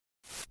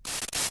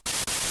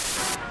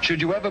Should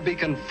you ever be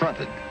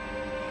confronted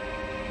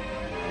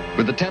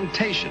with the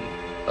temptation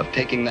of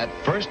taking that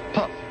first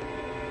puff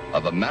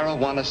of a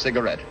marijuana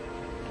cigarette,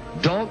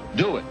 don't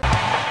do it.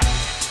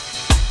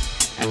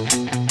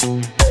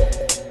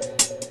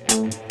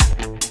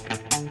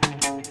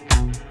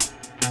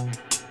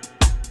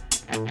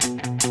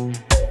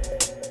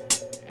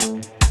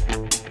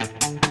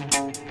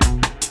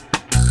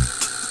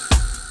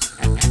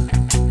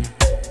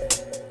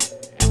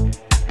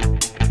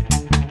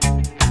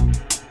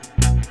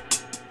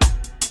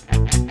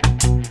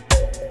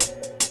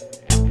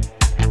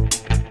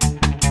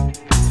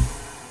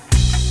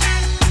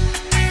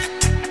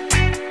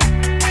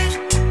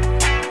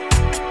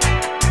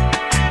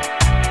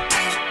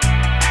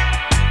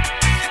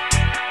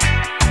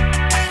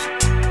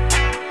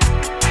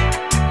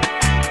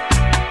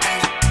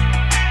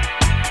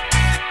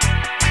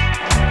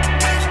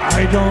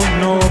 I don't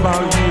know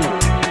about you,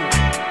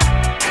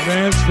 but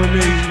as for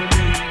me,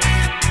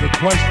 the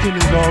question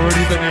is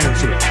already the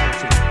answer.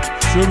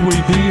 Should we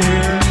be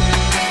here?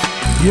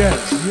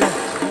 Yes.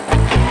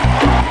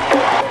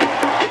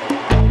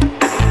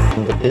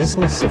 The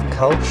business of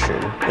culture,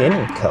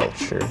 any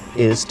culture,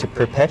 is to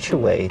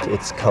perpetuate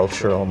its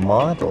cultural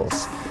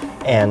models.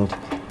 And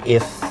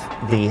if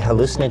the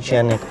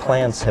hallucinogenic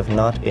plants have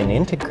not been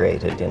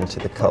integrated into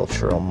the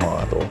cultural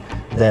model,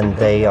 then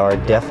they are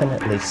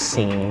definitely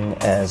seen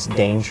as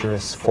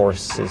dangerous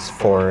forces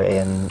for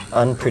an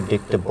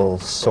unpredictable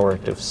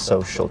sort of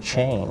social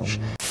change.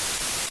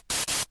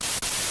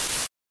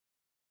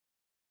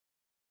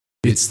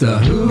 It's the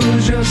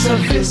Hoosier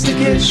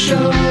Sophisticate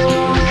Show.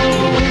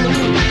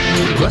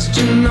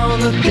 Question all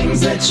the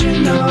things that you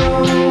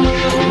know.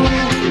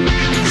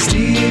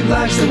 Steve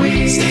likes the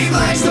weed. Steve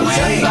likes the weed.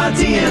 Tell you about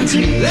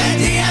DMT. The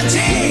DMT.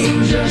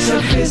 Hoosier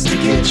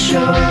Sophisticate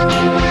Show.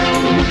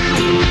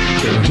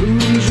 The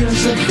Hoosier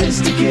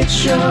Sophisticate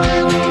Show.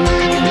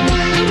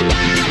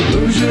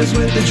 Hoosiers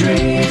with the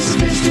dream.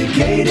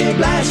 Sophisticated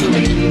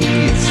blasphemy.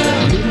 It's the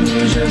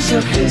Hoosier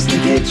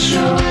Sophisticate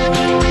Show.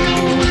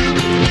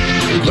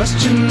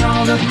 Question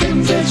all the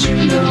things that you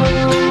know.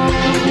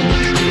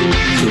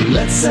 So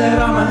let's set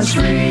our minds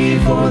free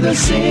for the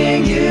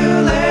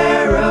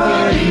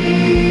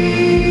singularity.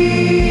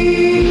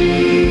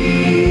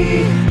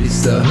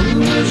 It's the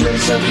Hoosier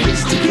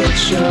Sophisticate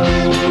Show.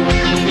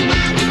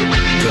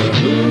 The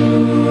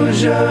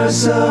Hoosier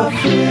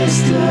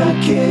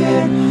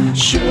Sophisticate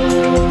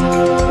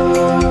Show.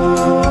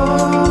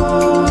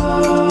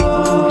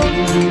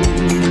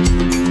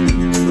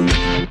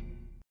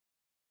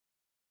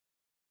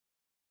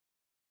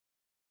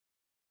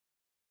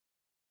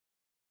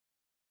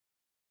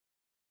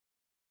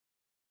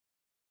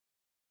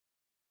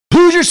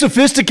 Hoosier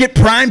Sophisticate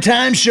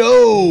Primetime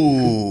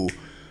Show.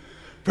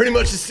 Pretty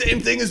much the same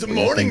thing as the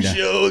morning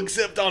show,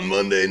 except on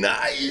Monday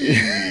night.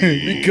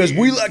 Because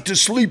we like to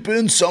sleep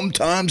in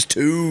sometimes,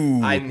 too.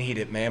 I need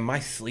it, man.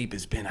 My sleep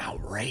has been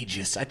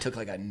outrageous. I took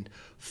like a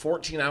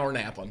 14-hour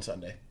nap on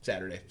Sunday.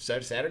 Saturday?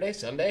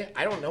 Sunday?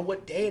 I don't know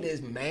what day it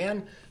is,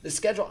 man. The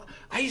schedule.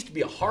 I used to be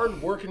a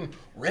hard-working,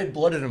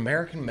 red-blooded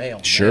American male.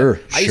 Man.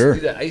 Sure. I used to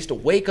do that. I used to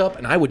wake up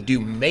and I would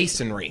do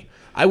masonry.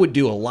 I would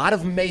do a lot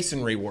of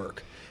masonry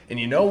work. And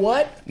you know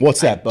what?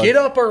 What's that, bud? Get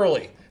up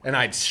early, and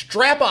I'd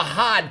strap a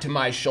hod to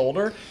my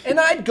shoulder, and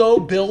I'd go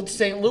build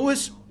St.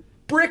 Louis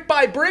brick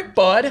by brick,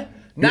 bud.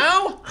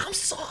 Now, I'm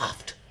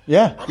soft.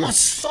 Yeah. I'm a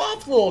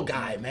soft little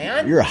guy,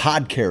 man. You're a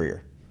hod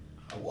carrier.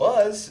 I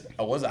was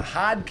a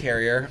hod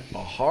carrier,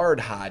 a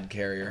hard hod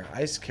carrier. I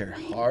used to carry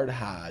hard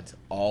hods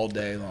all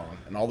day long,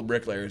 and all the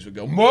bricklayers would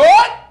go,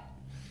 "What?"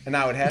 And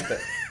I would have to,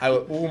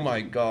 oh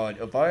my God,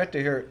 if I had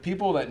to hear it,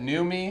 people that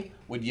knew me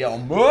would yell,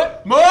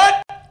 "Mud,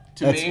 mud!"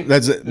 to me.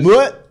 That's it.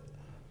 What?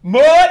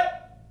 Mud!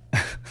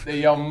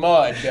 They yell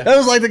mud. That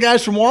was like the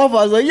guys from Waffle.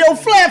 I was like, yo,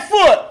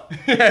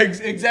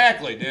 Flatfoot!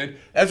 Exactly, dude.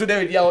 That's what they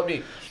would yell at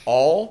me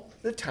all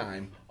the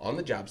time on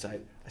the job site.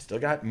 I still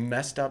got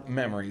messed up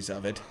memories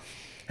of it.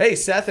 Hey,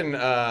 Seth and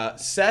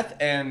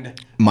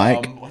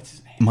Mike. What's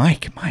his name?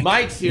 Mike.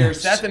 Mike's here.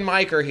 Yes. Seth and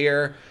Mike are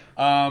here.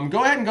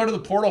 Go ahead and go to the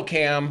portal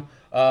cam.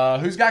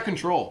 Who's got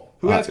control?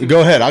 Who has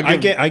control? Go ahead.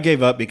 I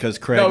gave up because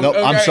Craig. No,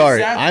 I'm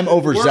sorry. Seth, I'm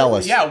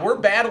overzealous. We're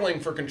battling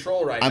for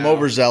control right now. I'm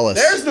overzealous.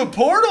 There's the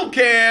portal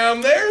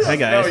cam. There's Hey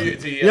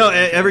guys. No,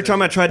 Every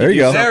time I tried to There do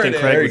you go. something,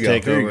 There Craig you would go.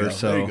 take There you over. go.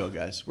 So There you go,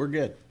 guys. We're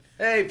good.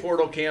 Hey,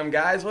 portal cam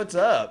guys, what's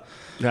up?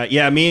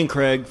 yeah, me and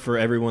Craig, for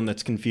everyone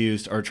that's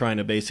confused, are trying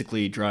to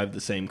basically drive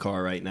the same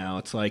car right now.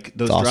 It's like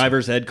those awesome.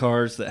 driver's ed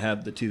cars that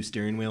have the two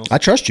steering wheels. I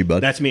trust you,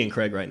 bud. That's me and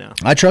Craig right now.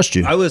 I trust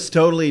you. I was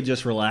totally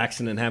just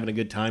relaxing and having a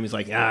good time. He's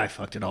like, I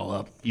fucked it all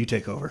up. You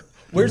take over.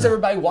 Where's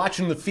everybody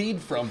watching the feed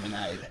from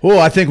tonight? Well,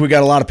 I think we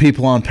got a lot of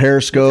people on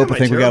Periscope. I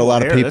think we got a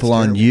lot of terrible hair. people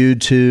That's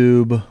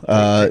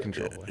on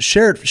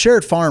YouTube. Share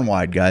it far and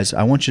wide, guys.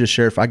 I want you to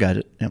share it. I got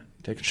it. Yep.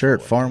 Share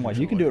it far and wide.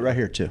 You can do it right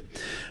here too.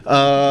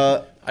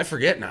 I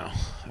forget now.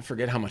 I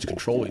forget how much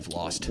control we've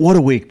lost. What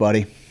a week,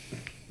 buddy.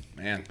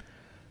 Man,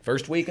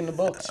 first week in the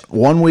books.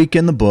 1 week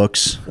in the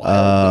books.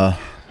 Wild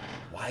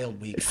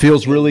week.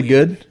 Feels really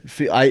good.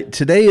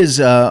 Today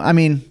is,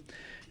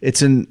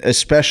 it's an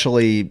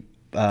especially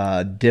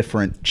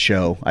different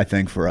show, I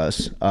think, for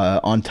us.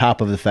 On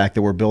top of the fact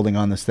that we're building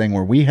on this thing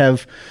where we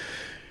have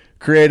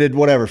created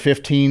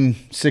 15,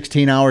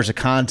 16 hours of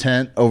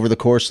content over the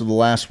course of the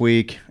last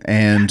week,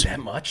 and Not that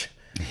much.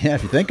 yeah,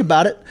 if you think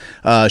about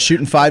it,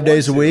 shooting 5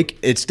 days a week,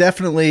 it's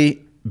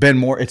definitely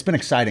been it's been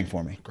exciting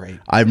for me. Great.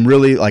 I'm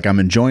really I'm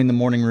enjoying the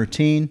morning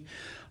routine.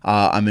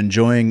 I'm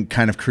enjoying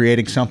kind of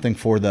creating something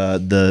for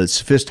the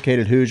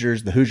sophisticated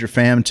Hoosiers, the Hoosier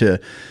fam to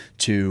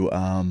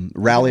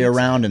rally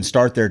around and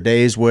start their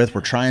days with.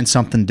 We're trying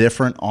something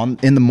different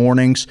in the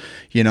mornings.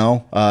 You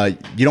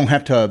don't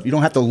have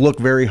to look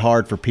very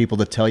hard for people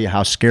to tell you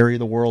how scary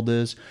the world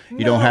is.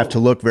 You don't have to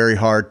look very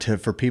hard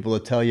for people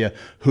to tell you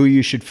who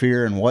you should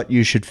fear and what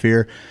you should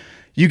fear.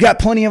 You got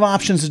plenty of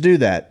options to do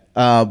that.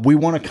 We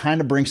want to kind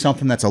of bring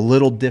something that's a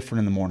little different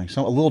in the morning,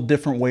 a little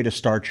different way to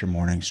start your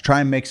mornings. Try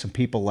and make some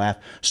people laugh.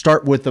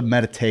 Start with the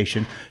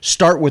meditation.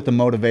 Start with the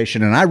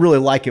motivation. And I really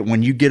like it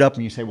when you get up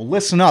and you say, well,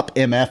 listen up,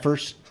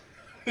 MFers.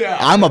 Yeah.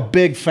 I'm a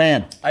big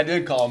fan. I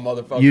did call them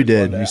motherfuckers. You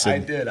did. one day. You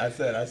said- I did.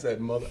 I said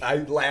mother. I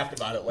laughed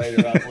about it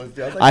later. I was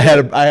like, I had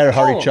a hearty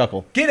 "Call 'em.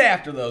 chuckle. Get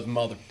after those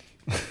mother.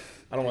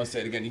 I don't want to say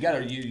it again. You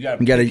gotta You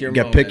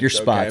gotta pick your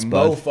spots,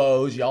 bud.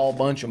 Mofos, y'all a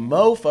bunch of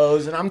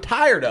mofos, and I'm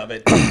tired of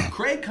it.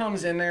 Craig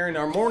comes in there in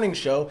our morning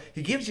show.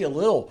 He gives you a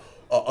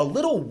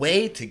little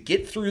way to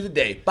get through the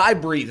day by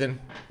breathing,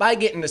 by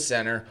getting to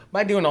center,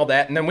 by doing all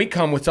that, and then we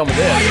come with some of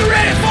this. Are you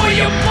ready for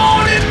your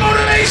morning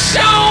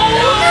motivation?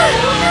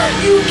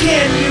 You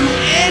can do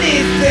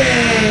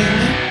anything.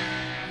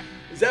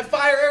 Does that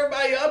fire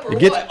everybody up or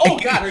gets- what? Oh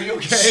God, are you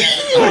okay?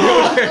 Are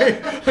you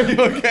okay? Are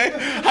you okay?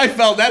 I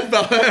felt that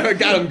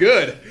got him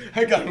good.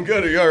 I got him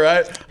good. Are you all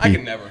right? I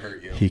can never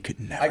hurt you. He could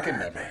never. I could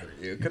never hurt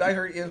you. Could I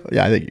hurt you?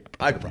 Yeah, I think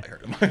I could probably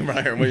hurt him. I could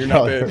probably hurt him when you're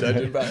not paying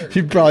attention. About hurt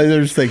you probably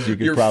there's things you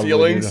could Your probably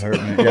feelings? do to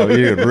hurt me. Yeah, but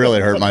you could really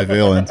hurt my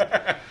feelings.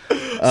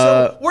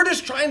 So we're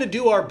just trying to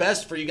do our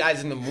best for you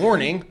guys in the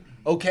morning,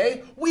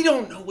 okay? We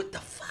don't know what the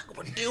fuck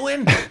we're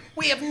doing.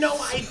 We have no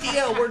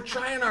idea. We're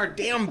trying our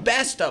damn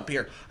best up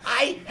here.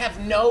 I have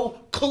no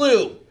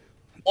clue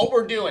what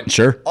we're doing.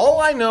 Sure. All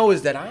I know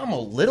is that I'm a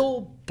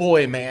little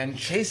boy, man,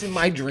 chasing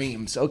my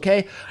dreams,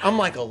 okay? I'm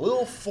like a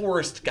little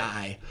forest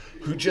guy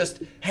who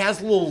just has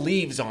little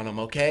leaves on him,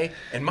 okay?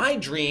 And my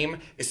dream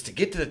is to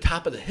get to the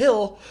top of the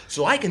hill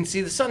so I can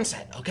see the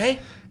sunset, okay?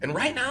 And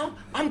right now,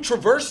 I'm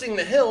traversing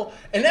the hill,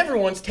 and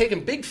everyone's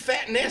taking big,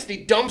 fat, nasty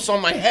dumps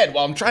on my head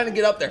while I'm trying to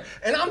get up there.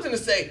 And I'm gonna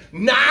say,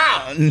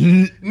 nah!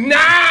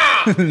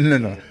 Nah!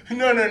 No.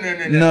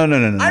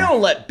 No. I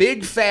don't let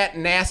big, fat,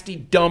 nasty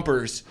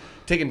dumpers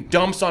taking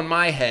dumps on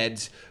my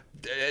heads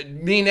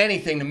mean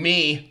anything to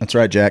me. That's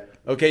right, Jack.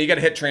 Okay, you got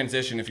to hit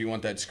transition if you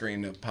want that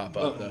screen to pop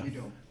up. You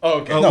don't. Oh,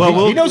 okay.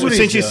 he knows what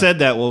since he's you doing. said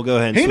that, we'll go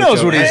ahead and He switch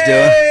knows what over. he's doing.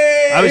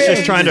 Hey, I was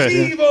just trying to-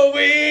 Steve over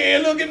here.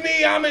 Look at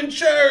me. I'm in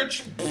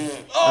church.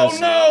 Oh was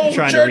no,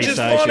 trying to church is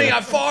resize funny. you. I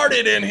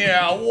farted in here.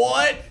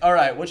 What? All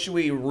right, what should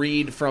we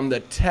read from the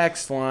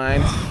text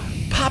line?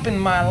 Popping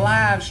my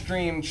live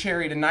stream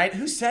cherry tonight.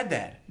 Who said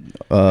that?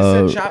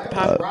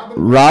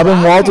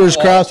 Robin Walters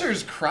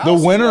Krause, Krause. the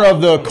winner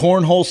of the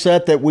cornhole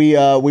set that we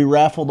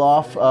raffled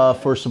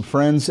off for some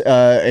friends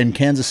in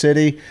Kansas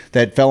City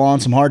that fell on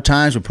some hard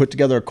times. We put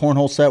together a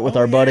cornhole set with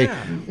our buddy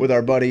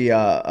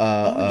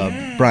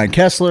Brian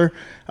Kessler.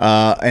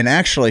 And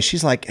actually,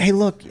 she's like, "Hey,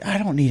 look, I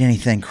don't need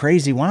anything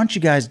crazy. Why don't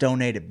you guys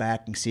donate it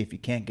back and see if you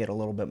can't get a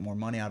little bit more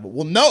money out of it?"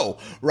 Well, no,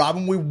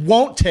 Robin, we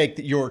won't take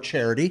your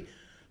charity.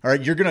 All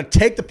right, you're going to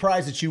take the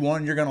prize that you won,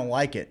 and you're going to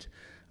like it.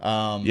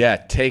 Yeah,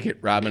 take it,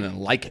 Robin, and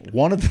like it.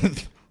 One of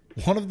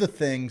the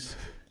things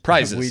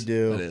Prizes, that we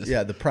do, that is.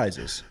 yeah, the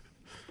prizes.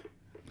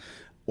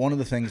 One of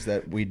the things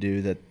that we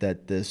do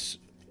that this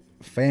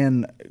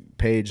fan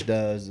page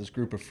does, this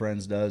group of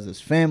friends does,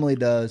 this family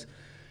does,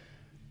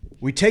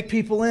 we take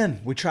people in.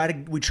 We try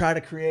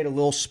to create a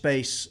little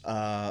space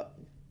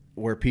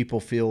where people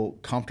feel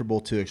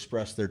comfortable to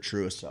express their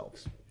truest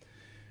selves.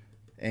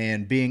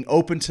 And being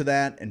open to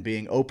that, and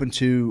being open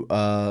to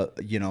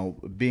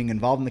being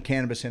involved in the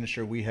cannabis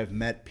industry, we have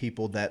met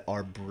people that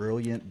are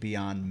brilliant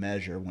beyond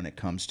measure when it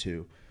comes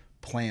to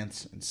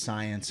plants and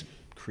science,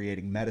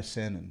 creating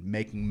medicine and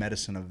making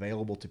medicine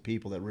available to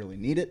people that really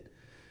need it.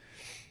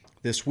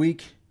 This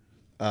week,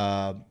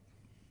 the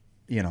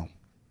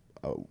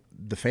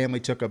family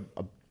took a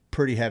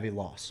pretty heavy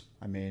loss.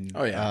 I mean,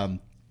 Oh, yeah. hardest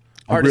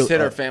Hardest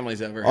hit our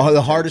family's ever.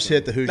 the hardest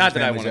hit the Hoosiers Not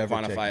that I family's want to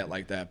ever quantify taken. it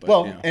like that, but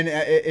Well, you know. and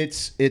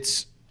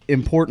it's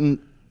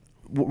important.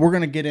 We're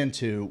going to get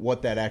into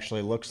what that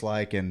actually looks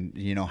like, and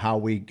how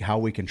we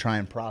can try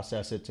and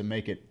process it to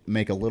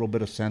make a little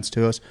bit of sense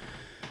to us.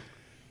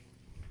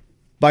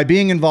 By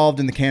being involved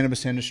in the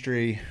cannabis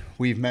industry,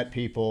 we've met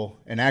people,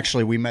 and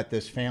actually we met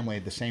this family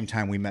at the same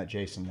time we met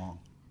Jason Long.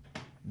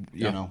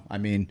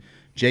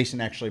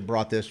 Jason actually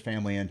brought this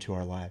family into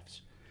our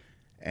lives.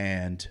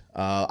 And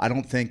I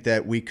don't think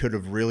that we could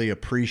have really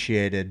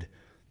appreciated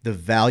the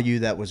value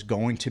that was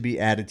going to be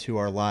added to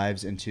our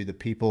lives and to the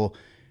people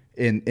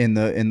in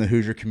the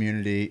Hoosier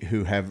community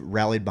who have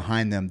rallied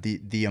behind them.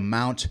 The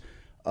amount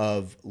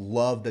of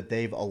love that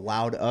they've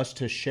allowed us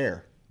to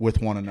share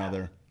with one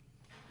another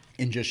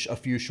in just a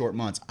few short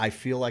months. I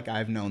feel like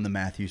I've known the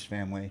Matthews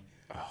family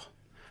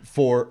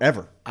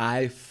forever.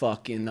 I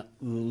fucking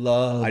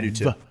love I do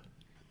too.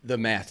 the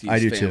Matthews I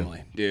do too.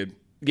 family, dude.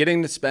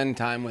 Getting to spend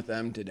time with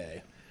them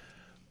today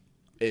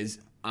is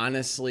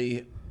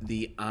honestly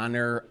the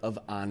honor of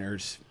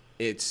honors.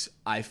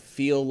 I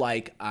feel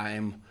like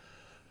I'm,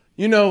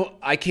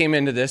 I came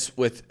into this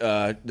with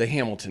the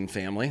Hamilton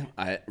family.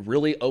 I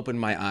really opened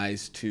my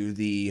eyes to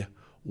the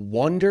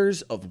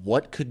wonders of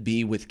what could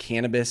be with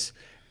cannabis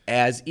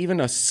as even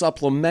a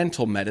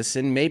supplemental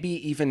medicine, maybe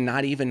even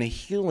not even a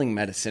healing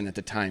medicine at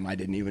the time. I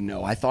didn't even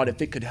know. I thought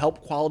if it could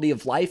help quality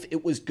of life,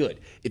 it was good.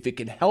 If it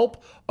could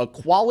help a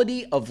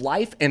quality of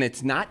life and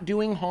it's not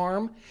doing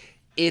harm,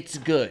 it's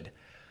good.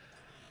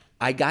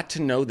 I got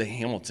to know the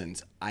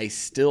Hamiltons. I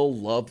still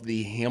love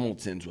the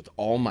Hamiltons with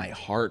all my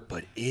heart,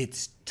 but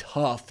it's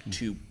tough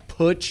to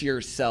put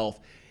yourself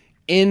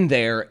in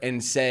there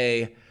and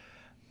say,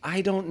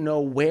 I don't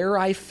know where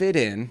I fit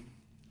in.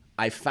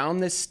 I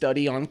found this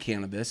study on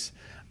cannabis.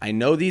 I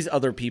know these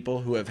other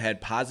people who have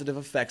had positive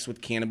effects with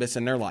cannabis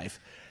in their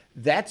life.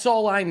 That's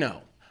all I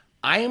know.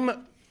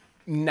 I'm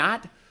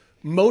not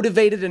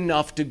motivated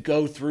enough to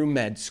go through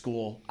med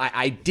school.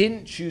 I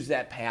didn't choose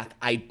that path.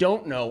 I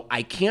don't know.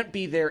 I can't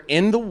be there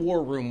in the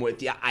war room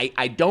with you.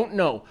 I don't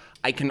know.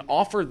 I can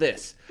offer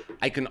this.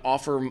 I can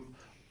offer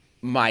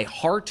my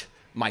heart,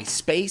 my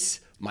space,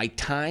 my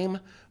time,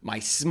 my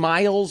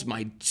smiles,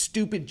 my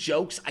stupid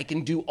jokes. I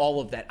can do all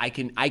of that. I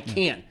can,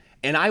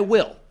 and I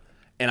will.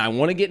 And I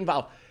want to get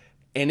involved.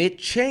 And it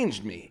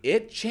changed me.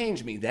 It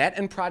changed me. That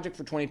and Project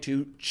for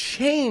 22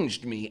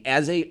 changed me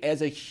as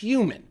a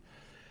human.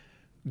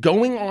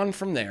 Going on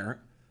from there,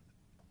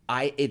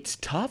 it's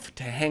tough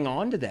to hang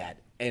on to that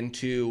and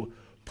to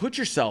put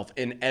yourself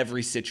in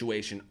every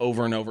situation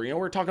over and over.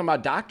 We're talking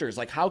about doctors.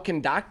 Like, how can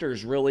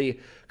doctors really?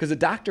 Because a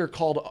doctor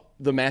called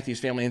the Matthews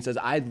family and says,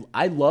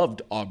 "I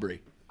loved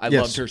Aubrey. I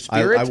loved her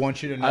spirit. I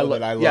want you to know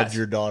that I loved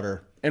your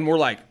daughter." And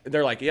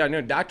they're like, yeah, no,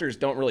 doctors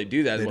don't really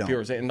do that. Is what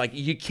people are saying. Like,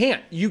 you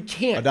can't.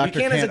 A doctor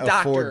can't as a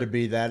doctor afford to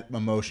be that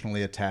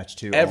emotionally attached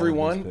to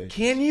everyone.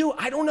 Can you?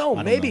 I don't know.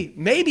 Maybe.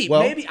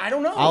 I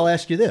don't know. I'll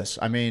ask you this.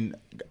 I mean,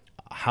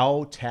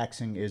 how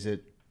taxing is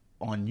it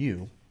on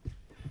you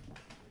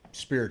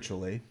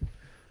spiritually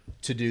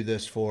to do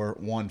this for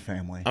one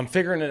family? I'm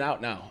figuring it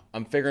out now.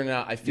 I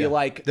feel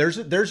like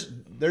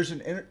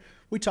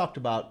we talked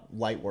about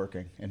light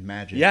working and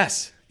magic.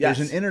 Yes. There's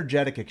an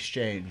energetic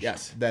exchange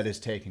that is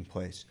taking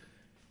place.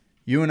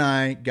 You and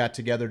I got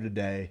together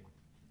today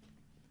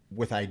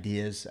with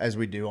ideas, as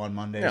we do on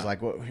Mondays. Yeah.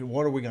 Like,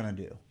 what are we going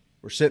to do?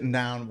 We're sitting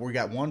down. We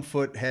got one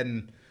foot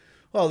heading,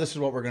 well, this is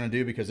what we're going to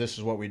do because this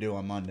is what we do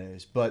on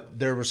Mondays. But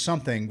there was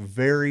something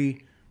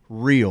very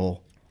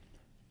real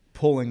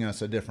pulling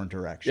us a different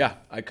direction. Yeah,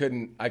 I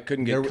couldn't get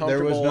comfortable.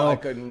 There was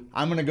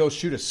I'm going to go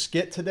shoot a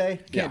skit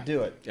today. Can't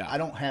do it. Yeah. I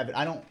don't have it.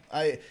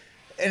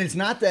 And it's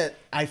not that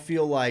I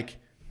feel like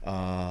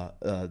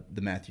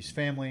the Matthews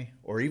family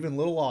or even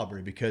little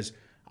Aubrey, because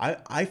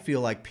I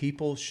feel like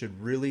people should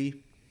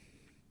really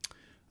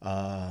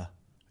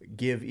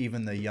give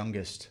even the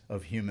youngest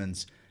of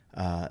humans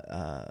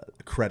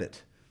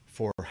credit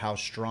for how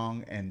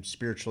strong and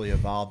spiritually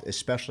evolved,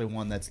 especially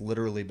one that's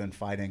literally been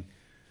fighting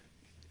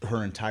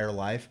her entire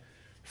life,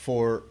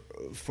 for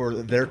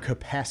their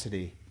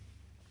capacity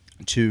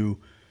to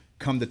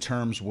come to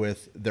terms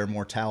with their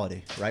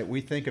mortality, right?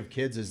 We think of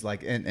kids as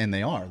like, and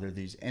they're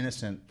these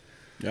innocent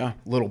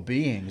little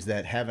beings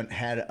that haven't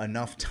had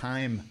enough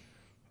time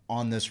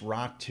on this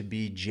rock to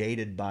be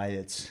jaded by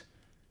its,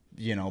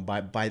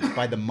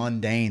 by the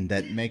mundane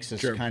that makes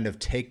us kind of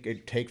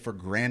take for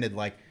granted.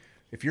 Like,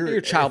 if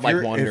your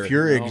childlike wonder,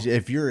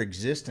 if your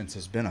existence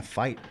has been a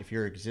fight, if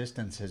your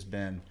existence has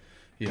been,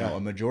 a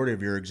majority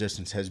of your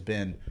existence has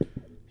been,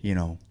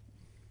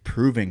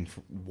 proving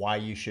why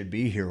you should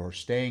be here or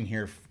staying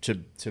here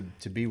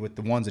to be with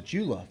the ones that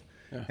you love.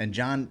 Yeah. And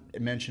John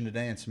mentioned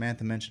today and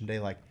Samantha mentioned today,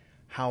 like,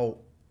 how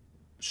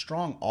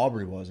strong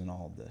Aubrey was in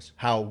all of this.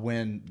 How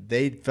when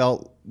they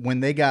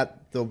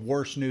got the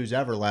worst news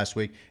ever last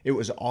week, it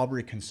was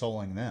Aubrey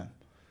consoling them.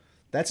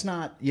 That's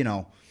not,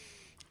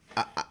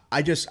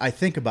 I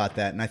think about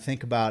that, and I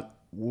think about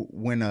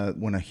when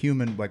a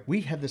human, like,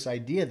 we have this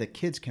idea that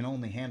kids can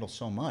only handle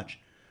so much,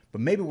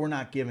 but maybe we're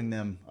not giving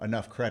them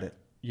enough credit,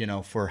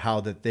 for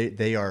how that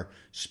they are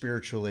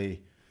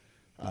spiritually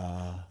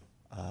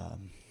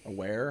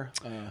aware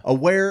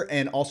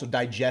and also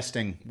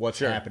digesting what's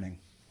happening,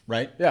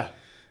 right? Yeah.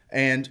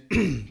 And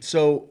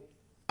so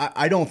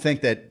I don't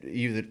think that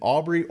either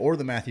Aubrey or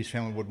the Matthews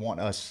family would want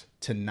us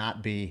to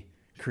not be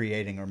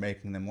creating or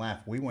making them laugh.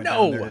 We went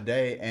down there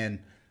today, and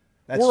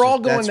we're all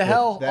going to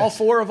hell. All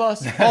four of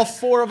us. All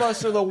four of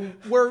us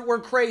we're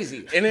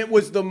crazy. And it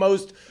was the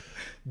most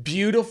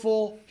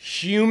beautiful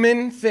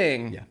human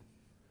thing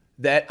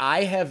that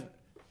I have.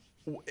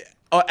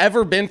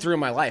 ever been through in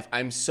my life.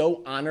 I'm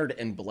so honored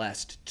and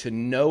blessed to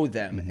know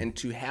them and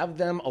to have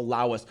them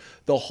allow us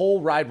the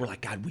whole ride. We're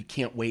like, God, we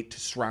can't wait to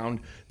surround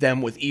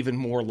them with even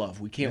more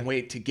love. We can't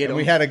wait to get them.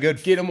 We had a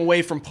good get them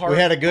away from part. We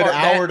had a good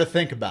hour that. to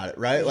think about it,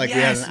 right? Like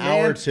Yes, we had an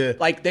hour man. to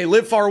like they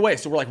live far away,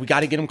 so we're like, we got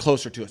to get them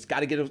closer to us.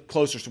 Got to get them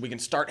closer so we can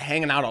start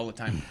hanging out all the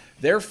time.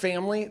 Their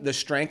family, the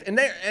strength,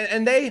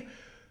 and they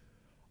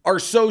are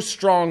so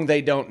strong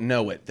they don't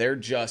know it. They're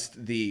just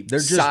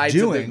sides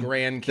of the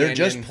Grand Canyon. They're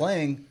just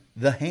playing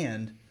the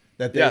hand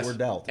that they were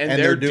dealt, and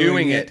they're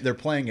doing it. They're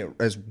playing it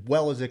as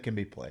well as it can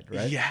be played,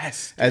 right?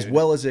 Yes, as dude.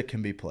 well as it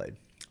can be played.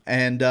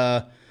 And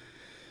well,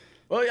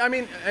 I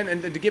mean,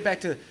 and to get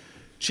back to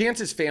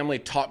Chance's family,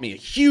 taught me a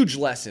huge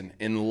lesson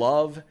in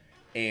love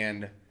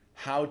and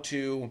how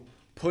to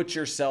put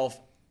yourself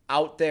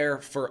out there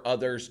for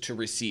others to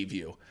receive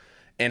you.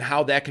 And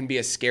how that can be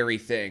a scary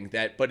thing.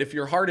 But if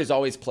your heart is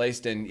always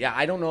placed in,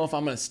 I don't know if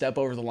I'm going to step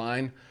over the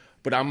line,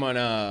 but I'm going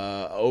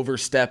to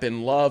overstep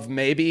in love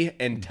maybe,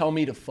 and tell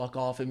me to fuck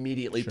off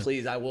immediately,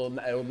 please. I will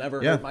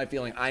never hurt my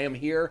feeling. I am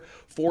here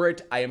for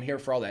it. I am here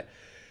for all that.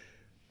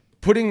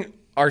 Putting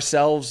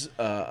ourselves,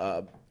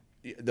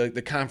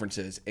 the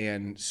conferences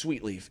and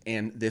Sweet Leaf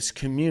and this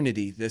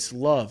community, this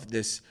love,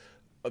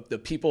 the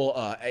people,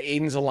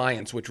 Aiden's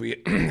Alliance, which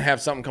we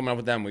have something coming up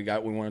with them. We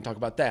want to talk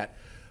about that.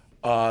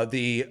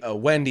 The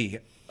Wendy,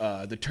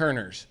 the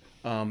Turners,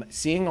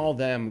 seeing all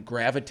them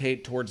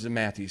gravitate towards the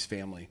Matthews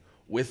family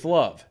with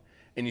love.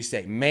 And you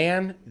say,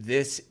 man,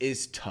 this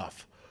is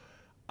tough.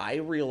 I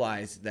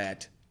realize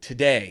that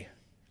today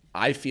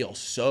I feel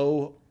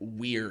so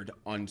weird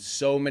on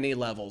so many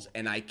levels,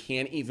 and I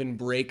can't even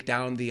break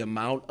down the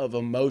amount of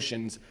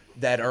emotions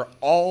that are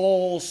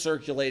all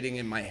circulating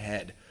in my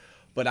head.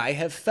 But I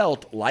have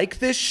felt like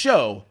this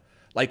show,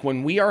 like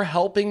when we are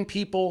helping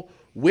people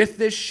with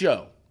this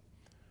show,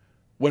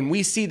 when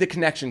we see the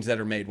connections that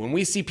are made, when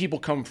we see people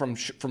come from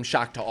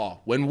shock to awe,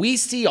 when we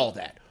see all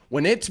that,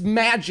 when it's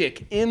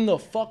magic in the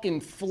fucking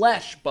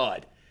flesh,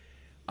 bud,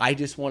 I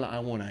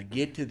want to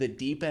get to the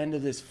deep end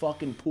of this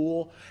fucking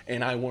pool,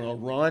 and I want to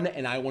run,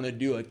 and I want to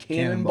do a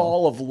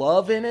cannonball of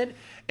love in it,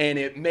 and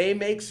it may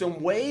make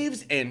some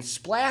waves and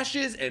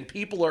splashes, and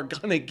people are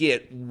going to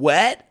get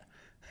wet.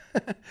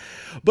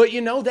 But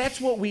that's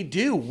what we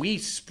do. We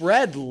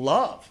spread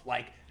love.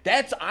 Like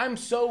I'm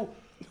so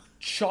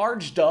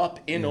charged up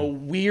in a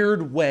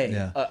weird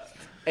way.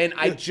 And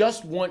I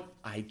just want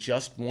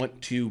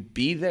to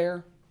be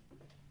there.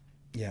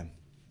 Yeah.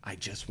 I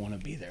just want to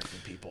be there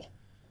for people.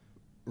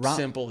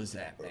 Simple as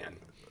that, man.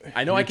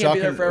 I know I can't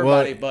be there for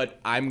everybody, but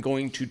I'm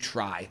going to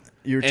try.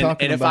 You're and,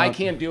 talking and if about, I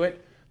can't do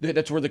it,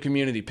 that's where the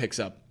community picks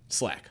up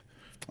slack.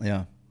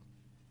 Yeah.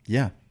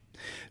 Yeah.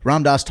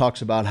 Ram Dass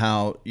talks about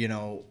how,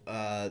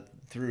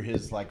 through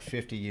his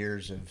 50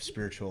 years of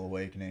spiritual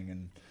awakening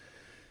and,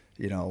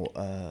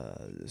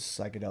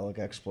 psychedelic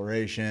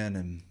exploration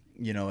and,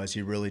 as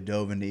he really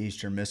dove into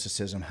Eastern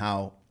mysticism,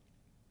 how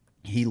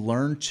he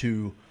learned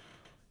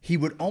he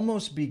would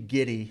almost be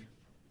giddy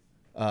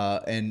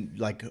and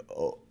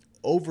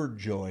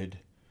overjoyed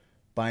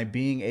by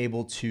being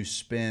able to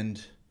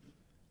spend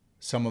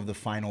some of the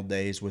final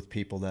days with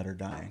people that are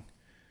dying.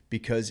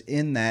 Because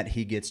in that,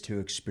 he gets to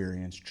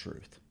experience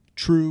truth.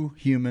 True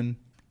human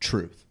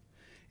truth.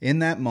 In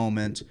that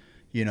moment,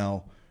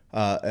 in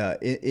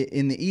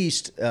the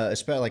East,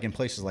 especially in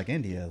places like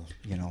India,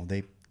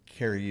 they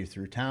carry you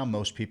through town.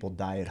 Most people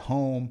die at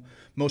home.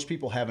 Most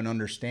people have an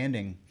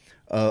understanding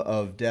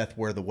of death,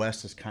 where the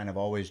West is kind of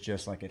always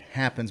just like it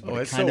happens, but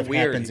it kind of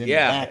happens in the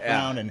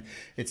background, and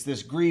it's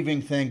this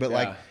grieving thing.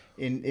 But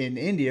in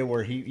India,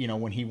 where he,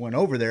 when he went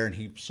over there and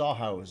he saw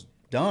how it was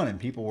done, and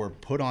people were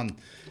put on,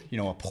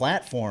 a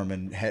platform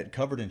and had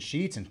covered in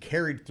sheets and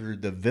carried through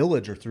the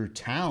village or through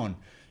town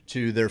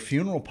to their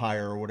funeral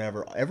pyre or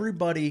whatever.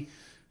 Everybody,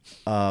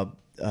 partook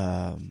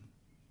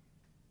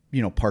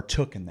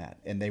in that,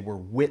 and they were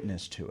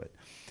witness to it.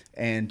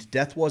 And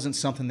death wasn't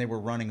something they were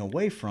running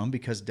away from,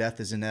 because death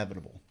is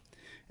inevitable.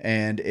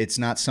 And it's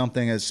not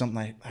something I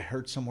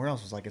heard somewhere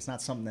else. It's it's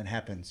not something that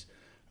happens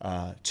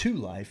to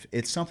life.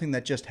 It's something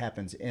that just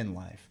happens in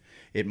life.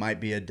 It might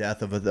be a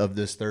death of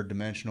this third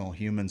dimensional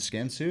human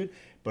skin suit,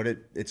 but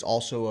it's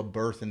also a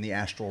birth in the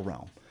astral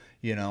realm,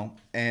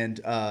 And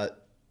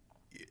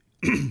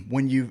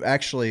when you've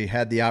actually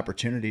had the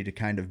opportunity to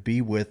kind of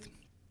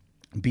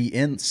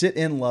sit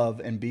in love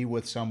and be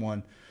with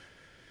someone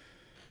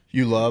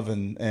you love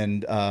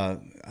and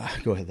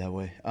go ahead that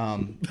way.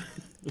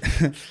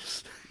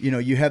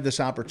 You have this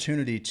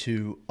opportunity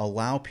to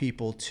allow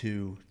people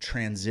to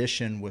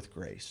transition with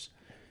grace.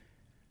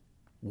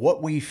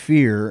 What we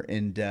fear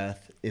in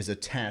death is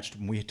attached.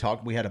 We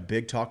had a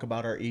big talk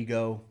about our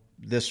ego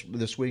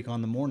this week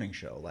on the morning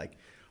show.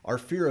 Our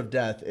fear of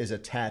death is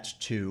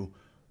attached to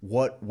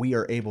what we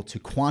are able to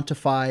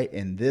quantify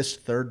in this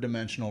third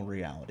dimensional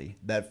reality.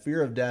 That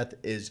fear of death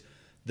is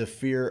the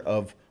fear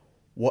of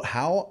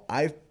how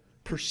I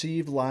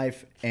perceive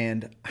life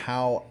and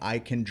how I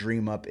can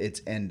dream up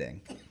its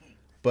ending.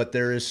 But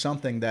there is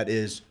something that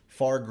is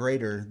far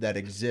greater that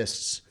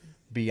exists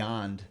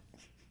beyond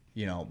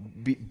you know,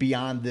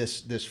 beyond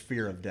this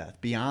fear of death,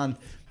 beyond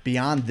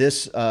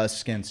this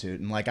skin suit.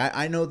 And like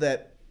I know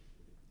that,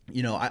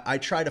 you know, I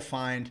try to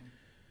find.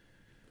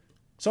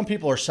 Some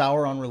people are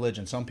sour on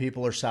religion. Some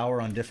people are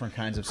sour on different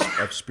kinds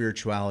of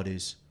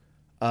spiritualities.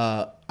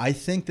 I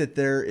think that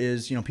there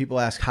is, you know, people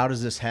ask, how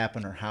does this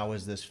happen or how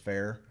is this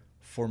fair?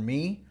 For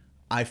me,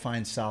 I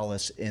find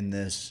solace in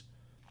this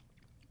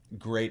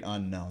great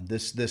unknown,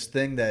 this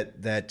thing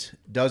that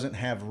doesn't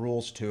have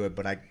rules to it,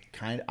 but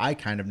I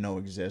kind of know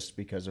exists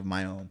because of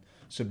my own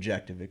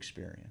subjective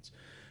experience.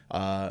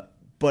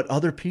 But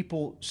other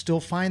people still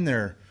find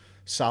their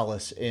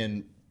solace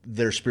in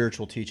their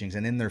spiritual teachings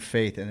and in their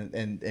faith,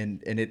 and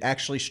it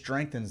actually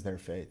strengthens their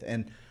faith.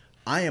 And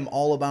I am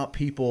all about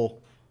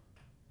people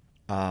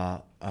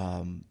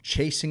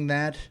chasing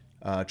that,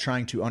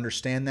 trying to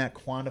understand that,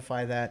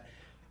 quantify that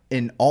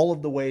in all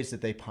of the ways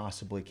that they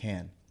possibly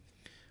can.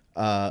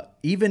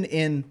 Even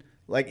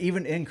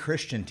in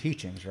Christian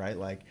teachings, right?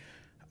 Like,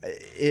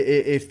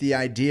 if the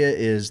idea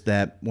is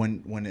that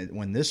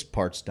when this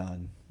part's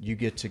done, you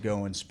get to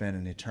go and spend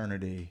an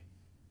eternity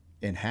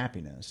in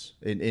happiness,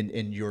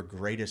 in your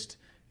greatest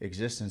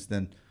existence,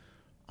 then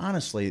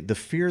honestly, the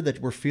fear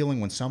that we're feeling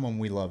when someone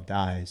we love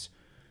dies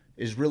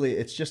is really,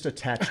 it's just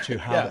attached to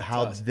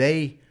how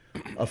they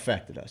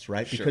affected us,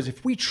 right? Sure. Because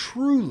if we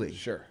truly,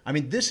 Sure. I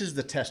mean, this is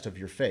the test of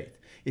your faith.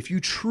 If you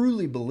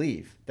truly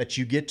believe that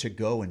you get to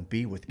go and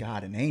be with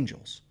God and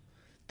angels,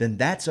 then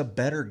that's a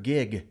better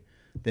gig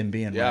than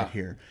being right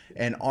here.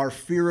 And our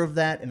fear of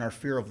that and our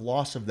fear of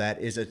loss of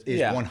that is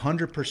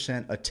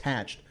 100%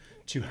 attached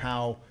to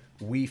how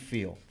we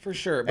feel. For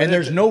sure. And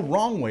there's no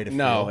wrong way to feel.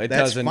 No, it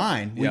That's doesn't.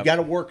 fine. We've Yep. got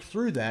to work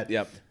through that.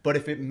 Yep. But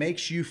if it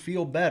makes you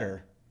feel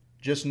better,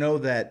 just know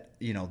that,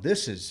 you know,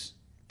 this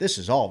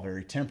is all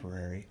very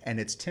temporary, and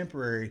it's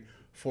temporary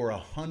for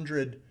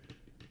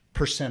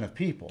 100% of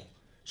people.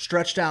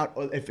 Stretched out,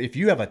 if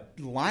you have a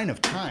line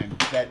of time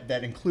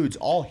that includes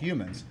all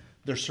humans,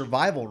 their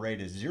survival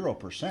rate is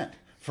 0%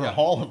 for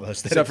all of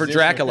us. Except for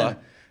Dracula.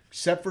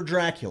 Except for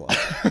Dracula.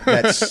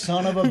 That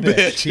son of a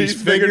bitch.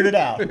 He's figured it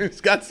out. He's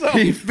got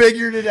something. He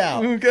figured it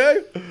out.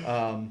 Okay.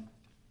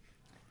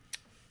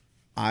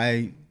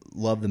 I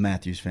love the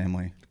Matthews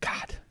family.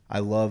 God. I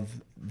love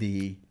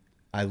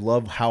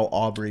how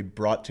Aubrey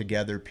brought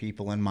together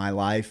people in my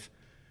life.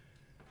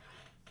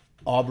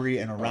 Aubrey,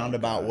 in a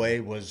roundabout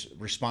way, was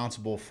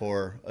responsible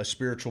for a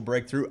spiritual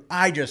breakthrough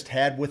I just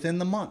had within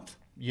the month.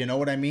 You know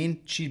what I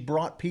mean? She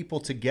brought people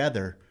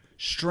together,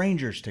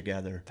 strangers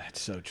together. That's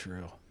so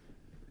true.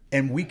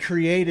 And we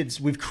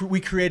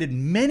created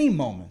many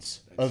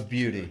moments of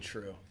beauty.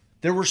 True.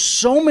 There were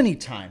so many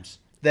times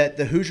that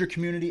the Hoosier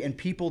community and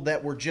people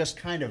that were just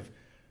kind of,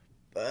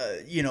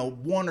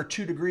 1 or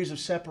 2 degrees of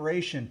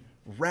separation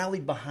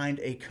rallied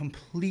behind a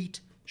complete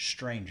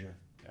stranger.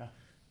 Yeah.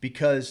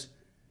 Because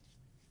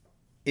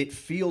it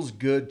feels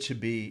good to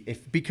be,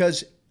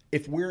 because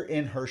if we're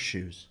in her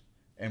shoes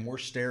and we're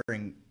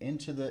staring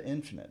into the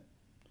infinite,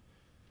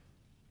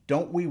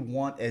 don't we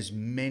want as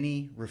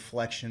many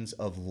reflections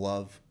of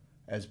love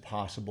as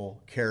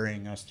possible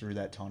carrying us through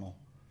that tunnel?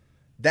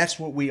 That's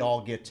what we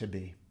all get to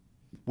be.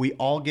 We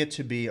all get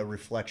to be a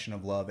reflection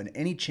of love, and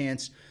any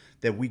chance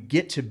that we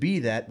get to be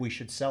that, we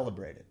should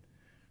celebrate it.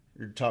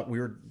 We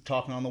were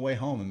talking on the way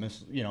home, and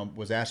Miss,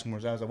 was asking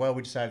where I was like, well,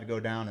 we decided to go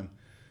down and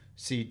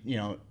see,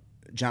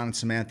 John and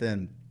Samantha.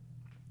 And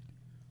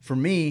for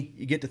me,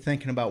 you get to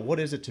thinking about what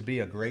is it to be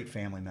a great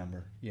family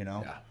member,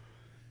 Yeah.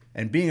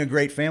 And being a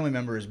great family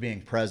member is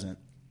being present,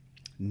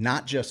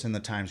 not just in the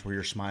times where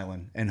you're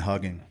smiling and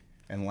hugging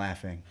and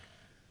laughing,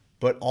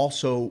 but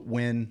also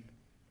when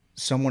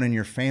someone in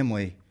your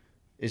family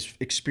is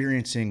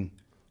experiencing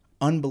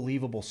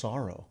unbelievable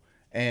sorrow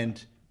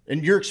and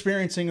you're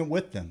experiencing it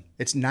with them.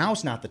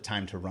 Now's not the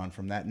time to run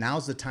from that.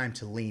 Now's the time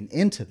to lean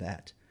into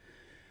that.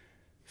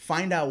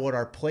 Find out what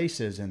our place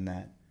is in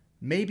that.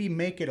 Maybe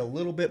make it a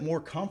little bit more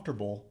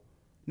comfortable,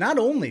 not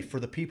only for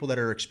the people that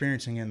are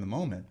experiencing it in the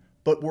moment,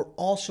 but we're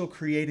also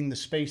creating the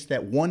space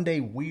that one day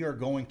we are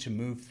going to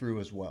move through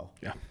as well.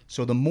 Yeah.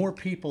 So the more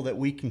people that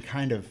we can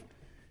kind of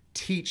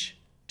teach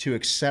to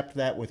accept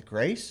that with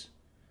grace,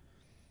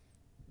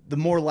 the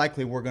more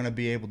likely we're going to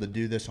be able to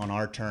do this on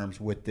our terms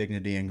with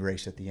dignity and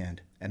grace at the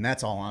end. And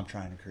that's all I'm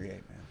trying to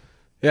create, man.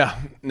 Yeah.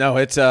 No,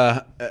 it's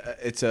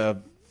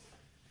a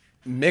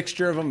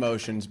mixture of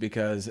emotions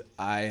because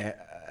I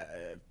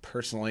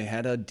personally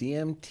had a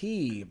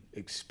DMT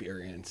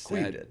experience.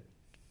 Queen did.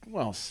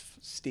 Well,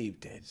 Steve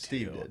did.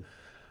 Steve too. did.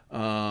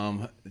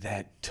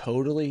 That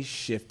totally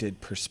shifted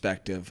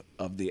perspective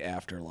of the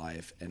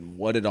afterlife and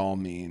what it all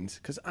means.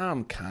 Because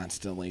I'm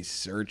constantly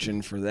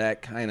searching for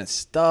that kind of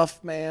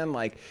stuff, man.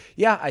 Like,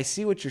 yeah, I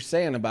see what you're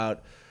saying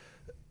about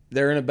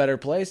they're in a better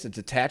place. It's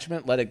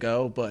attachment, let it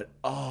go. But,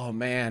 oh,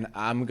 man,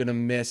 I'm going to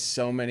miss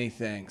so many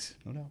things.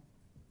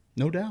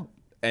 No doubt.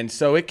 And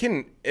so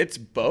it's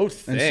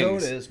both things.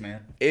 And so it is,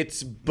 man.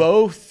 It's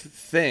both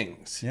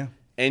things. Yeah.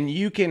 And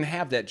you can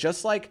have that.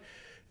 Just like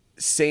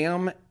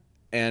Sam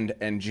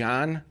and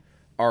John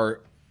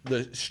are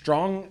the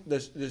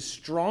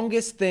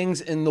strongest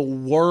things in the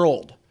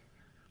world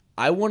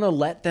I want to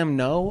let them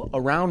know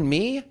around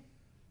me,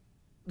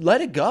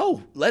 let it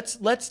go. Let's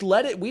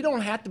let it. We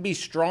don't have to be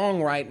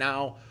strong right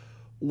now.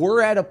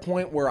 We're at a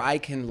point where I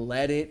can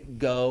let it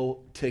go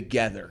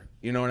together.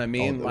 You know what I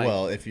mean?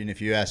 Well, if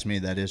you ask me,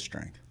 that is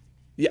strength.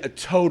 Yeah,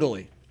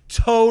 totally.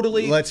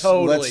 Let's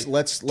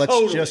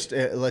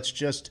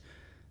just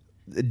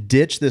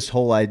ditch this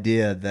whole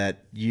idea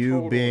that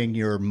you being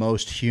your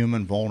most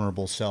human,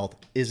 vulnerable self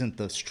isn't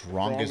the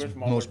strongest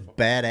most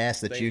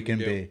badass that you can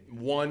be.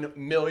 1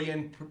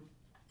 million,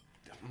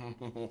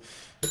 1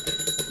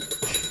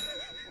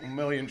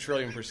 million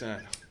trillion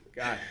 %.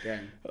 God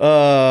dang.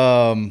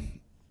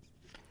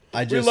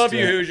 We love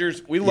you,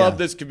 Hoosiers. We love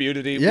this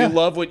community. Yeah. We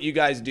love what you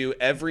guys do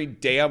every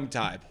damn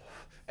time.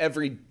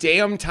 Every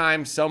damn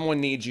time someone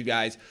needs you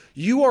guys.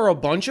 You are a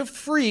bunch of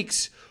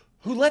freaks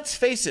who, let's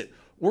face it,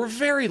 we're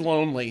very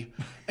lonely.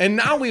 And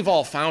now we've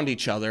all found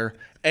each other.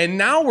 And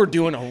now we're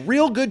doing a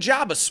real good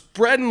job of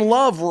spreading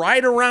love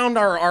right around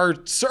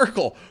our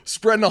circle,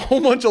 spreading a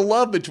whole bunch of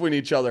love between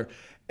each other.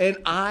 And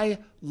I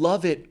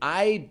love it.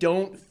 I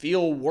don't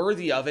feel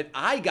worthy of it.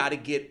 I got to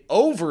get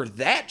over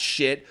that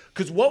shit,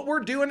 because what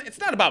we're doing, it's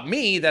not about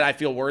me that I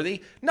feel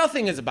worthy.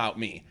 Nothing is about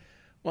me.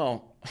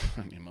 Well,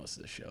 I mean, most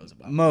of the show is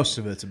about me. Most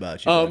of it's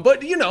about you.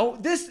 But, you know,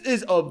 this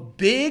is a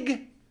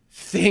big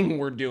thing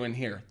we're doing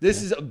here.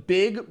 This is a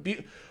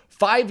big...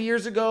 5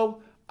 years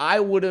ago,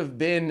 I would have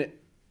been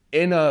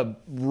in a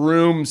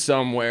room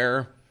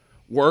somewhere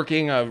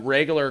working a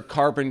regular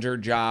carpenter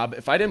job.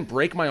 If I didn't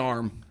break my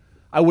arm,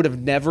 I would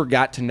have never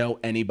got to know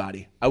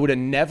anybody. I would have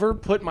never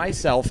put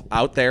myself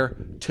out there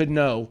to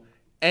know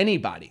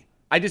anybody.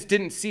 I just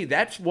didn't see.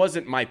 That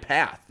wasn't my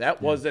path.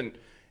 That wasn't...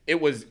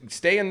 It was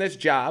stay in this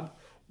job,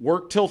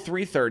 work till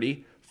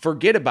 3:30,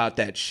 forget about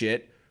that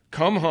shit,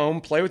 come home,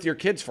 play with your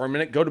kids for a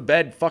minute, go to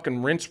bed,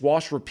 fucking rinse,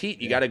 wash,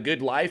 repeat. You got a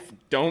good life.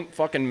 Don't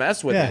fucking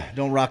mess with it.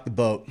 Don't rock the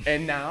boat.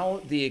 And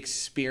now the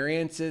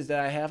experiences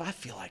that I have, I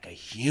feel like a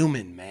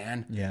human,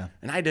 man. Yeah.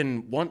 And I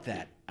didn't want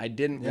that. I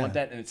didn't want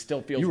that, and it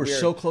still feels You were weird.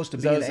 so close to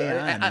being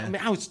AI, man. I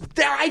mean, I was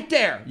there, right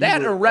there.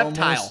 That or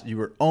reptile. You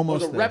were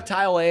almost I was a there.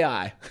 reptile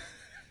AI.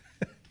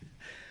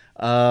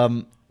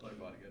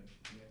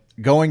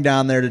 Going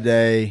down there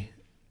today.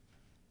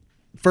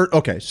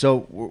 Okay,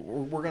 so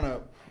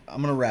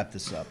I'm gonna wrap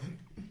this up.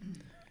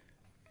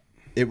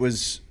 It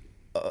was,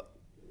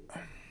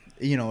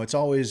 it's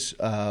always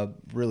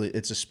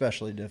it's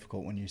especially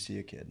difficult when you see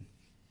a kid.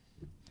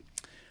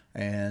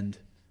 And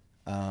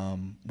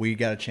we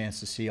got a chance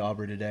to see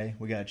Aubrey today.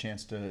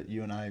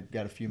 You and I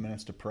got a few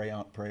minutes to pray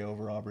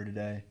over Aubrey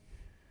today.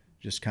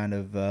 Just kind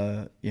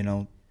of,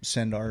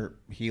 send our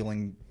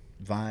healing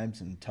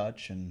vibes and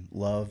touch and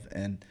love.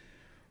 And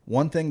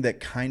one thing that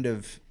kind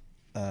of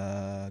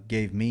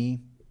gave me,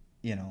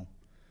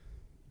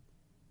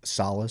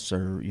 solace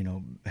or,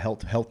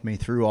 helped me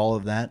through all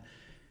of that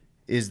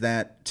is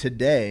that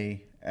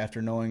today,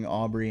 after knowing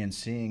Aubrey and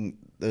seeing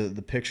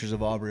the pictures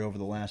of Aubrey over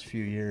the last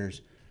few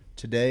years,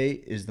 today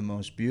is the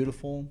most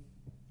beautiful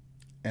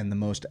and the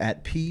most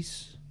at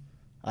peace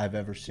I've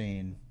ever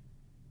seen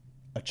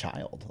a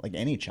child, like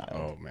any child.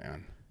 Oh,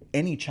 man.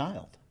 Any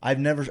child. I've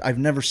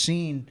never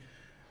seen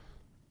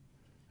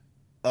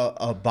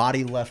a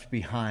body left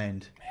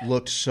behind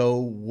looked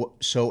so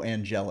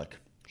angelic,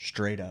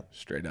 straight up.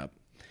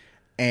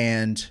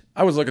 And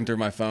I was looking through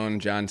my phone.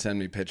 John sent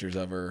me pictures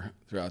of her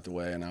throughout the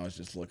way, and I was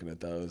just looking at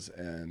those.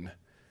 And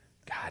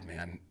God,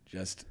 man,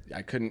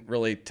 I couldn't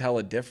really tell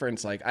a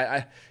difference. Like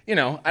I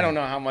don't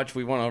know how much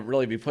we want to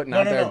really be putting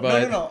out there,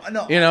 but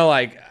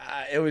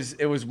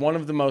it was one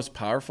of the most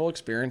powerful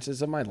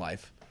experiences of my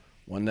life.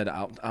 One that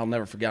I'll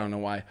never forget. I don't know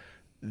why.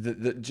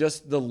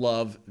 Just the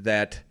love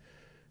that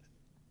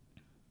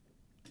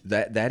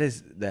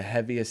is the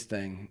heaviest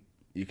thing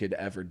you could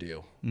ever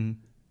do. Mm-hmm.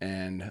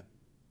 And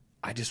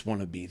I just want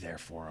to be there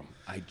for them.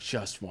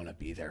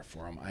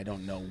 I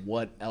don't know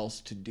what else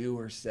to do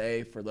or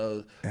say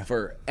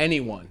for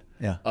anyone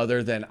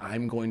other than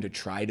I'm going to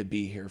try to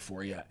be here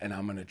for you, and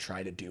I'm going to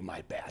try to do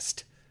my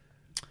best.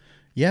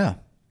 Yeah.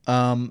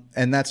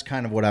 And that's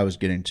kind of what I was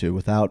getting to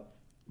without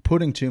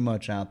putting too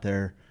much out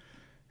there,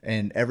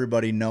 and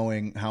everybody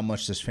knowing how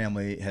much this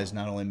family has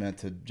not only meant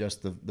to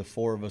just the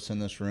four of us in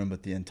this room,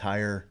 but the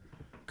entire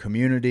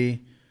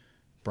community.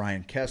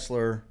 Brian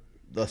Kessler,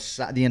 the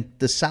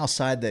South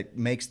Side that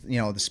makes,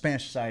 the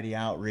Spanish Society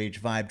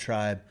Outreach, Vibe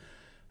Tribe,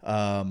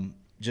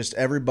 just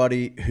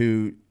everybody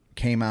who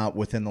came out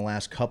within the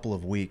last couple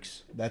of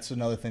weeks. That's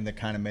another thing that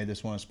kind of made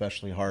this one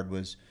especially hard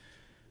was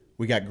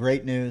we got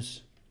great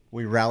news.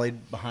 We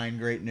rallied behind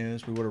great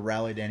news. We would have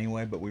rallied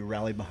anyway, but we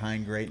rallied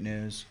behind great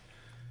news.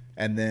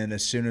 And then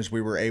as soon as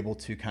we were able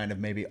to kind of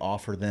maybe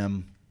offer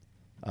them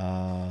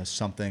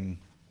something,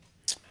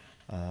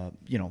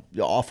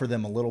 offer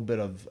them a little bit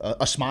of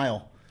a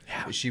smile,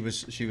 she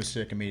was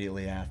sick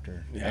immediately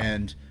after. Yeah.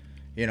 And,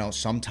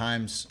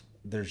 sometimes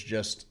there's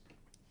just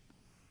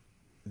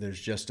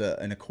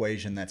an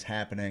equation that's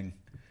happening,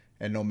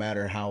 and no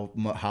matter how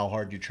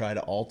hard you try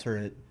to alter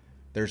it,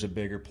 there's a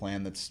bigger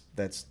plan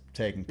that's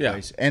taking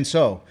place. Yeah. And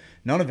so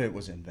none of it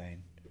was in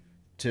vain.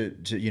 to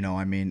you know,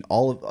 I mean,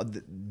 all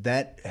of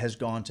that has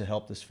gone to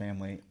help this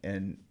family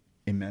in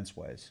immense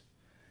ways.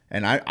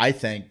 And I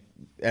thank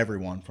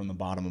everyone from the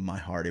bottom of my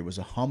heart. It was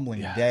a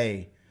humbling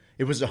day.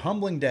 It was a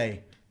humbling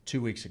day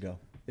 2 weeks ago.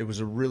 It was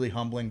a really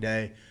humbling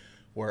day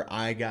where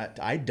I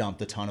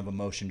dumped a ton of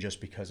emotion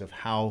just because of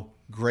how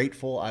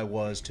grateful I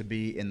was to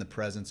be in the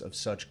presence of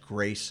such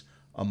grace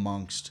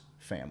amongst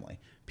family.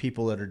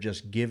 People that are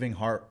just giving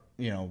heart,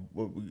 you know,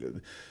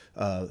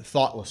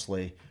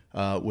 thoughtlessly,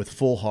 with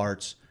full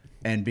hearts,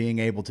 and being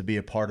able to be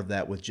a part of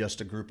that with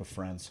just a group of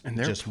friends. And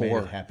they're just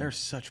poor. Made it happen. They're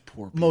such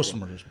poor people. Most of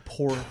them are just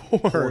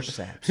poor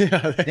saps.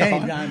 Yeah,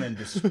 Danny Diamond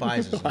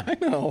despises them. I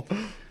know.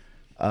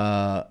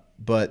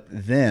 But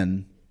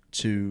then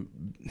to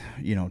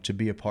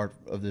be a part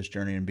of this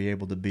journey and be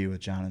able to be with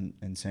John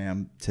and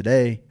Sam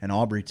today and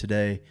Aubrey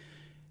today,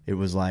 it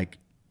was like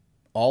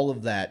all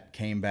of that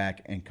came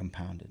back and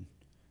compounded.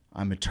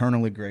 I'm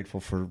eternally grateful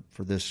for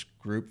this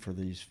group, for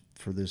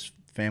this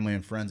family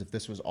and friends. If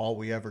this was all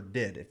we ever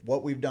did, if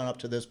what we've done up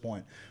to this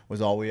point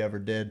was all we ever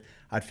did,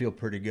 I'd feel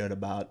pretty good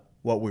about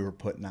what we were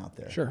putting out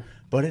there. Sure.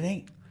 But it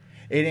ain't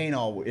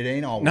all.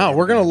 No,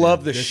 we're gonna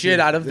love the shit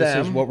out of them.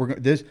 This is what we're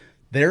going.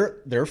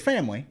 Their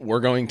family. We're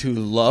going to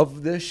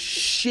love the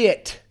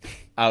shit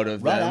out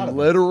of Right them. out of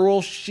them.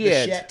 Literal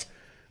shit. shit.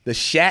 The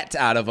shit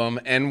out of them.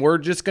 And we're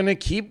just going to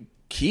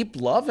keep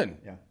loving.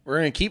 Yeah. We're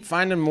going to keep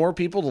finding more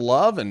people to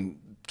love and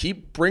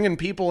keep bringing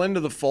people into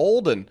the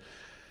fold. And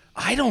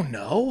I don't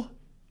know.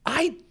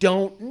 I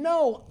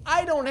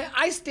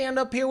stand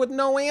up here with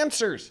no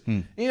answers.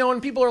 You know,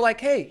 and people are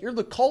like, hey, you're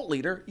the cult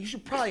leader. You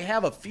should probably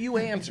have a few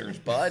answers,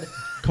 bud.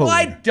 Well,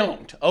 I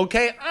don't,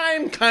 okay?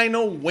 I'm kind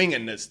of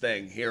winging this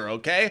thing here,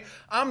 okay?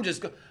 I'm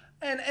just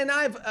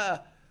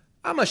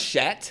I'm a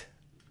shet.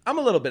 I'm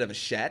a little bit of a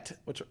shet.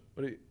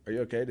 Are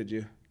you okay? Did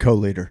you?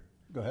 Co-leader.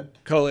 Go ahead.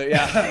 Co-leader,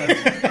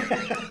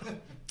 yeah.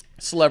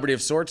 Celebrity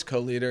of sorts,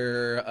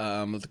 co-leader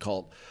of the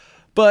cult.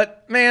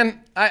 But,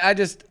 man, I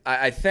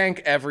thank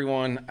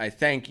everyone. I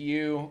thank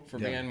you for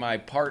being my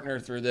partner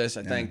through this.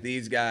 I thank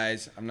these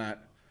guys.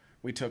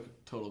 We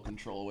took total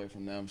control away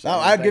from them. So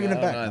I've given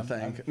it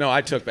back. No,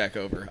 I took back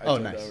over. I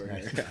took nice. over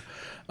Nice.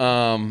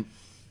 here.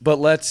 But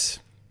let's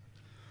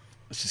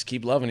just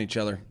keep loving each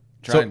other.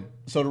 So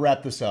to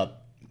wrap this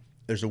up,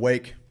 there's a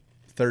wake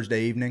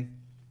Thursday evening.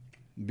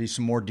 Be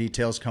some more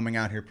details coming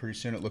out here pretty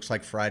soon. It looks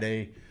like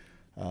Friday,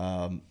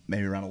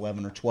 maybe around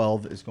 11 or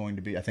 12 is going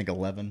to be, I think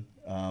 11,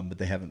 but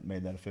they haven't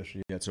made that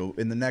official yet. So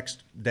in the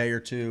next day or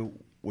two,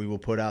 we will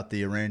put out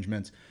the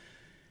arrangements.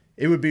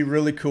 It would be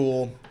really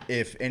cool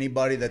if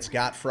anybody that's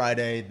got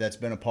Friday, that's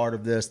been a part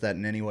of this, that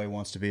in any way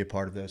wants to be a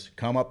part of this,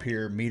 come up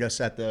here, meet us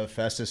at the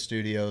Festus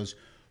Studios.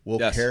 We'll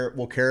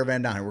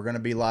caravan down here. We're going to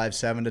be live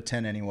 7 to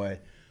 10 anyway.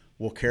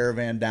 We'll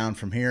caravan down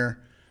from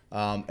here.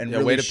 And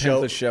really way to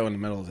pimp the show in the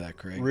middle of that,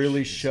 Craig.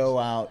 Really show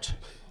out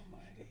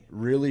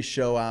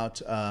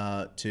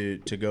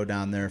to go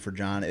down there for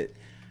John.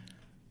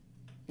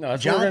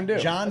 That's what we're going to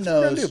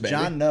do.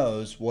 John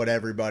knows what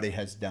everybody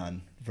has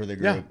done for the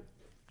group.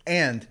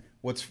 Yeah. And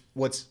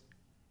what's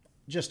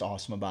just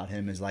awesome about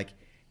him is like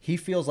he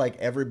feels like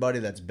everybody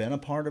that's been a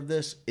part of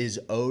this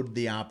is owed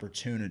the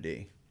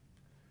opportunity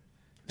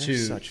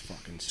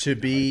to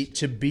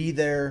be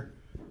there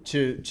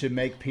to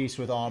make peace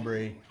with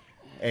Aubrey.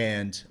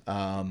 And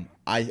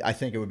I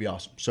think it would be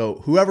awesome. So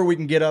whoever we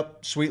can get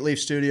up, Sweet Leaf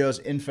Studios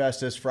in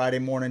Festus, Friday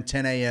morning,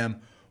 10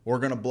 a.m., we're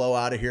going to blow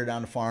out of here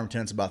down to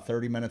Farmington. It's about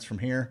 30 minutes from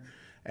here.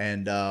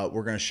 And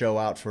we're going to show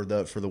out for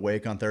the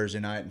wake on Thursday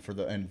night,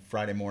 and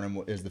Friday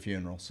morning is the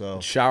funeral. So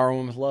shower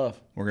them with love.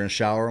 We're going to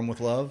shower them with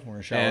love. We're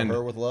going to shower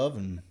her with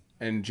love.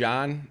 And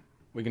John,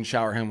 we can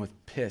shower him with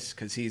piss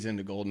because he's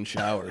into golden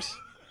showers.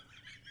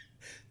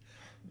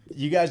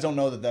 You guys don't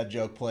know that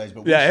joke plays, but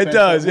it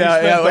does. It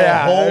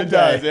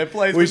does. It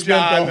plays with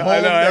John.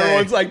 I know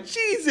everyone's like,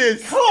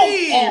 Jesus, come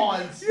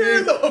on,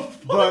 you're the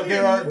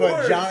fucking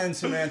but John and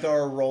Samantha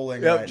are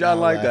rolling. Yep, right John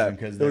now liked that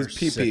because it was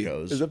pee-pee.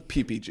 It was a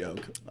pee-pee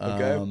joke.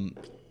 Okay.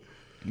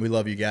 We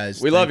love you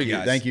guys. We love you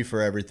guys. Thank you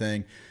for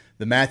everything.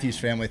 The Matthews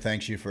family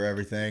thanks you for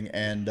everything,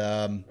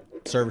 and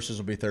services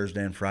will be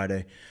Thursday and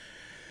Friday,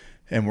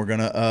 and we're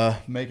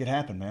gonna make it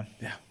happen, man.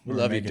 Yeah, we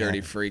love you,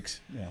 dirty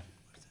freaks. Yeah.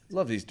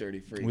 Love these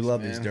dirty freaks. We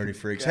love these dirty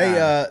freaks.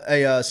 God.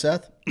 Hey,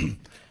 Seth.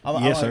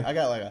 Yes, sir. I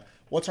got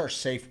what's our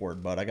safe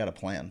word, bud? I got a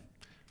plan.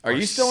 Are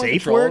you still in safe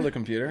control word? of the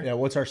computer? Yeah,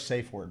 what's our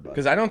safe word, bud?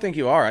 Because I don't think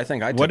you are. I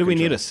think I. What do we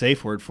need a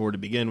safe word for to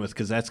begin with?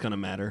 Because that's going to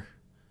matter.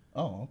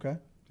 Oh, okay.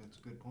 That's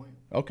a good point.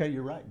 Okay,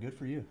 you're right. Good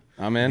for you.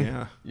 I'm in.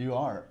 Yeah. You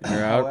are.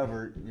 You're out.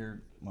 However,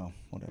 well,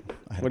 whatever.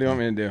 What do you want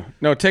me to do?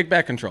 No, take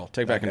back control.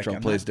 Take back control.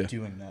 I'm Please not do.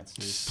 doing that,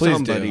 Steve. Please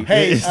Somebody. do.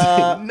 Hey,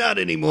 not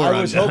anymore.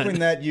 I was I'm done. hoping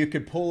that you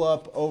could pull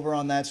up over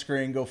on that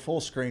screen, go full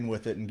screen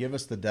with it, and give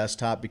us the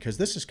desktop, because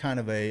this is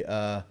kind of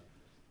a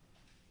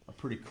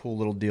pretty cool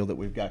little deal that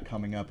we've got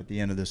coming up at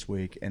the end of this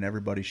week, and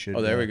everybody should.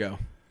 Oh, there we go.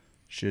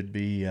 Should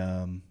be.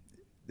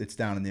 It's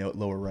down in the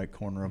lower right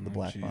corner of the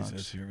black Jesus,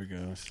 box. here we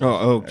go.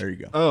 Oh, there you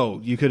go. Oh,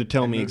 you could have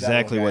told me Move that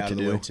exactly little what guy to out of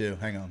the do. way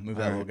too. Hang on, move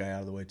that little guy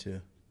out of the way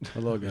too.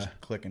 Hello, guy.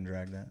 Just click and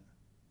drag that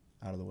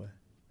out of the way.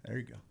 There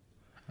you go.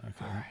 Okay.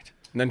 All right.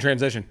 And then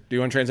transition. Do you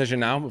want to transition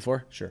now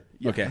before? Sure.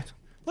 Okay.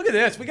 Look at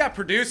this. We got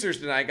producers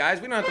tonight, guys.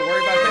 We don't have to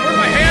worry about that. Where's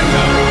my hand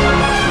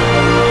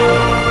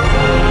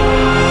go?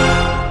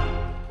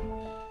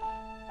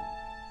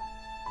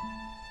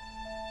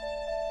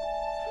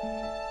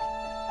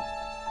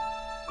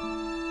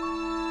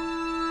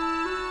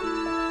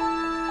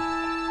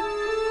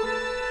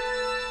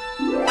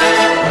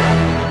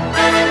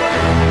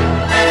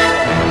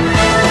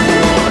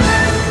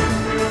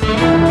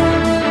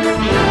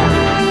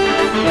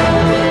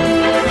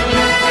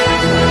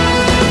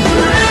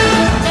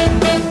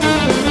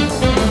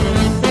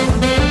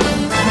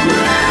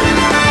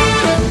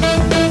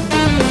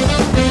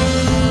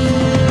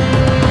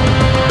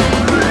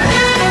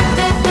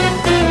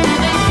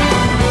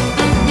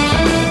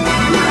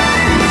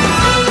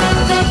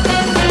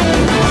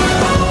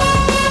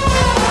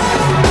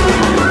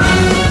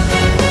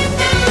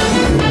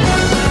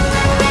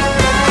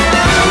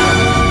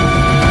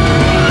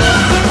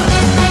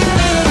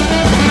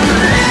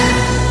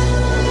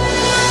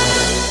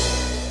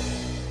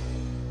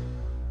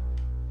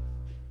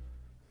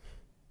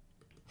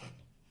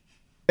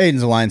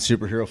 Aiden's Alliance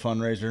Superhero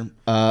Fundraiser.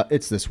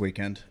 It's this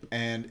weekend,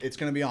 and it's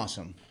going to be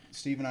awesome.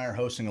 Steve and I are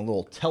hosting a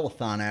little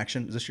telethon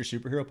action. Is this your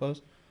superhero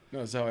pose? No,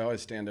 this is how I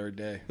always stand every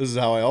day. This is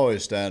how I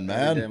always stand,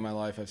 Every day man. of my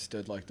life, I've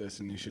stood like this,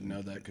 and you should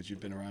know that because you've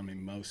been around me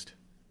most.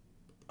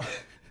 We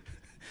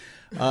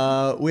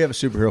have a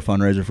superhero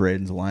fundraiser for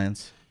Aiden's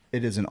Alliance.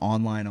 It is an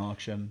online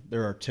auction.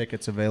 There are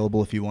tickets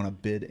available if you want to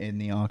bid in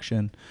the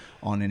auction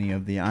on any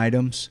of the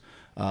items.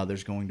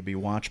 There's going to be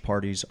watch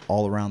parties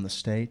all around the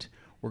state.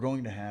 We're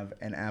going to have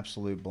an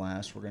absolute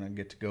blast. We're going to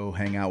get to go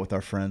hang out with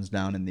our friends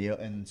down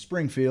in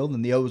Springfield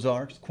in the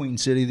Ozarks, Queen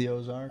City, the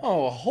Ozarks.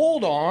 Oh,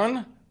 hold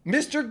on.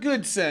 Mr.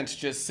 Good Sense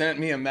just sent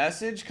me a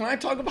message. Can I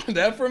talk about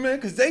that for a minute?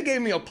 Because they gave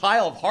me a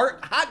pile of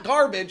hot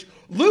garbage,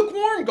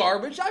 lukewarm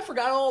garbage I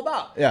forgot all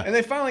about. Yeah. And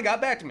they finally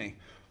got back to me.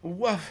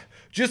 Well,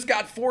 just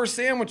got 4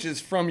 sandwiches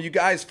from you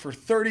guys for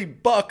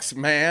 $30,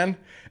 man.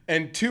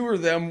 And 2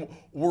 of them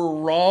were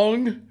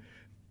wrong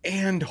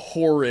and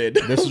horrid.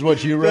 This is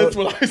what you wrote? That's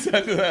what I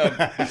said to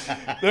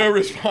them. Their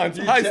response,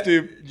 hi,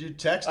 Steve. Did you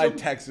text I them?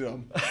 texted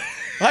them.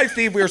 Hi,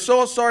 Steve. We are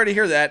so sorry to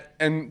hear that.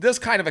 And this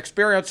kind of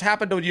experience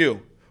happened to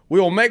you. We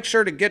will make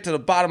sure to get to the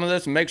bottom of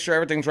this and make sure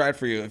everything's right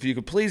for you. If you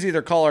could please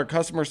either call our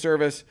customer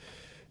service.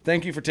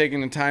 Thank you for taking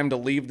the time to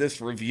leave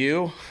this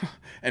review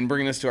and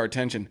bringing this to our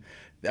attention.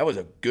 That was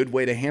a good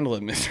way to handle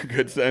it, Mr.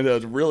 Goodson. That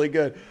was really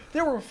good.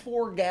 There were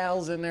 4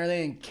 gals in there.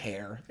 They didn't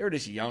care. They were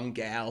just young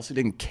gals who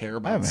didn't care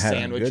about haven't had a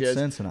sandwiches. good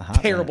sense in a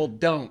hot Terrible.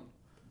 Don't.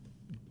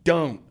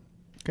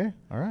 Okay,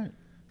 all right.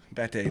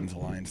 Back to Aiden's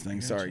Alliance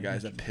thing. Sorry,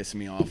 guys. That pissed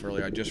me off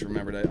earlier. I just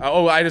remembered it.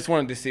 Oh, I just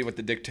wanted to see what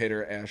the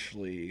dictator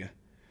Ashley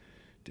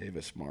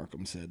Davis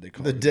Markham said. They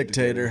called The her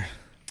dictator.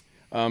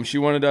 She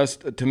wanted us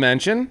to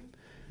mention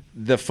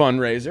the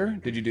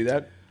fundraiser. Did you do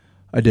that?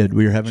 I did.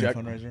 We were having Check. a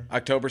fundraiser.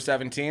 October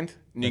 17th.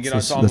 And you can get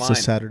That's us online. That's a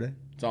Saturday.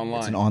 It's online.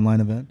 It's an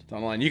online event. It's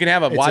online. You can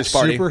have a It's watch a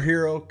party.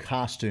 superhero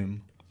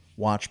costume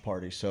watch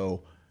party.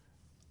 So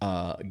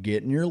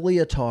get in your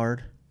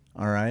leotard,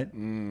 all right?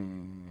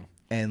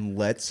 And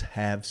let's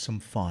have some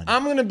fun.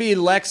 I'm going to be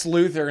Lex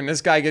Luthor, and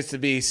this guy gets to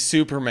be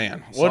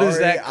Superman. What is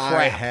that crap?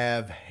 I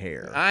have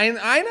hair. I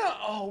know.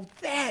 Oh,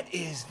 that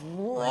is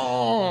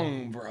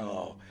wrong,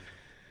 bro.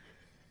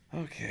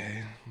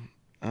 Okay.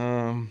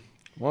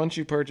 Once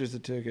you purchase the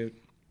ticket,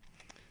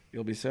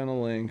 you'll be sent a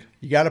link.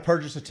 You got to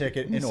purchase a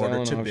ticket in order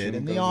Silent to auction bid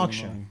in the goes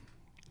auction.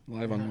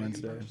 Live on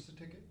Wednesday.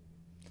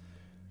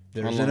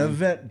 There's an Online.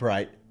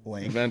 Eventbrite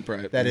link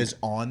Eventbrite. that is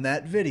on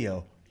that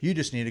video. You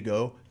just need to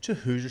go to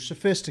Hoosier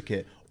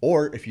Sophisticate.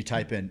 Or if you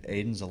type in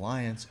Aiden's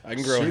Alliance, I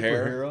can grow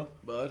hair, superhero.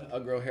 bud. I'll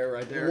grow hair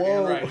right there Whoa.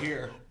 and right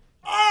here.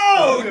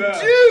 Oh,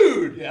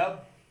 dude!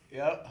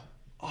 Yep.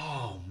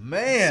 Oh,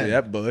 man. See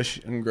that bush?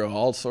 I can grow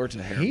all sorts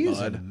of hair, He's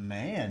bud. a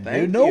man,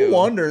 Thank dude. No you.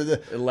 wonder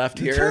the Left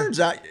it here. turns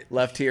out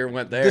Left here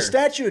went there. the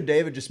statue of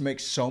David just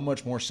makes so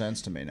much more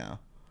sense to me now.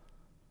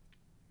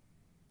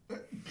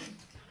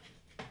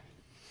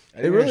 I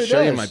didn't really really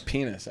show you does. my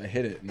penis. I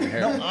hit it in the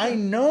hair. No, I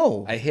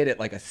know. I hit it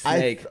like a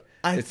snake.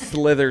 I- It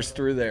slithers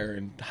through there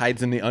and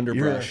hides in the You're a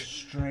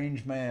underbrush.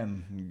 strange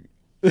man.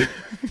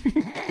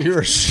 You're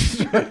a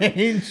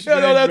strange. Yeah,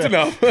 no, that's man.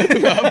 enough. That's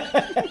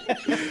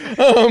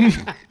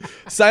enough.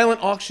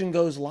 Silent auction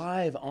goes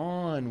live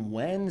on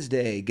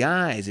Wednesday.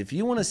 Guys, if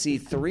you want to see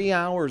 3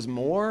 hours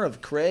more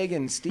of Craig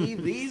and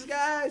Steve, these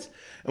guys,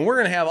 and we're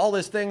going to have all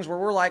these things where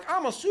we're like,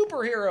 I'm a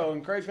superhero,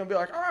 and Craig's going to be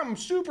like, I'm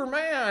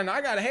Superman, I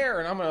got hair,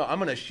 and I'm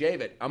gonna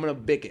shave it. I'm going to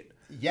bick it.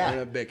 Yeah. I'm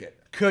going to bick it.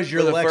 'Cause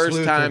you're For the Lex first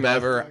Luthor, time bud.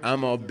 ever,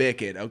 I'm going to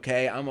bick it,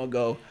 okay? I'm going to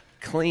go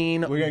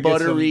clean, We're gonna get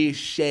buttery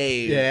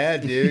shave. Yeah,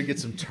 dude, get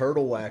some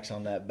turtle wax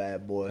on that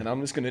bad boy. And I'm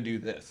just going to do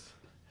this.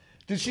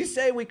 Did she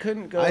say we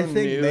couldn't go I think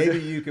nude? maybe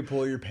you could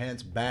pull your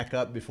pants back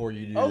up before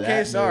you do that.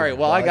 Okay, sorry. move,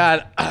 Well, I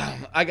bud.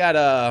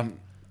 got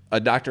a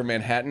Dr.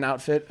 Manhattan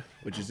outfit,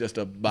 which is just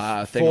a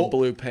thing Full- of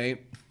blue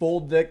paint.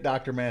 full dick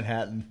Dr.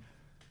 Manhattan.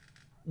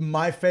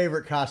 My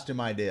favorite costume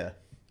idea.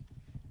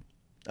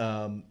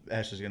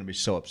 Ashley's going to be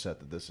so upset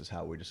that this is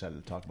how we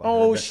decided to talk about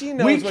Oh, her. she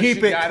knows we what keep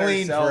she it got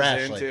clean for herself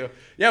Ashley. into.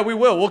 Yeah, we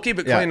will. We'll keep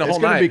it clean the whole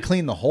It's going night. to be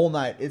clean the whole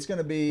night. It's going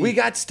to be. We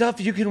got stuff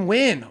you can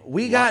win.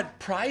 We got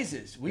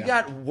prizes. We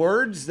got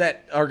words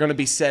that are going to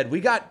be said.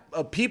 We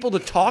got people to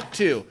talk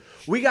to.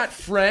 We got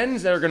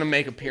friends that are going to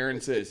make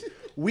appearances.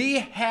 We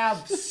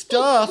have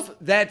stuff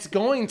that's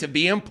going to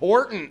be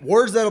important.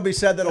 words that'll be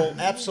said that'll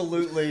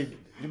absolutely.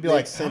 You'd be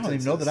like, I don't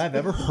even know that I've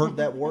ever heard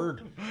that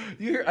word.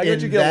 I bet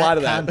you get a lot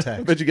of that.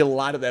 I bet you get a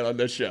lot of that on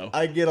this show.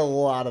 I get a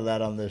lot of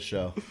that on this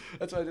show.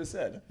 That's what I just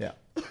said. Yeah.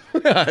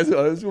 That's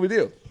what we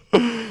do.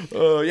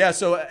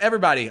 So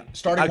everybody,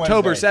 Starting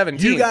October Wednesday.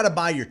 17th. You got to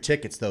buy your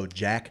tickets, though,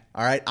 Jack.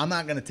 All right? I'm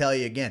not going to tell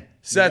you again.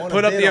 Seth, You wanna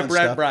put up bid the on Event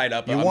stuff. Brite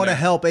up You on want to there.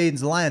 help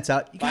Aiden's Alliance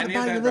out. You got Find to the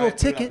buy your Eventbrite, little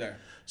put it up ticket there.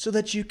 so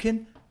that you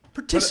can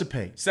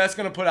participate. Seth's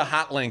going to put a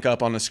hot link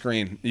up on the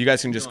screen. You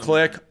guys can just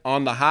click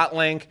on the hot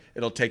link.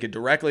 It'll take you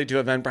directly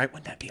to Eventbrite.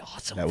 Wouldn't that be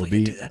awesome? That if would we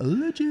be could do that?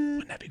 legit.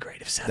 Wouldn't that be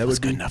great if Seth That was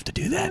would good be enough to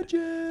do that?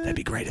 legit. That'd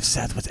be great if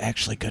Seth was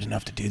actually good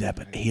enough to do that,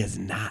 but he is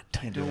not.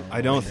 I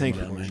don't think.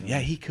 Yeah,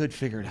 he could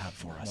figure it out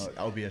for us.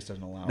 OBS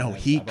doesn't allow No, that.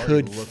 he I've already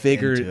could looked into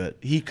figure. it.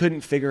 He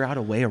couldn't figure out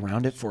a way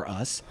around it for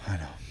us.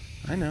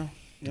 I know.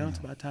 You know, it's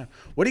about time.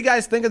 What do you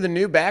guys think of the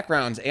new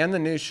backgrounds and the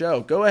new show?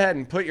 Go ahead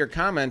and put your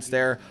comments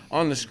there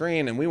on the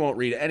screen, and we won't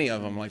read any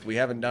of them like we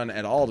haven't done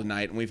at all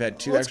tonight. And we've had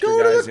two extra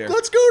guys here.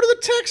 Let's go to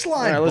the text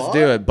line. All right, let's bud.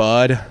 do it,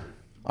 bud.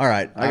 All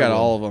right, I got will.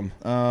 all of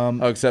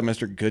them. Except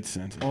Mr.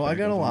 Goodsense. Well, I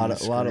got a lot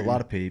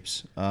of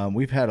peeps.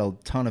 We've had a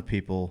ton of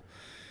people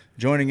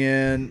joining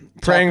in,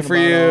 Praying talking for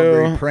about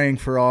you. Aubrey, praying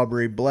for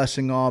Aubrey,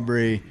 blessing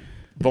Aubrey.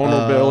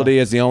 Vulnerability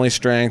is the only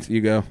strength.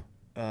 You go.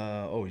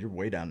 You're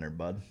way down there,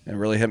 bud. It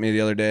really hit me the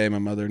other day. My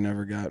mother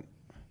never got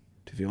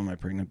to feel my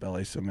pregnant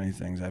belly. So many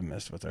things I've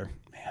missed with her.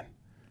 Man.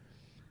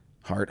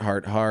 Heart,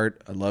 heart,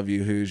 heart. I love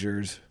you,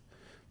 Hoosiers.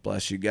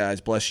 Bless you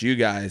guys. Bless you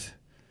guys.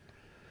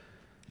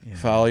 Yeah.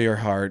 Follow your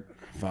heart.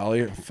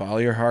 Follow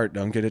your heart.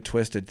 Don't get it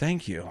twisted.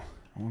 Thank you.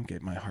 I won't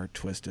get my heart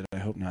twisted. I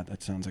hope not.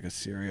 That sounds like a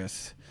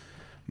serious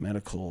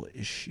medical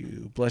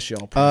issue. Bless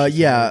y'all.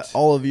 Hearts.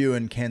 All of you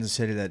in Kansas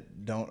City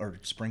that don't, or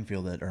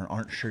Springfield that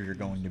aren't sure you're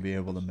going to be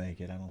able to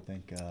make it. I don't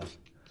think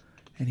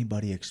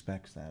anybody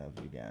expects that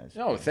of you guys.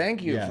 No,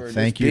 thank you for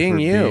thank just you being for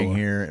you. being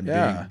here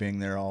and being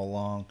there all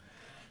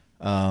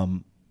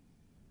along.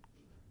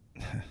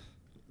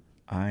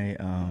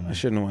 I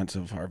shouldn't have went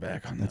so far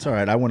back on that. That's all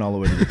right. I went all the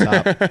way to the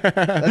top.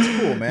 That's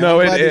cool, man. No,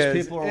 I'm it glad is.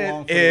 these people are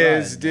along for It the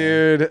is, ride,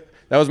 dude.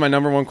 That was my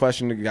number one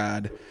question to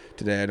God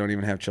today. I don't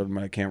even have children,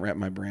 but I can't wrap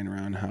my brain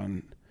around how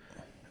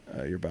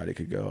your body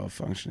could go off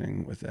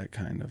functioning with that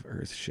kind of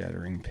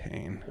earth-shattering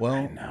pain. Well,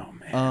 I know,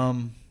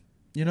 man.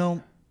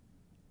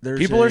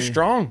 People are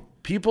strong.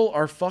 People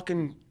are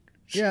fucking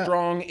Yeah.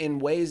 strong in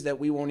ways that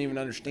we won't even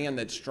understand.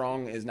 That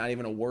strong is not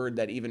even a word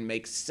that even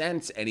makes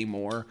sense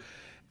anymore.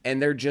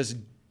 And they're just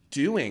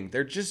doing.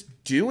 They're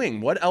just doing.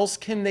 What else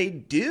can they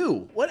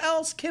do? What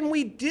else can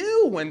we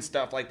do when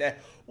stuff like that?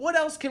 What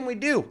else can we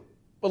do?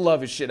 We'll love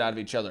the shit out of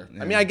each other.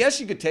 I mean, I guess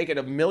you could take it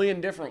a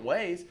million different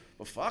ways,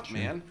 but fuck,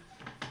 man.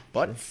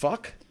 But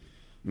fuck,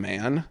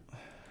 man.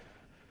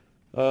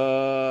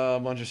 A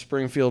bunch of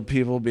Springfield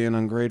people being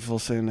ungrateful,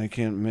 saying they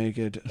can't make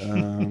it.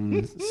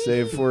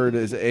 Safe word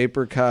is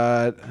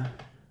apricot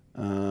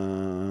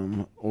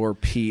or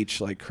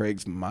peach, like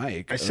Craig's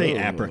mic. I say Ooh.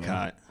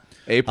 apricot.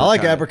 Apricot. I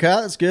like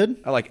apricot. That's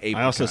good. I like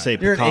apricot. I also say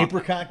You're pecan. an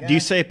apricot guy? Do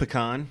you say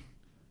pecan?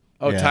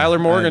 Oh, Yeah, Tyler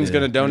Morgan's I do.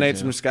 going to donate Me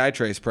some too.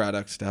 Skytrace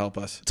products to help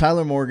us.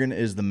 Tyler Morgan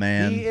is the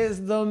man. He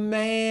is the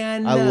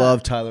man. I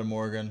love Tyler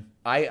Morgan.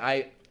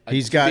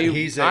 He's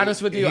a-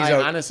 honest with you. he's I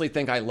a- honestly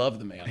think I love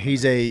the man.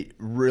 He's a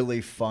really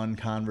fun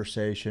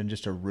conversation,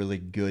 just a really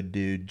good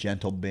dude,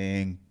 gentle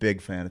being.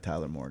 Big fan of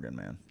Tyler Morgan,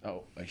 man.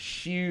 Oh, a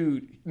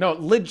huge no.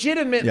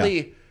 Legitimately,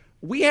 Yeah.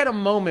 we had a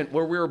moment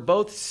where we were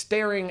both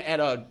staring at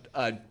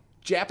a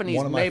Japanese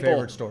One of my maple.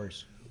 favorite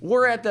stories.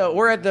 We're at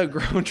the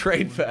Grow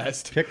Trade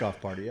Fest.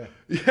 Kickoff party, yeah.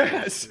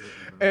 Yes.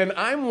 And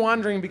I'm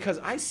wondering because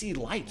I see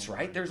lights,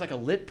 right? There's like a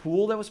lit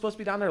pool that was supposed to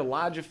be down there,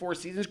 Lodge of Four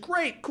Seasons.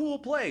 Great, cool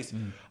place.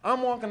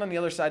 I'm walking on the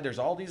other side. There's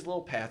all these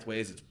little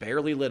pathways. It's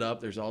barely lit up.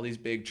 There's all these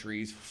big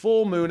trees.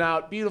 Full moon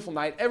out. Beautiful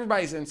night.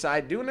 Everybody's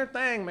inside doing their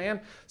thing,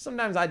 man.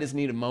 Sometimes I just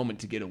need a moment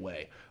to get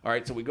away. All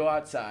right, so we go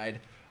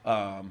outside.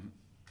 I'm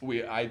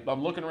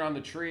looking around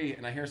the tree,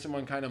 and I hear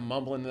someone kind of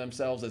mumbling to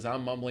themselves as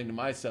I'm mumbling to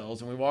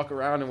myself. And we walk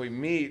around and we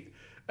meet.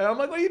 And I'm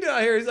like, what are you doing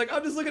out here? He's like,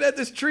 I'm just looking at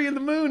this tree and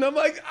the moon. I'm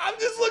like, I'm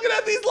just looking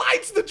at these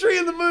lights, the tree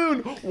and the moon.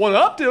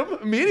 One-upped him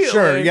immediately.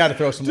 Sure, you got to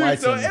throw some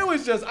lights so in. it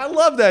was just, I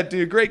love that,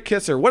 dude. Great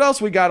kisser. What else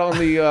we got on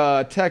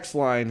the text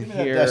line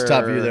here?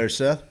 Desktop view there,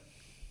 Seth.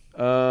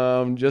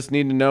 Just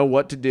need to know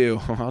what to do.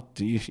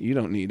 You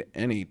don't need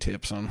any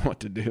tips on what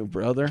to do,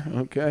 brother.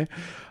 Okay.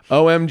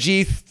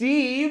 OMG,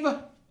 Steve.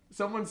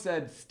 Someone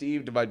said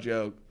Steve to my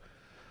joke.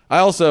 I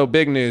also,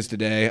 big news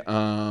today.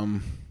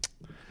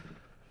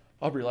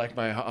 Aubrey liked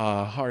my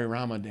Hari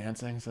Rama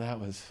dancing, so that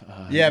was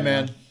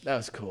man. That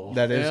was cool.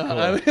 That is Yeah, cool.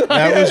 I mean,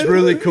 That was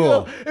really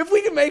cool. If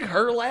we can make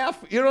her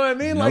laugh, you know what I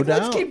mean? No Like,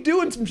 doubt. let's keep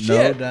doing some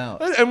shit.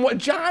 doubt. And what,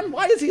 John?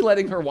 Why is he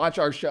letting her watch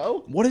our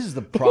show? What is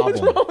the problem?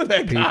 What's wrong with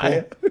that people?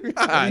 guy?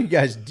 What are you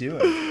guys doing?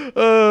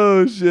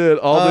 Oh shit!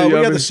 All We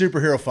the got the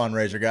superhero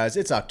fundraiser, guys.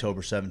 It's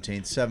October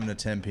 17th, 7 to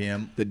 10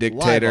 p.m. The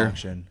Dictator. Live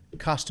auction,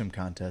 costume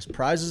contest,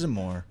 prizes, and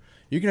more.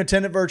 You can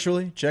attend it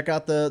virtually. Check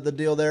out the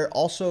deal there.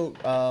 Also,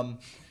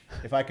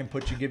 if I can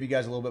give you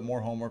guys a little bit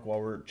more homework while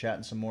we're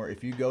chatting some more.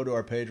 If you go to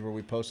our page where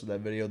we posted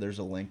that video, there's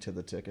a link to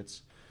the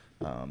tickets.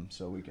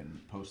 So we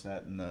can post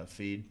that in the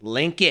feed.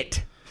 Link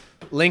it.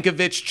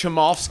 Linkovich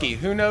Chomovsky.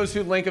 Who knows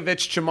who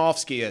Linkovich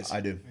Chomovsky is?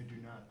 I do.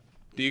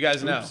 Do you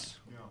guys know?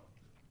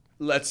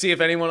 Let's see if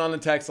anyone on the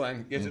text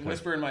line gets it.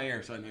 Whisper in my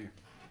ear so I know.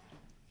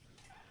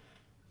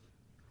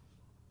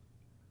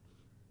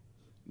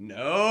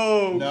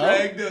 No,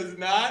 Greg does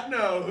not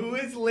know. Who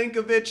is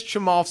Linkovich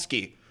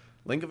Chomovsky?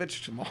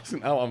 Linkovich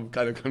Chomovsky. Now I'm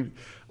kind of confused.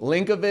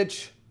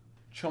 Linkovich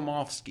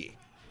Chomovsky.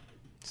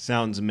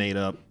 Sounds made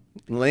up.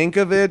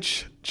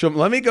 Linkovich.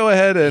 Let me go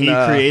ahead and. He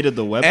created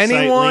the website.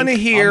 Anyone link.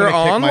 here I'm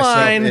gonna kick myself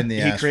online? in the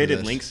He ass for created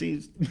this.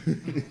 Linksys.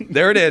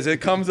 There it is. It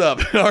comes up.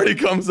 It already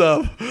comes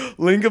up.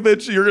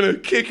 Linkovich, you're going to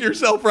kick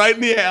yourself right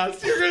in the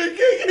ass. You're going to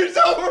kick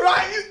yourself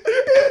right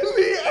in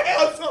the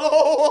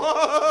asshole.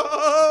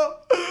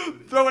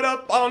 Throw it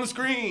up on the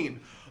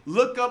screen.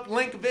 Look up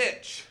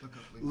Linkovich.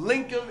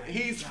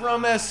 He's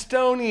from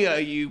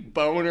Estonia, you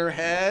boner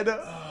head.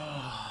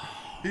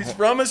 He's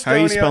from Estonia. How are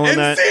you spelling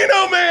that?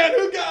 Encino Man.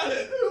 Who got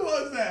it? Who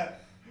was that?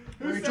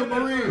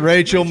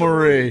 Rachel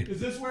Marie. Is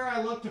this where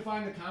I look to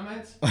find the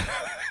comments?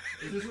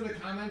 Is this where the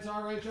comments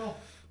are, Rachel?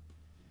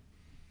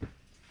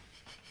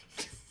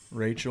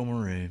 Rachel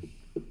Marie.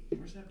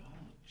 Where's that bottle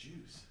of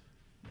juice?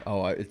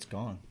 Oh, it's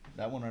gone.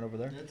 That one right over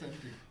there? That's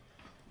empty.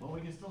 Well,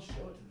 we can still show it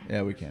to them.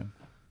 Yeah, we can.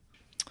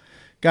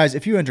 Guys,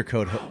 if you enter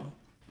code...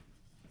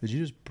 Did you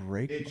just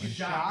break? It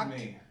shocked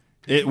me.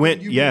 It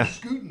went, You've yeah. been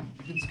scooting.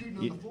 You've been scooting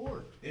on the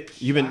floor.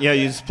 You've been, yeah,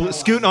 you're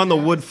scooting on the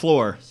wood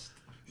floor.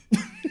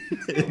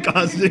 It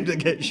caused you to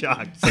get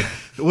shocked. It's like,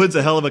 the wood's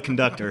a hell of a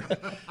conductor.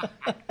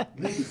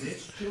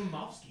 Linkovich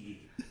Chomovsky.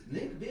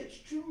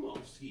 Linkovich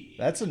Chomovsky.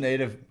 That's a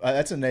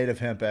native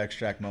hemp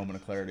extract moment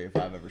of clarity if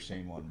I've ever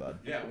seen one, bud.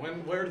 Yeah,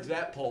 where does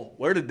that pull?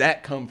 Where did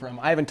that come from?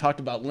 I haven't talked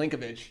about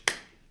Linkovich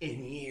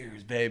in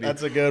years, baby.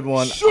 That's a good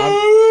one.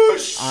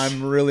 Shush!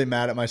 I'm really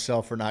mad at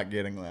myself for not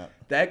getting that.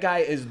 That guy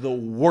is the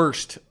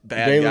worst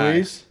bad Day guy.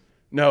 Luis?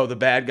 No, the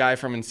bad guy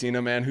from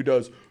Encino Man who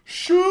does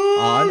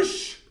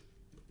shush.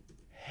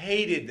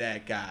 Hated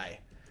that guy.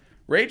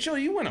 Rachel,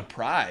 you win a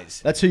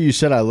prize. That's who you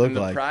said I look And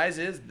the like. prize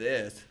is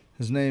this.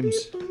 His name's...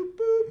 Boop,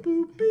 boop,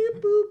 boop,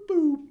 beep, boop,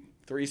 boop.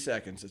 3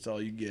 seconds. That's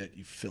all you get,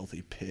 you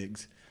filthy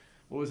pigs.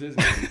 What was his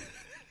name?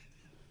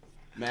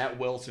 Matt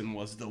Wilson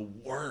was the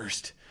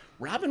worst.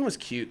 Robin was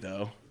cute,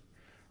 though.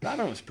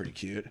 Robin was pretty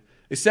cute.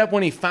 Except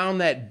when he found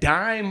that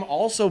dime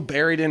also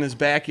buried in his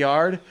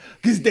backyard.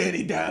 Because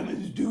Danny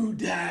Diamonds do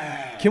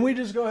dime. Can we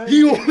just go ahead?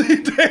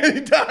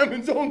 Danny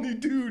Diamonds only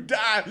do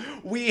dime.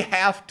 We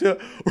have to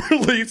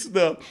release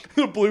the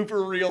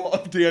blooper reel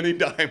of Danny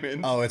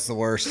Diamonds. Oh, it's the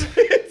worst.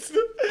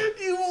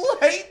 You will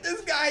hate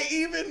this guy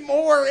even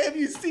more if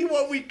you see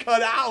what we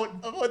cut out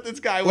of what this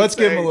guy was Let's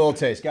give saying. him a little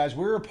taste. Guys,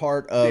 we're a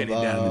part of... Danny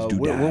Diamonds do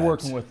we're dimes.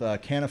 working with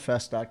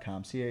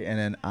Cannifest.com,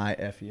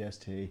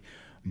 CANNIFEST.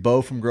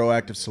 Bo from Grow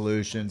Active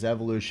Solutions,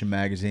 Evolution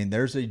Magazine.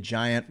 There's a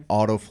giant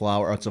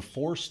autoflower. It's a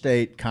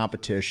 4-state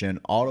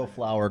competition,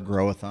 autoflower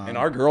growathon. And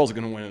our girl's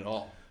going to win it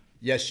all.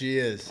 Yes, she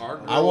is. Our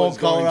girl I won't is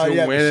call her going out to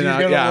yet, but win she's it out.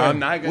 going to Yeah, win. I'm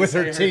not gonna with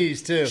say her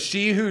teas, too.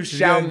 She who She's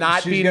shall gonna-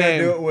 not be She's going to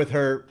named. do it with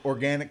her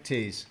organic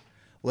teas.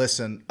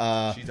 Listen,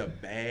 She's a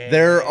bad.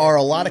 there are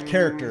a lot of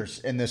characters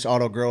in this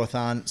auto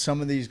growathon.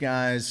 Some of these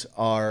guys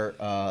are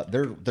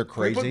they're Can we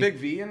crazy. put Big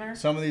V in there?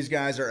 Some of these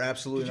guys are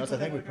absolutely nuts. I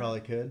think we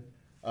probably could.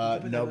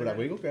 No, but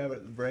we will grab it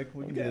at the break.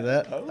 We can do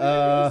that.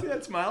 See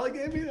that smile I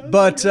gave me?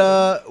 But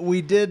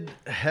we did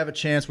have a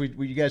chance.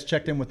 You guys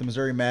checked in with the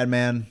Missouri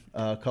Madman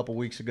a couple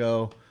weeks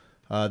ago.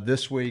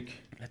 This week,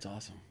 That's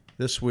awesome.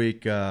 it's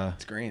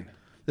Green.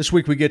 this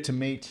week we get to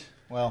meet.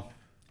 Well,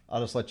 I'll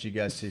just let you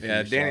guys see. For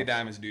Yeah, Danny yourselves.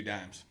 Diamonds do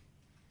dimes.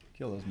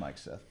 Kill those mics,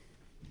 Seth.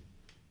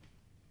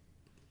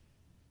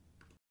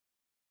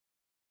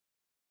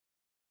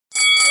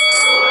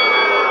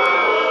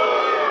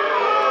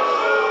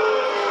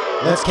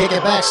 Let's kick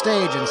it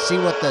backstage and see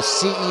what the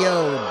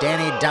CEO,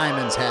 Danny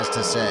Diamonds, has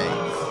to say.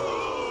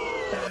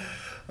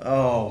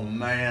 Oh,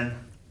 man.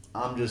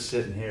 I'm just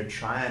sitting here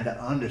trying to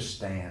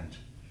understand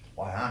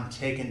why I'm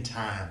taking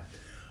time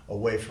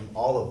away from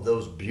all of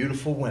those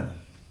beautiful women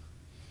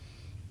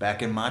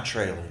back in my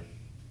trailer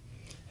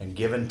and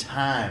giving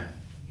time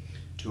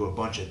to a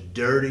bunch of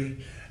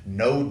dirty,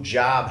 no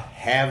job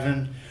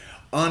having,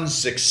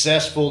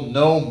 unsuccessful,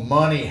 no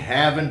money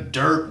having,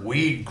 dirt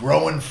weed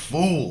growing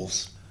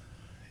fools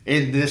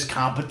in this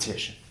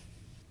competition.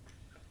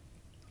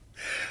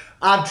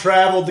 I've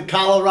traveled to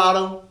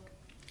Colorado.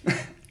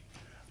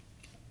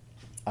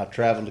 I've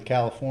traveled to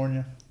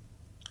California.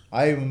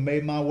 I even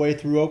made my way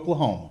through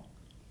Oklahoma.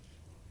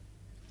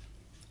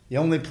 The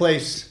only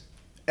place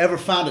ever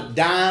found a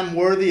dime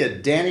worthy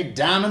of Danny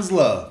Diamond's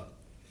love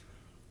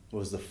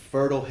was the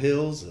fertile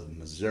hills of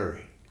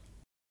Missouri.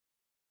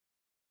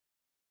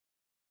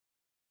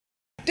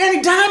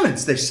 Danny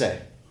Diamonds, they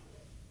say.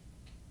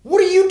 What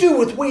do you do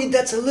with weed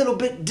that's a little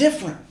bit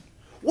different?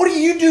 What do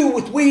you do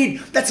with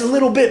weed that's a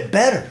little bit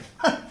better?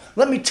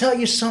 Let me tell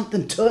you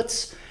something,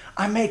 Toots.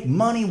 I make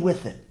money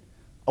with it,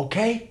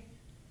 okay?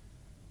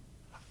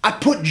 I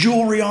put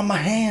jewelry on my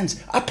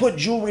hands. I put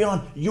jewelry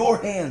on your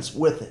hands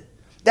with it.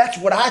 That's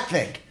what I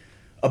think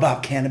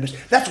about cannabis.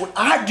 That's what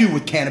I do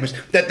with cannabis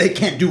that they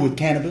can't do with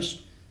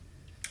cannabis.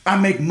 I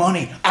make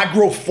money. I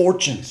grow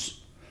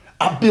fortunes.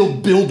 I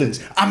build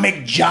buildings. I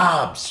make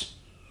jobs.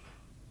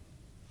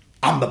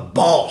 I'm the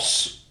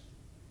boss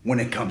when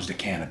it comes to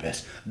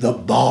cannabis. The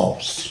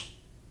boss.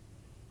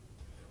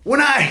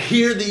 When I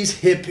hear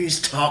these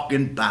hippies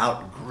talking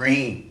about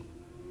green,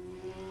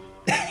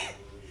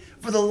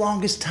 for the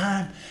longest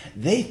time,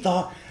 they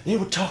thought they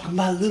were talking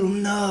about little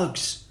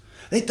nugs.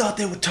 They thought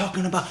they were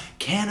talking about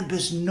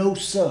cannabis, no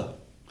sir.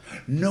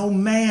 No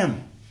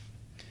ma'am.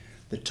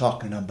 They're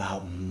talking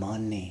about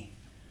money.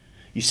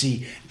 You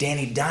see,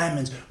 Danny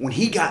Diamonds, when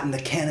he got in the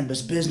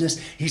cannabis business,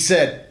 he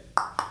said,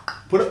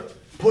 put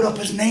up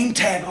his name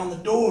tag on the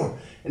door.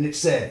 And it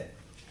said,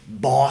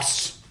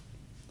 boss.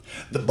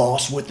 The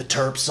boss with the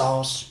terp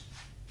sauce.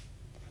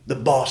 The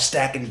boss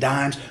stacking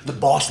dimes. The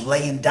boss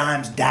laying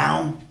dimes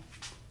down.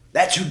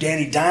 That's who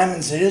Danny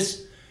Diamonds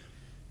is.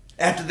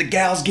 After the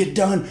gals get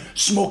done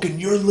smoking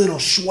your little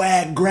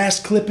swag grass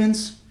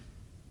clippings,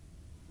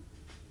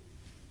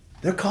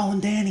 they're calling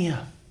Danny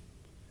up.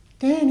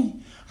 Danny,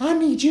 I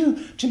need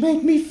you to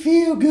make me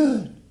feel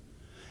good.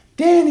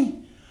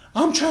 Danny,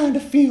 I'm trying to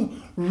feel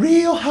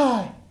real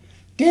high.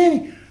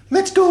 Danny,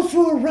 let's go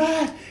for a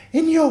ride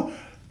in your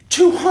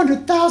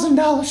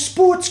 $200,000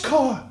 sports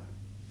car.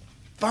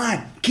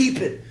 Fine, keep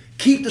it.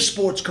 Keep the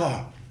sports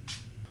car.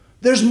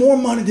 There's more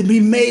money to be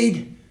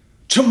made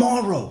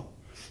tomorrow.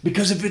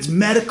 Because if it's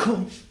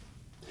medical,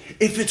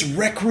 if it's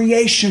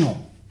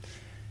recreational,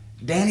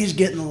 Danny's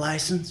getting the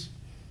license.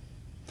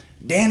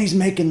 Danny's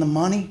making the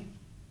money.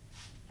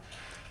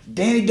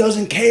 Danny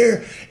doesn't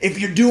care if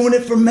you're doing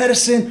it for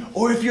medicine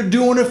or if you're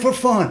doing it for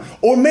fun.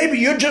 Or maybe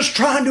you're just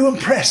trying to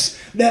impress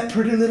that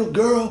pretty little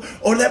girl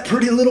or that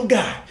pretty little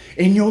guy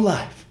in your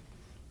life.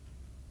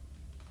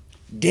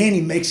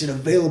 Danny makes it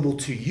available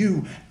to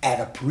you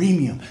at a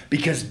premium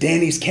because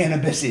Danny's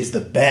cannabis is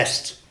the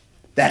best.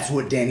 That's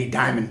what Danny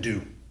Diamond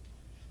do.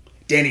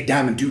 Danny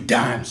Diamond do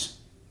dimes.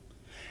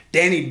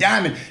 Danny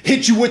Diamond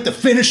hit you with the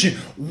finishing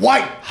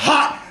white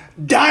hot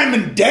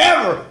diamond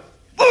dabber.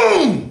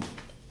 Boom!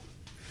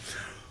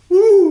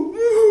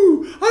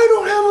 Ooh, I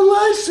don't have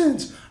a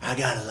license. I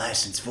got a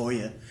license for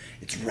you.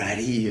 It's right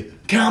here.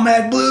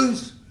 CalMag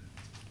Blues.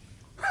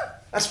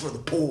 That's for the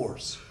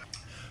pores.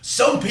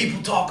 Some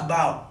people talk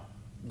about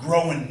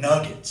growing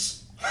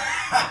nuggets.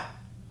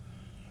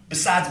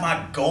 Besides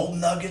my gold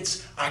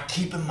nuggets I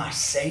keep in my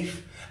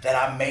safe that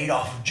I made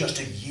off of just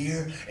a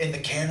year in the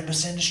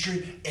cannabis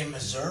industry in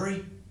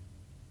Missouri,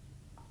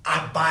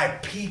 I buy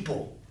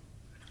people.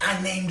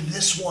 I named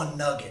this one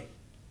Nugget.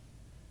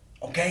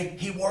 Okay?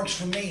 He works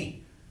for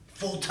me.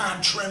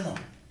 Full-time trimmer.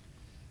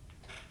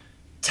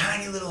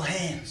 Tiny little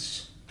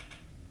hands.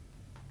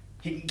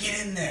 He can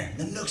get in there,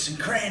 the nooks and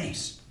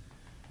crannies.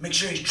 Make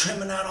sure he's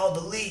trimming out all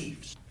the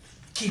leaves.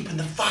 Keeping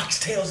the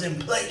foxtails in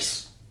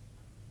place.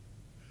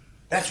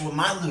 That's what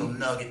my little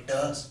nugget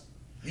does.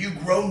 You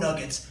grow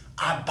nuggets,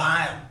 I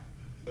buy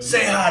them.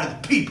 Say hi to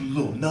the people,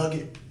 little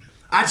nugget.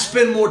 I'd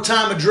spend more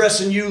time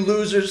addressing you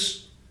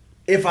losers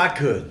if I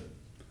could.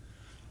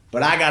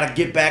 But I gotta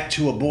get back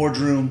to a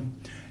boardroom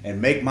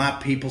and make my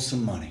people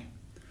some money.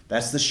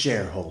 That's the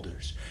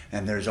shareholders.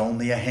 And there's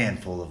only a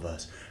handful of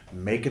us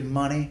making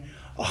money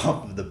off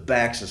of the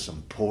backs of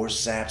some poor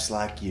saps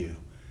like you.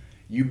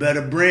 You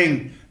better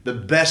bring the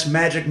best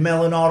magic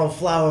melon auto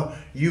flower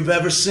you've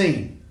ever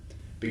seen,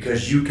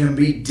 because you can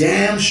be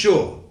damn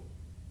sure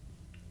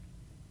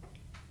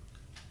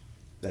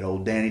that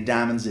old Danny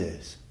Diamonds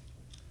is.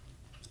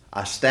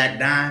 I stack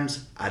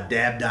dimes, I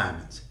dab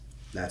diamonds.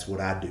 That's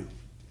what I do.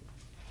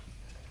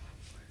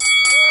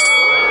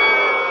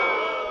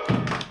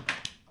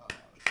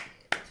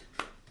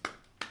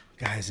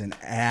 Guy's an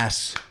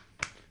ass.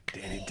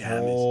 Danny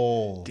Diamond.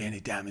 Oh. Danny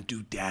Diamond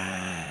do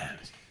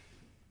dimes.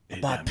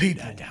 About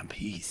people. Damn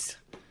piece.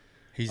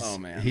 He's Oh,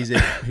 man. he's a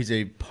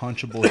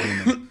punchable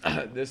human.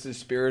 This is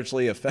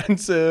spiritually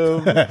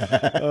offensive. What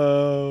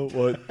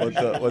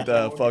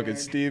the fuck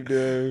is Steve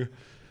do?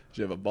 Did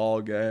you have a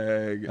ball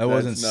gag? That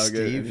wasn't That's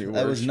Nugget, Steve. and he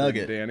That was works for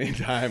Nugget. Danny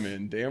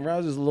Diamond. Dan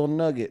Rouse is a little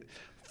nugget.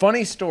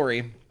 Funny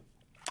story.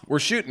 We're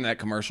shooting that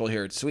commercial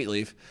here at Sweet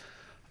Leaf.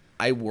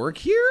 I work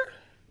here?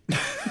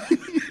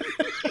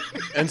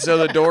 And so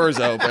the door's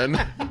open.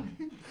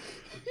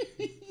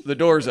 The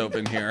door's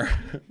open here.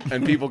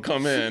 And people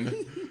come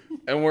in.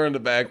 And we're in the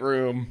back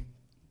room.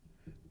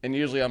 And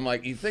usually I'm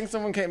like, you think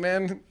someone came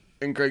in?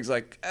 And Craig's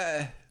like,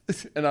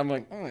 And I'm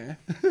like, oh yeah,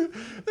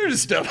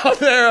 there's stuff out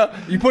there.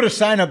 You put a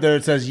sign up there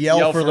that says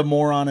 "Yell for the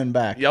moron in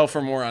back." Yell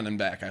for moron in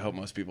back. I hope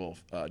most people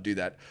do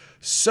that.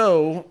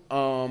 So,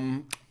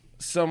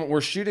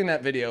 we're shooting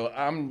that video.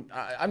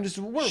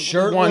 We're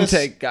Shirtless one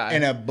take guy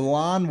in a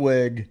blonde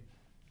wig.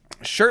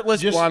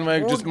 Shirtless blonde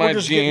wig, just my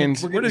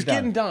jeans. We're just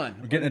getting done.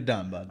 We're getting it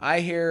done, bud. I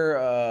hear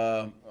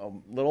a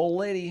little old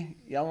lady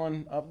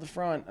yelling up the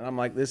front, and I'm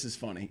like, this is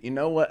funny. You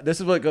know what?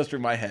 This is what goes through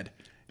my head.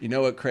 You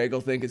know what Craig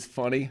will think is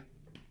funny?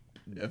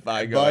 If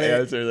I go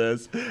answer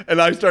this. And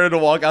I started to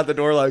walk out the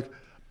door like,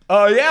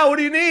 oh, yeah, what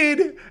do you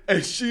need?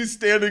 And she's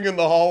standing in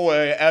the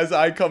hallway as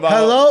I come out.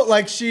 Hello?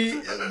 Like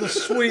the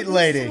sweet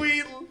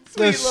lady.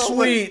 The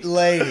sweet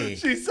lady.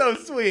 She's so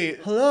sweet.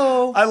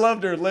 Hello? I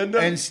loved her, Linda.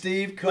 And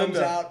Steve comes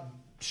out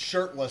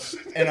shirtless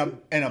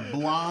in a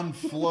blonde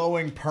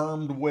flowing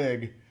permed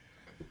wig.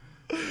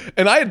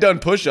 And I had done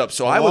push-ups,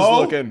 so I was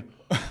looking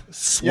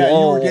swole. Yeah,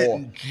 you were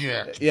getting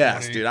jacked.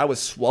 Yes, dude, I was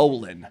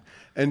swollen.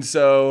 And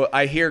so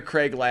I hear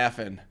Craig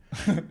laughing,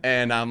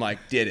 and I'm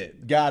like, did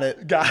it. Got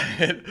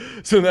it.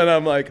 So then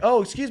I'm like,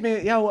 oh, excuse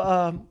me.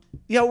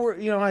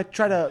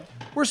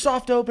 We're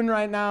soft open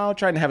right now,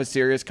 trying to have a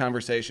serious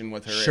conversation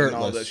with her. Shirtless.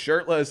 And all this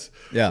shirtless.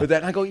 Yeah. With that,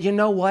 and I go, you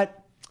know what?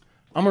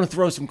 I'm going to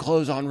throw some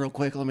clothes on real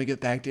quick. Let me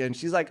get back to you. And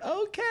she's like,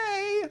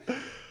 okay.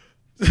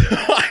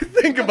 I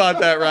think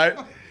about that, right?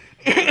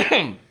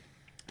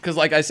 Because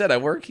like I said, I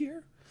work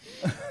here.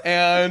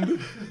 And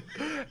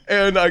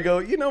I go,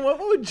 you know what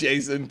would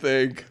Jason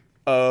think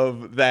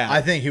of that?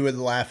 I think he would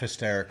laugh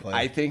hysterically.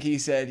 I think he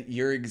said,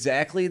 you're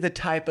exactly the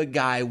type of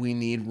guy we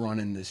need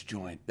running this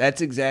joint.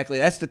 That's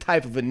the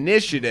type of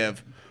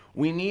initiative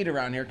we need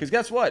around here. Because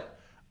guess what?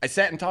 I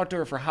sat and talked to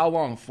her for how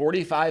long?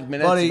 45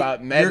 minutes. Buddy,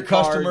 about med your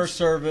customer cards.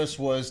 service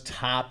was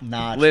top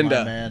notch, Linda,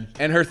 my man.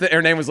 And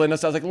her name was Linda,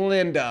 so I was like,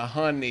 Linda,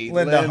 honey.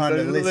 Linda,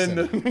 honey, listen.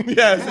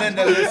 Yes.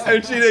 Linda, listen.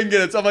 And she didn't get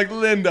it, so I'm like,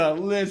 Linda,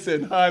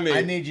 listen, honey.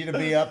 I need you to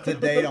be up to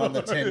date on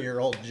the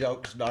 10-year-old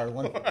jokes,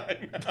 darling.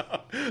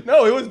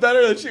 No, it was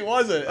better than she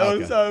wasn't.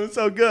 Okay. It was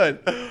so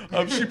good.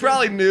 She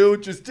probably knew,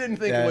 just didn't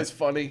think it was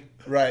funny.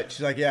 Right. She's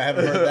like, yeah, I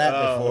haven't heard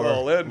that before.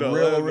 Well, Linda,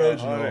 Real Linda,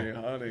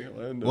 original. honey,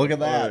 Linda. Look at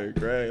that. Honey,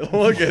 great.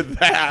 Look at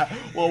that.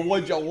 Well,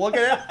 would you look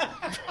at it?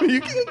 You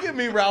can't get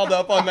me riled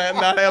up on that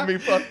and not have me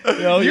fun.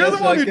 You're the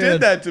one who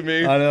did that to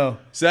me. I know.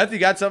 Seth, you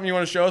got something you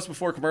want to show us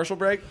before commercial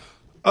break?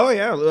 Oh,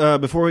 yeah.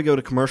 Before we go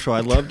to commercial,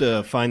 I'd love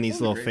to find these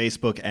little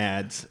Facebook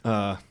ads.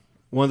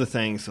 One of the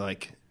things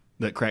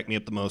that crack me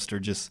up the most are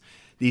just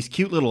these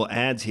cute little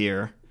ads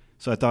here.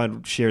 So I thought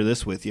I'd share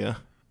this with you.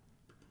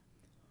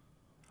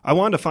 I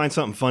wanted to find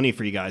something funny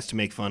for you guys to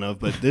make fun of,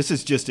 but this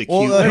is just a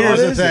cute. Here's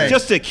the thing.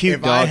 Just a cute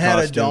if dog I had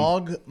costume. a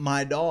dog,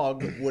 my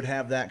dog would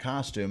have that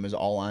costume. Is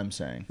all I'm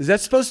saying. Is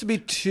that supposed to be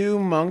two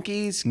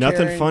monkeys?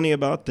 Nothing funny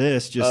about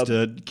this. Just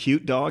a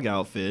cute dog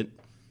outfit.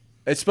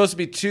 It's supposed to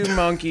be two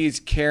monkeys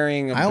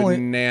carrying a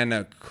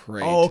banana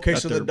crate. Oh, okay.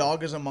 So the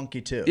dog is a monkey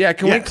too. Yeah.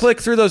 Can we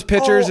click through those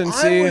pictures and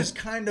see? I was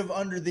kind of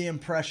under the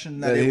impression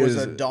that it was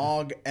a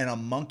dog and a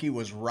monkey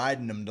was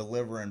riding him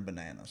delivering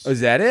bananas. Is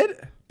that it?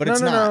 But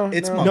it's not.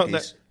 It's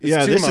monkeys.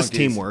 Yeah, two this monkeys. is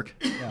teamwork.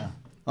 Yeah.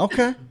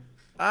 Okay.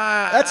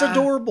 That's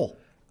adorable.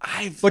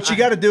 But you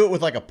got to do it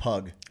with like a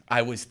pug.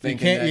 I was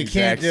thinking You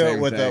can't do it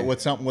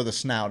with something with a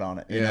snout on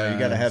it. You know, you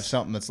got to have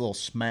something that's a little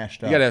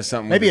smashed up. You got to have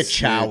something. Maybe with a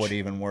chow smooch. would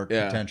even work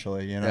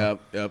potentially. You know.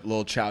 Yep.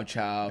 Little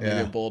chow. Maybe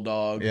a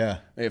bulldog. Yeah.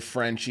 Maybe a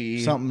Frenchie.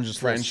 Something just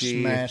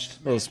Frenchie.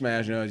 little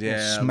smash nose. Yeah.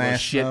 Little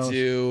smash little Shih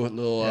Tzu. nose.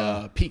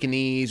 Little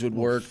Pekingese would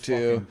work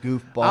too.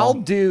 Goofball. I'll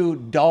do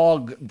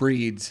dog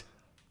breeds.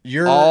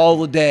 You're all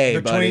the day,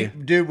 buddy.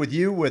 Dude, with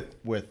you with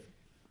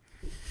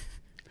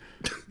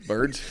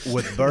Birds.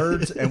 With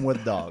birds and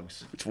with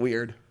dogs. It's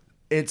weird.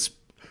 It's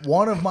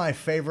one of my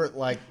favorite,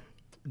 like,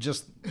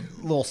 just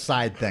little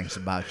side things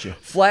about you.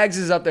 Flags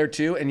is up there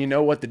too, and you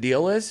know what the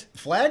deal is?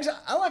 Flags?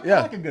 I like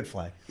a good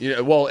flag. Yeah,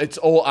 well, it's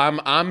old. I'm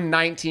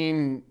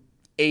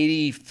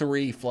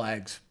 1983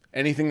 flags.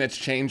 Anything that's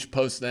changed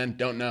post then,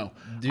 don't know.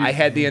 I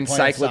had the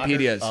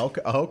encyclopedias.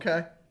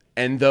 Okay.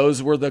 And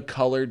those were the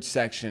colored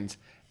sections.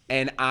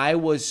 And I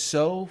was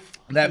so...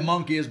 That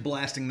monkey is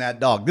blasting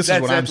that dog. This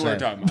is what I'm saying.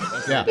 That's what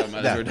we're talking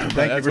about.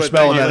 Thank you for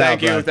spelling that out,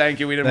 bro.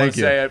 Thank you. We didn't want to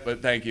say it,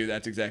 but thank you.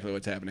 That's exactly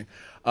what's happening.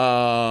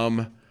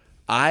 Those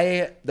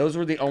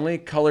were the only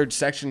colored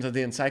sections of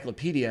the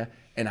encyclopedia,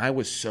 and I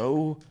was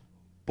so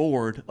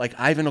bored. Like,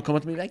 Ivan will come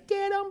up to me like,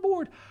 Dad, I'm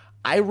bored.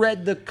 I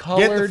read the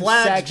colored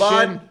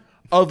section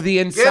of the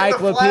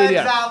encyclopedia.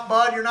 Get the flags out,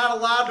 bud. You're not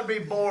allowed to be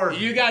bored.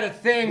 You got a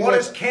thing. What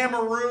does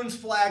Cameroon's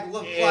flag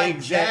look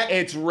like, Jack?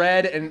 It's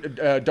red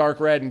and dark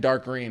red and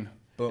dark green.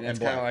 And it's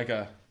kind of like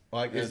a...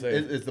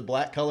 is the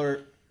black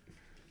color...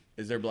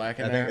 Is there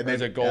black in there?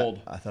 There's a gold.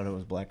 I thought it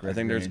was black, red, I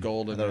think green. there's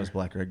gold in I thought there. it was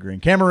black, red, green.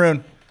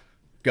 Cameroon.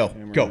 Go.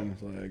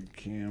 Flag,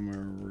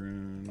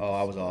 Cameroon. Oh,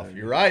 I was off.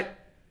 You're right.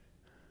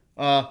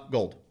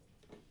 Gold.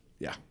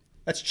 Yeah.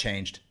 That's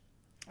changed.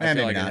 I feel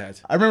maybe like not. it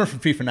has. I remember from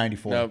FIFA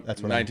 94. Nope,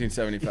 That's what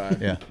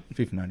 1975. Yeah,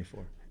 FIFA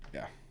 94.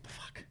 Yeah.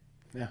 Fuck.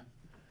 Yeah.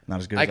 Not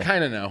as good. I as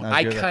kind of know. not as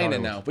I good as kind thought of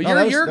it know. was. But No,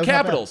 that was you're not bad.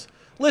 Capitals.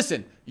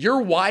 Listen,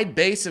 your wide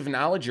base of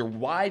knowledge, you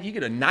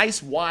get a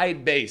nice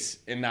wide base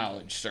in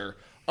knowledge, sir.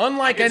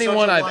 Unlike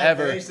anyone I've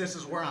ever. This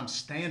is where I'm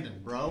standing,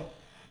 bro.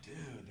 Dude,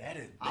 that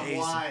is I'm base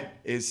wide.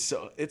 is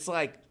so. It's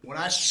like When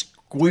I 3.5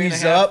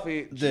 squeeze up,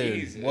 feet. dude.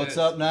 Jesus, What's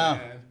up now?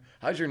 man.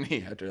 How's your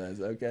knee after that? Is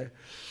that okay?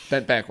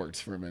 Bent backwards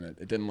for a minute.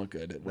 It didn't look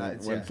good. It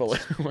went, yeah.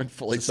 went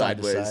fully It's a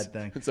side-to-side sideways.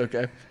 thing. It's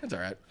okay. It's all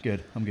right.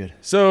 Good. I'm good.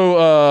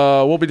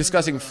 So we'll be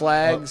discussing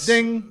flags.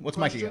 Ding. What's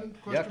Mikey got?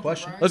 Question Yeah, for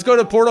question. Brian. Let's go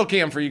to Portal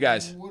Cam for you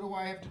guys. What do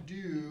I have to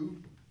do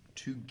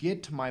to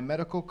get my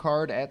medical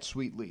card at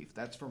Sweet Leaf?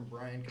 That's from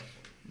Brian.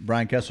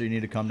 Brian Kessler, you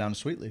need to come down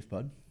to Sweetleaf,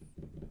 bud.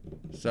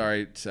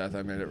 Sorry, Seth.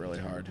 I made it really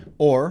hard.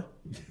 Or,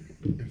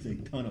 There's a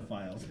ton of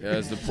files. Yeah,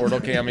 is the Portal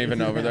Cam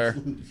even over there?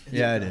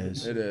 yeah, it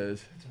is. It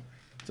is.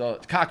 So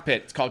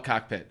cockpit. It's called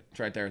cockpit. It's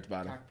right there at the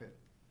bottom. Cockpit.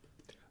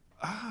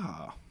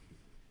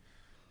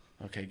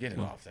 Okay, get it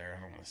off there.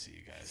 I don't want to see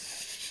you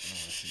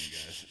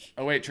guys.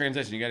 Oh wait,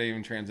 transition. You got to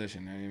even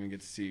transition. I didn't even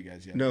get to see you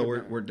guys yet. No,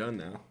 we're done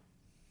now.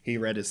 He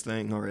read his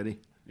thing already.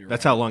 You're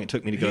That's right. how long it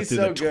took me to go He's through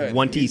so the good.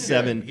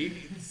 27. He's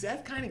good.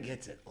 Seth kind of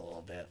gets it a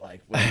little bit,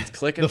 like when he's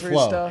clicking The through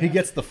flow. stuff. He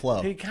gets the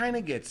flow. He kind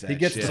of gets that. He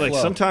gets shit. the It's like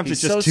flow. sometimes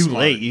He's it's just so too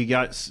smart.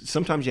 late.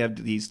 Sometimes you have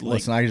these like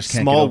Listen, I just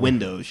can't get small over-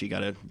 windows you got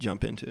to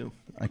jump into.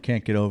 I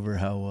can't get over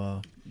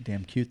how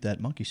damn cute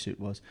that monkey suit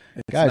was.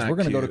 Guys, not we're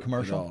gonna go to cute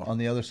commercial. at all. On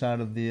the other side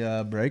of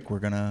the break, we're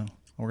gonna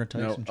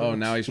tell you No, some jokes. oh,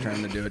 now he's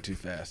trying to do it too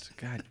fast.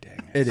 God dang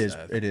it. It is.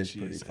 Seth. It is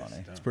Jesus, pretty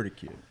funny. don't. It's pretty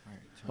cute.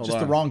 Hold Just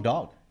on. the wrong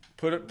dog.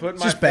 Put my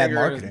just bad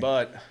finger in his marketing.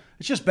 butt.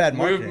 It's just bad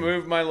marketing.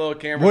 Move my little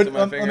camera What- to my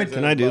let me- fingers. can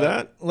in I his do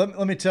butt. that?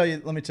 Let me tell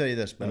you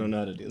this. I don't know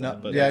how to do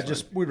that. But yeah, that's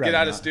just fine. we'd Get rather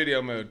out of not.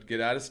 studio mode.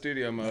 Get out of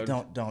studio mode.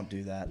 Don't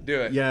do that.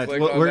 do it. Yeah,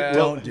 Click well, on that.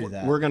 Don't do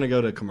that. We're gonna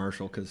go to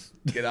commercial because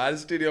Get out of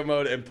studio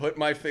mode and put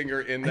my finger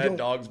in that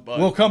dog's butt.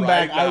 We'll come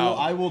right back. now.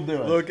 I will do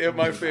it. Look at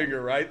my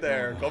finger right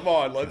there. Come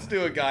on, let's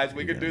do it, guys.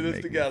 We can do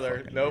this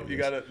together. Nope, you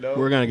got it. Nope.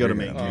 we're gonna go to You're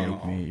main gonna cam.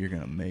 make me. You're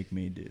gonna make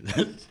me do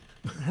this.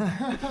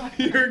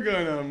 You're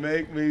gonna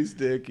make me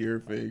stick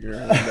your finger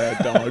in that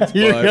dog's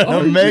You're butt. gonna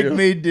aren't make you?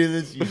 me do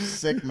this, you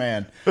sick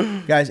man.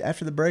 Guys,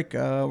 after the break,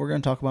 we're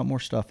gonna talk about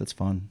more stuff that's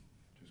fun.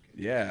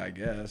 Yeah, I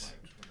guess.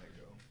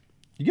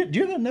 Do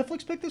you have a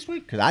Netflix pick this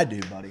week? Because I do,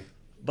 buddy.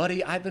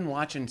 Buddy, I've been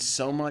watching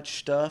so much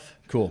stuff.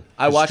 Cool.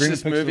 I The watched streaming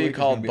this picks of the movie week is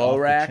called gonna be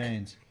off the Borak.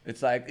 chains.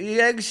 It's like,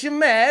 Yeg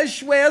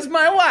Shemesh, where's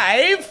my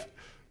wife?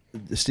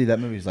 Steve, that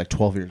movie is like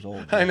 12 years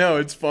old. I know,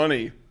 it's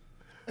funny.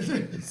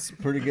 It's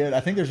pretty good. I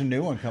think there's a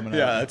new one coming out.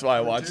 Yeah, that's why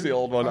I watched the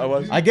old one.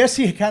 I guess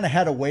he kind of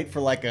had to wait for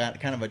like a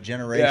kind of a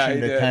generation Yeah,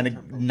 he to did. kind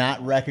of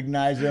not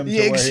recognize him. to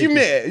Yeg where he could-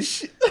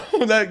 Shemesh.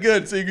 That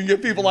good, so you can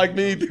get people like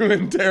me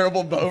doing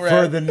terrible Borak.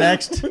 for the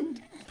next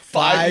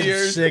 5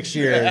 years. 6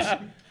 years.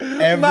 Yeah.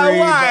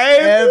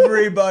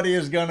 Everybody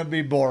is gonna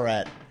be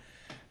Borat.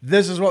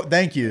 This is what.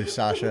 Thank you,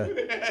 Sasha.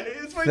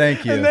 It's like-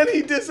 Thank you. And then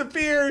he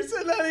disappears,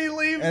 and then he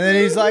leaves. And then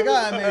he's like, "Oh,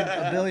 I made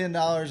 $1 billion.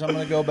 I'm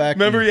gonna go back."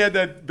 Remember and- he had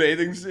that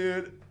bathing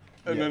suit,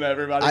 and then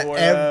everybody I- wore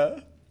ev-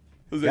 that.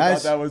 'Cause they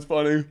Guys- thought that was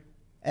funny.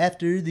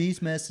 After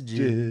these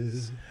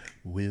messages,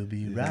 we'll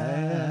be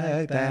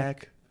right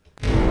back.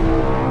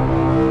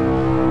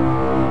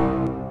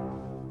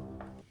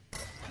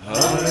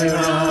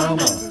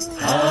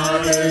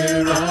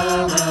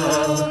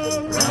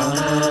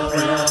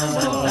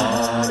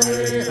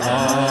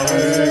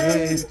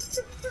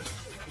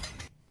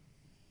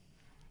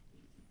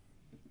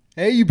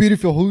 Hey, you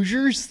beautiful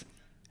Hoosiers.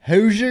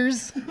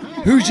 Hoosiers.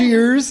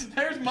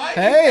 There's Mike.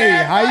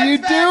 Hey, how you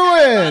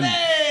doing?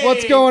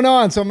 What's going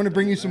on? So I'm going to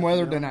bring you some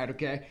weather tonight,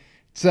 okay?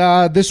 It's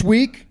this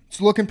week. It's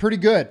looking pretty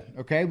good,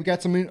 okay? We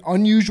got some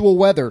unusual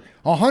weather.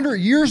 100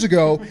 years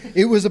ago,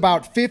 it was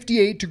about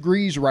 58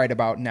 degrees right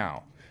about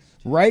now.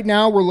 Right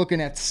now, we're looking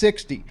at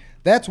 60.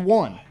 That's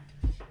one.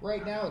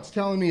 Right now, it's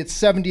telling me it's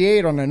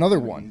 78 on another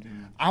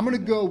one. I'm going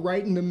to go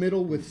right in the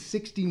middle with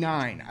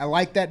 69. I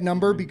like that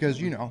number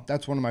because, you know,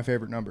 that's one of my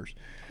favorite numbers.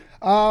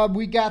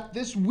 We got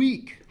this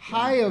week,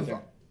 high of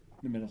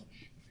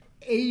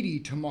 80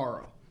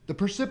 tomorrow. The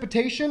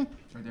precipitation,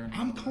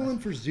 I'm calling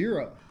for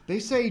 0. They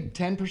say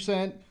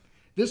 10%.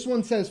 This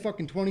one says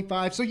fucking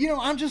 25. So, you know,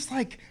 I'm just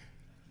like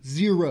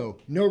 0.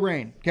 No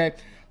rain, okay?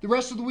 The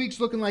rest of the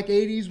week's looking like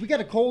 80s. We got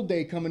a cold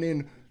day coming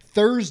in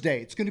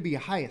Thursday. It's going to be a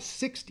high of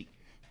 60,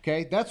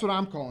 okay? That's what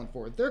I'm calling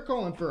for. They're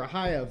calling for a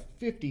high of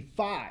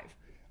 55.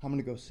 I'm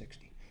going to go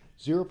 60.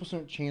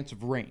 0% chance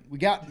of rain. We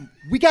got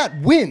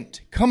wind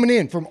coming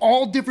in from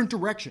all different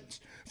directions,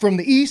 from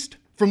the east,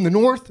 from the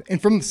north,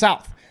 and from the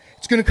south.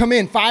 It's going to come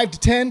in 5 to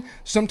 10,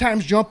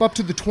 sometimes jump up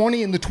to the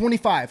 20 and the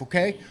 25,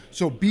 okay?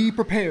 So be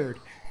prepared.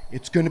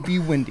 It's going to be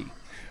windy.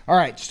 All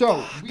right,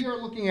 so we are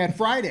looking at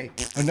Friday,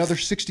 another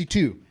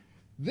 62.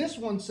 This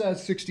one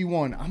says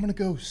 61. I'm going to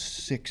go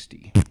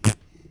 60.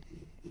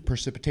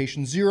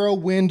 Precipitation 0,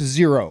 wind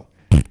 0.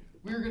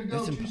 We're going to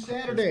go to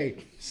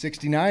Saturday,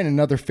 69,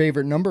 another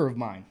favorite number of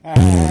mine.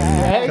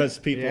 Because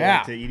people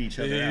like to eat each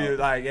other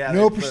out.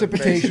 No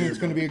precipitation. It's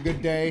going to be a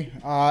good day.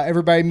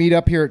 Everybody meet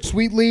up here at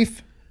Sweet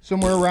Leaf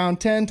somewhere around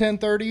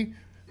 10:30.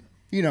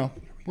 You know,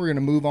 we're going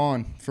to move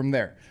on from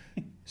there.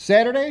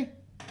 Saturday,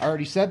 I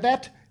already said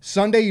that.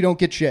 Sunday, you don't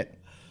get shit.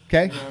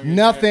 Okay?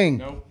 Nothing.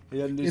 Nope.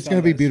 It's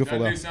going to be beautiful,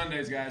 Gotta though. do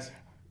Sundays, guys.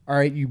 All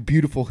right, you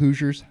beautiful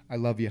Hoosiers. I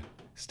love you.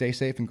 Stay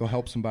safe and go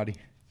help somebody.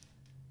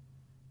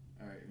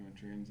 All right, you want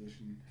to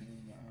transition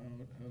him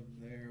out of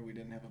there? We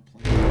didn't have a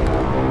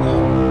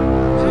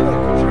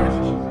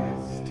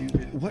plan.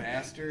 Stupid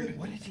bastard.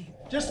 What did he?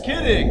 Just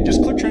kidding.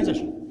 Just click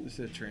transition. This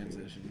is a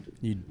transition.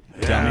 You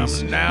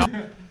dummies. Now,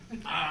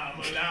 I'm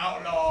an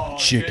outlaw.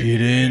 Check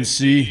it and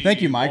see.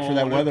 Thank you, Mike, for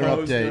that On a weather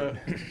poster.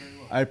 update.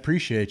 I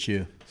appreciate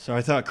you. So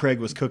I thought Craig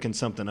was cooking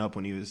something up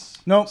when he was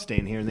Nope.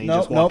 staying here, and then he Nope,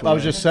 just walked away. I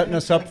was just setting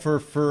us up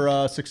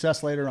for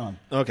success later on.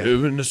 Okay.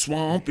 Live in the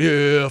swamp,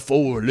 yeah,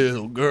 for a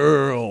little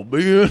girl.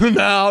 Being an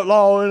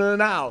outlaw in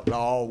an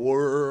outlaw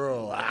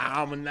world.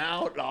 I'm an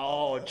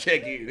outlaw.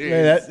 Check it.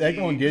 Yeah, that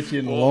gonna get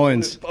you in the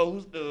loins.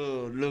 Poster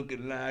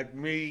looking like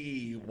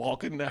me,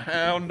 walking the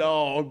hound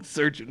dog,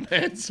 searching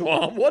that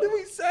swamp. What did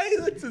we say?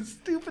 That's the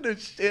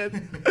stupidest shit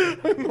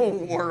in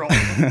the world.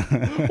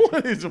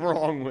 What is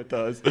wrong with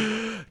us,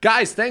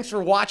 guys? Thanks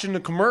for watching the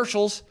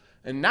commercials,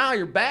 and now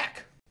you're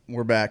back.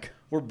 We're back.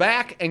 We're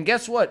back, and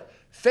guess what?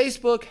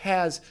 Facebook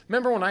has.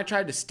 Remember when I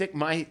tried to stick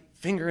my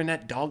finger in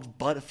that dog's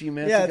butt a few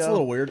minutes ago? Yeah, it's a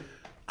little weird.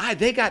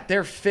 They got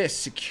their fists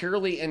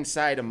securely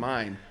inside of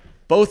mine.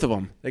 Both of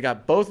them. They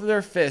got both of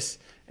their fists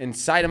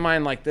inside of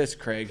mine like this,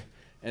 Craig.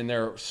 And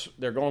they're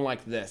going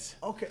like this.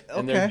 Okay.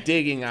 And they're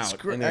digging out.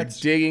 And they're that's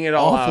digging it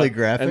all awfully out.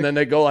 graphic. And then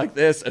they go like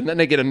this. And then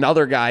they get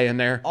another guy in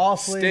there.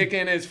 Awfully-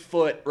 Sticking his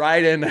foot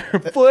right in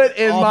there. Foot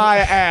in my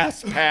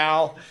ass,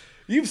 pal.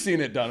 You've seen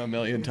it done a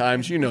million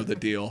times. You know the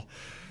deal.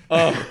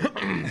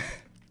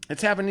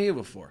 It's happened to you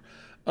before.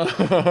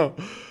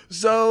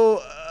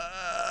 So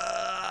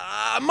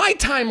my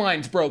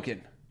timeline's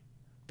broken.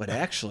 But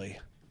actually,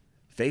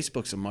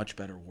 Facebook's a much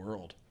better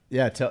world.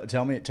 Yeah,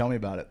 tell me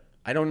about it.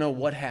 I don't know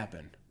what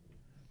happened,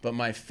 but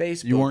my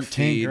Facebook You weren't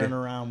feed, tinkering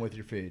around with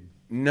your feed.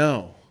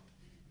 No.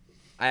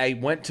 I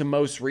went to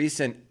most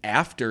recent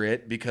after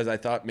it because I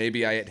thought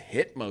maybe I had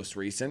hit most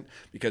recent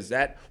because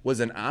that was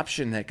an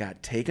option that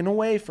got taken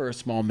away for a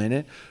small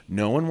minute.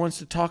 No one wants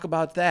to talk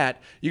about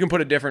that. You can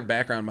put a different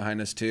background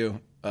behind us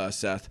too,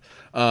 Seth.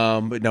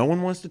 But no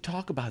one wants to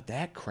talk about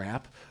that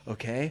crap,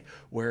 okay?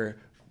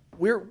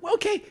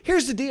 Okay,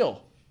 here's the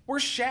deal. We're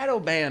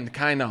shadow banned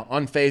kind of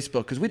on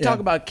Facebook because we talk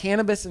about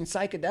cannabis and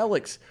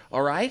psychedelics,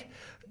 all right?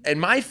 And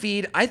my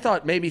feed, I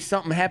thought maybe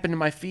something happened to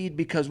my feed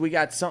because we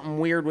got something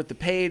weird with the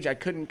page. I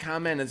couldn't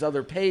comment as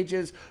other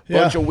pages.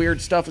 Bunch of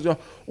weird stuff as well.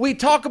 We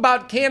talk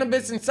about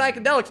cannabis and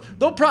psychedelics.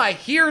 They'll probably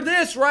hear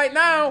this right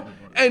now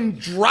and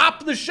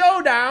drop the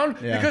show down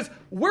because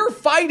we're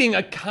fighting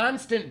a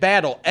constant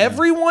battle.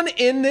 Everyone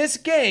in this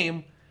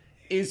game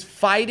is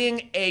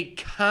fighting a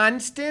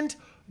constant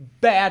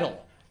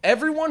battle.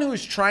 Everyone who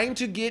is trying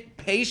to get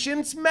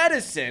patients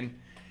medicine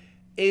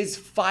is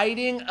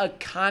fighting a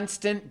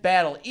constant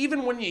battle.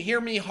 Even when you hear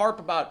me harp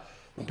about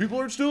when people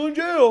are still in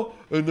jail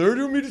and they're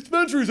doing me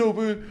dispensaries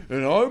open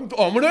and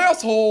I'm an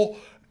asshole.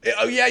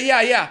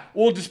 Yeah.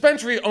 Well,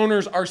 dispensary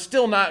owners are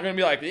still not going to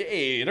be like,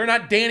 hey, they're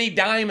not Danny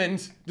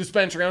Diamond's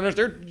dispensary owners.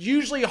 They're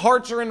usually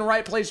hearts are in the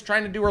right place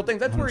trying to do real things.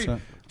 That's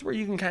where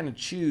you can kind of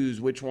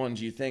choose which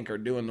ones you think are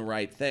doing the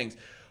right things.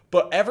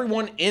 But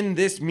everyone in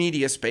this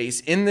media space,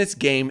 in this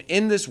game,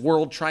 in this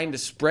world, trying to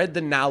spread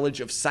the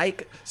knowledge of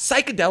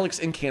psychedelics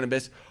and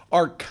cannabis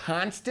are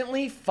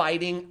constantly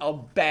fighting a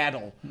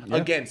battle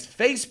against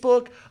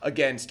Facebook,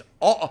 against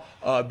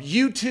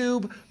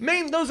YouTube.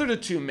 Those are the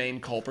two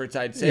main culprits,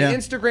 I'd say. Yeah.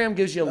 Instagram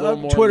gives you a little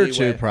more Twitter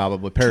leeway. too,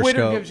 probably. Periscope.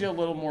 Twitter gives you a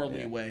little more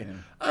leeway.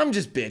 I'm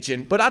just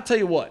bitching. But I'll tell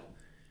you what.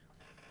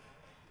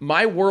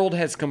 My world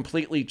has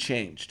completely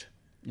changed.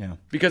 Yeah.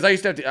 Because I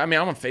used to have to, I'm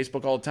on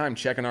Facebook all the time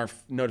checking our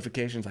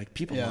notifications. Like,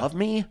 people love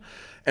me.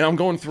 And I'm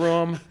going through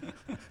them.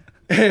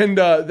 And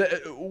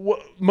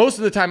most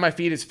of the time my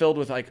feed is filled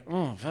with like,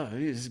 oh,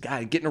 this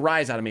guy getting a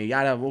rise out of me.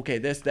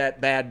 This, that,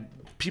 bad.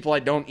 People I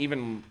don't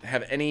even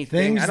have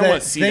anything. I don't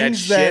want to see that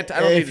shit. I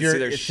don't need to see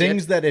their shit.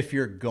 Things that if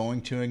you're going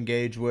to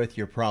engage with,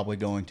 you're probably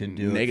going to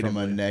do it from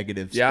a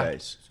negative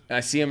space. And I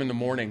see him in the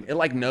morning. It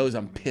like knows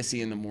I'm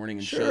pissy in the morning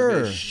and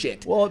shows me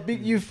shit. Well,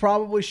 you've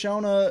probably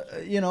shown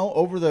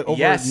over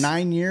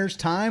 9 years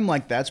time,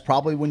 like that's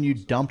probably when you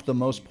dumped the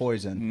most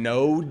poison.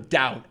 No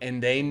doubt.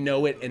 And they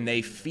know it and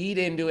they feed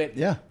into it.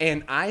 Yeah.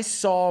 And I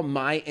saw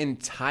my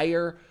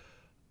entire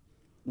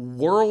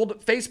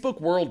Facebook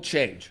world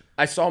change.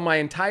 I saw my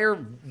entire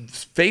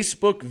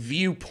Facebook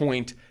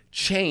viewpoint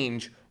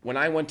change when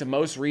I went to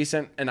most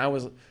recent and I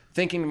was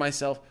thinking to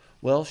myself,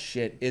 well,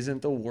 shit,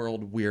 isn't the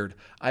world weird?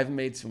 I've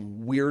made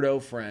some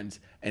weirdo friends,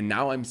 and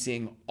now I'm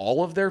seeing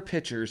all of their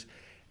pictures,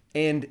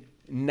 and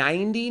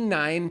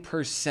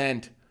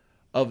 99%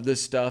 of the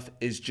stuff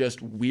is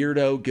just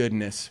weirdo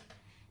goodness.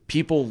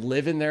 People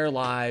living their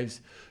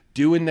lives,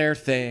 doing their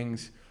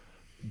things,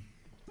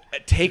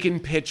 taking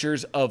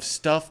pictures of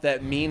stuff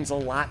that means a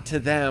lot to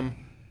them,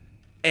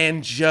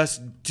 and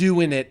just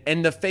doing it.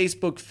 And the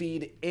Facebook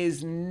feed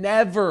is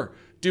never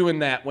doing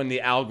that when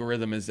the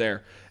algorithm is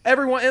there.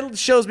 It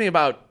shows me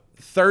about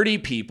 30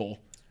 people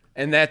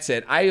And that's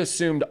it. I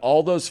assumed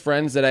all those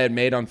friends that I had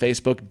made on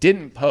Facebook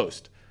didn't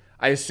post.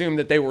 I assumed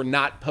that they were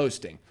not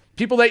posting.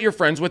 People that you're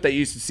friends with that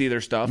used to see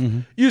their stuff,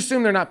 you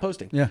assume they're not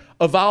posting. Yeah.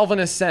 Evolve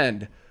and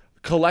Ascend,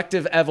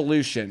 Collective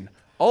Evolution,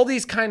 all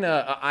these kind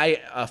of,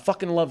 I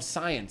fucking love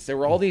science. There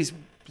were all these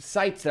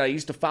sites that I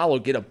used to follow,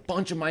 get a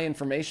bunch of my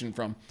information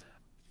from.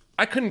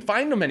 I couldn't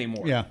find them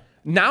anymore. Yeah.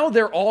 Now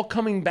they're all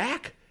coming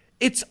back.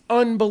 It's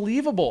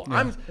unbelievable.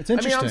 Yeah. It's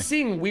interesting. I'm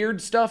seeing weird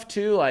stuff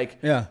too,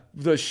 like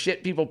the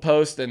shit people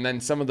post, and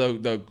then some of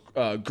the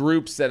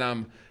groups that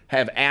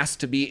have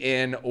asked to be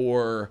in,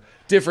 or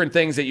different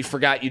things that you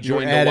forgot you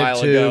joined a while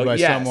ago. By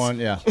someone,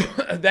 yeah.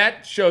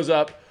 That shows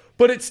up,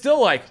 but it's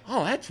still like,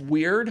 oh, that's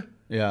weird.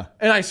 Yeah.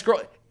 And I scroll.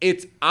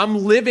 I'm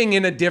living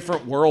in a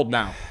different world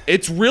now.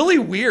 It's really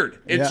weird.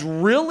 It's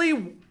really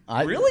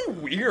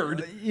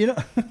weird. You know.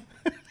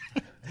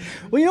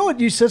 Well, you know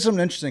what? You said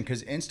something interesting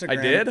because Instagram.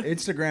 I did?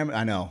 Instagram.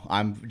 I know.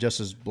 I'm just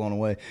as blown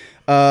away.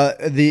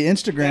 The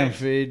Instagram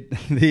feed.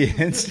 The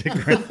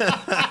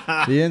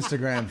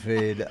Instagram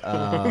feed.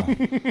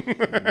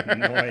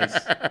 Noise.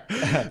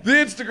 The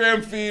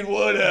Instagram feed.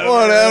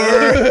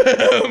 Whatever.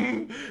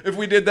 If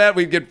we did that,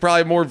 we'd get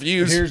probably more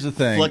views. Here's the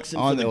thing. Flexing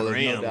for the there's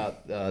gram. no doubt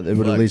it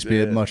would at least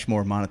be much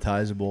more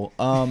monetizable.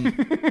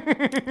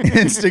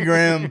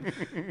 Instagram.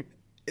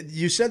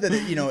 You said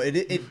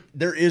that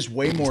there is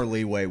way more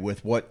leeway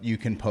with what you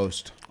can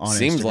post on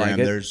Seems Instagram. like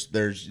it.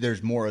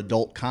 There's more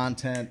adult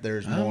content.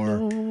 There's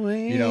more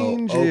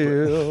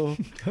Angel.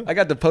 I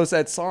got to post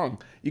that song.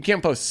 You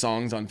can't post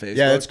songs on Facebook.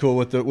 Yeah, that's cool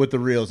with the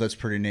reels. That's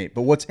pretty neat.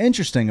 But what's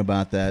interesting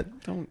about that?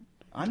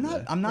 I'm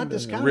not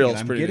discounting Reels it.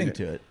 I'm pretty getting good.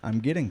 to it. I'm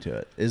getting to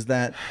it. Is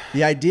that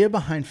the idea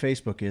behind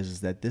Facebook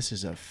is that this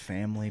is a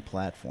family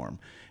platform,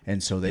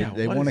 and so they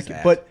what want is to.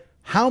 that? But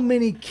how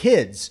many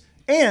kids?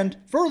 And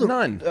further,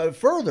 None.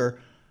 Further,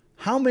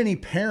 how many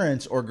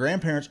parents or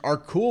grandparents are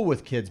cool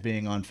with kids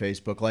being on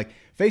Facebook? Like,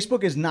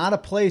 Facebook is not a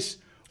place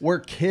where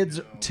kids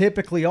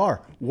typically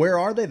are. Where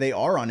are they? They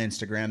are on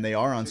Instagram. They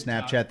are on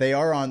Snapchat. They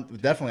are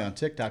definitely on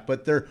TikTok.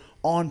 But they're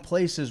on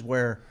places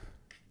where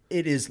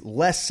it is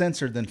less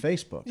censored than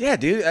Facebook. Yeah,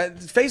 dude.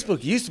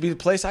 Facebook used to be the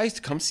place I used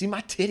to come see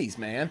my titties,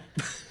 man.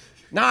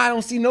 Nah, I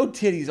don't see no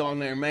titties on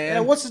there, man. Yeah,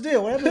 what's the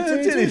deal? What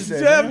happened to titties?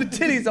 The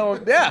titties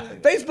on. Yeah,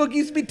 Facebook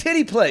used to be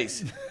titty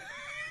place.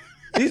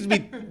 It used to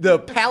be the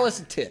Palace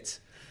of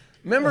Tits.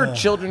 Remember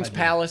Children's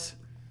Palace?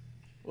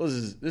 What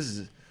is this? This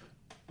is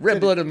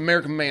red-blooded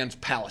American man's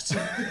palace.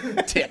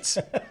 Tits.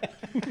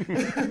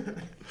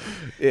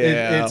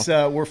 Yeah. It's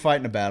we're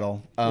fighting a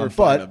battle. We're but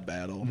fighting a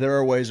battle. There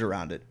are ways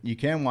around it. You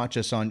can watch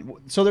us on.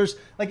 So there's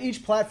like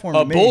each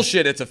platform.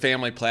 Bullshit. It's a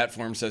family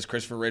platform, says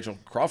Christopher Rachel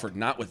Crawford.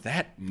 Not with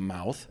that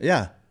mouth.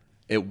 Yeah.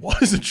 It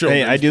was a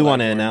children's Hey, I do want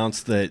to platform.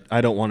 announce that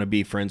I don't want to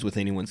be friends with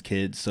anyone's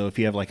kids. So if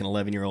you have like an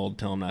 11-year-old,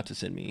 tell them not to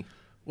send me.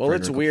 Well,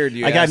 it's weird.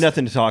 I got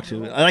nothing to talk to.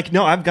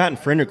 No, I've gotten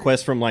friend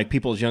requests from like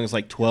people as young as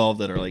like 12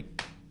 that are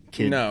like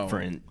kid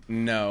friend.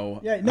 No.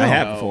 Yeah, no. I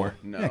have before.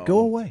 No. Yeah, go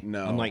away.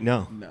 No. I'm like,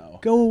 no.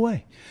 Go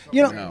away.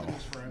 You know, No.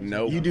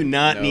 No. You do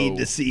not need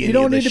to see. you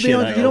don't need to be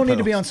on. I You don't need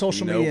to be post. on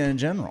social Nope. media in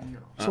general.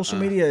 Social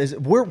media is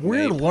we're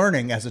Nope.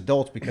 learning as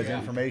adults because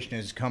information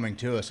is coming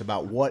to us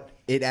about what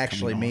it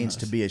actually means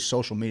to be a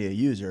social media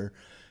user,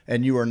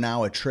 and you are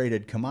now a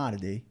traded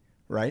commodity,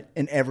 right?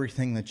 In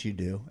everything that you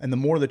do, and the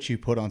more that you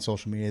put on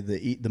social media,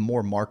 the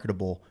more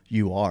marketable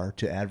you are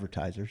to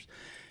advertisers.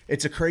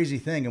 It's a crazy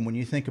thing, and when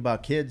you think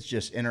about kids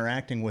just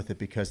interacting with it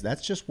because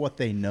that's just what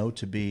they know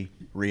to be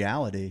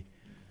reality,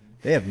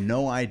 they have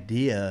no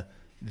idea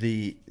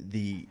the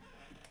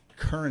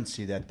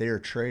currency that they're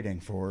trading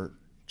for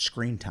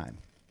screen time,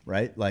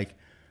 right? Like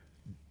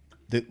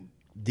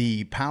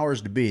the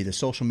powers to be, the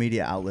social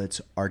media outlets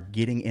are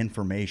getting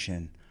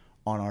information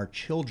on our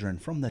children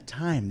from the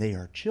time they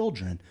are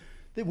children.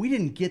 That we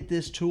didn't get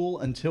this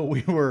tool until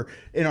we were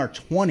in our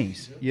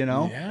 20s, you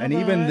know? Yeah, and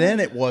even then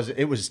it was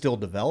still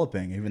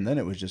developing. Even then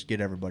it was just get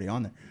everybody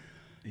on there.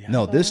 Yeah,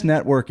 no, this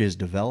network is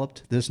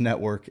developed. This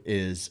network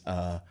is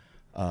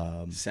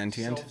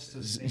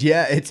Sentient.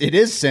 yeah, it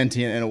is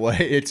sentient in a way.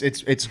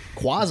 It's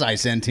quasi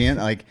sentient.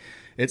 Like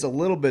it's a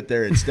little bit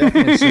there. It's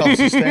definitely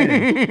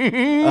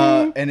self-sustaining,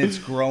 and it's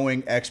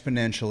growing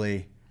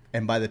exponentially.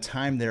 And by the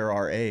time they're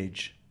our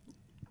age,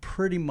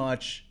 pretty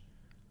much,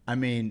 I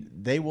mean,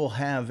 they will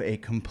have a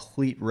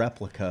complete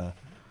replica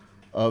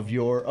of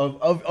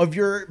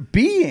your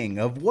being,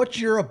 of what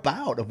you're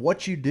about, of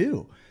what you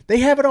do. They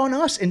have it on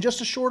us in just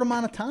a short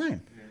amount of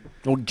time.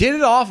 Well, get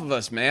it off of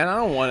us, man. I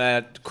don't want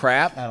that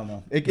crap. I don't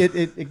know.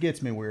 It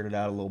gets me weirded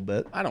out a little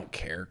bit. I don't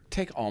care.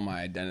 Take all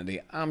my identity.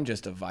 I'm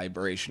just a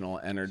vibrational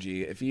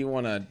energy. If you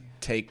want to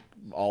take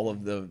all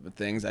of the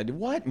things I do,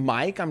 what,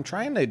 Mike? I'm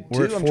trying to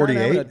We're at I'm trying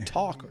to have 48? a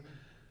talk.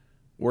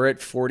 We're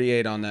at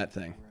 48 on that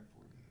thing.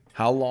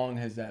 How long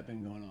has that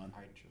been going on?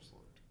 I just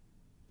looked.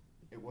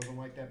 It wasn't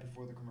like that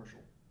before the commercial.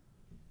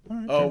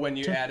 Oh, when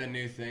you add a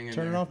new thing. In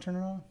Turn it there. off. Turn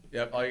it off.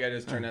 Yep. All you got to do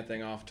is turn that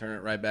thing off, turn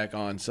it right back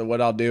on. So what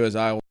I'll do is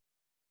I will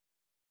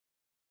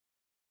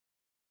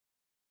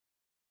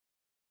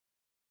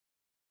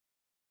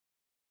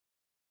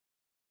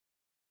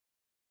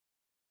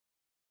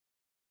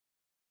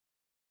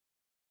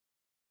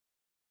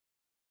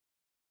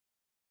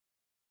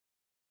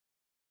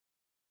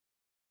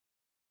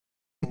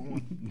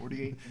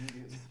 48.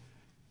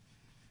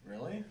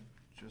 Really?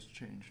 Just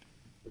changed.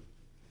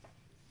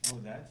 Oh,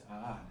 that's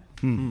odd.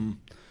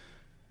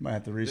 Might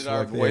have to Did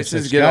our reselect the voices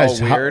assets. get all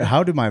Guys, weird?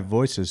 How do my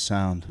voices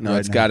sound? No, right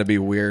it's now? got to be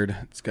weird.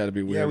 It's got to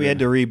be weird. Yeah, we had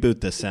to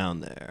reboot the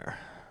sound there.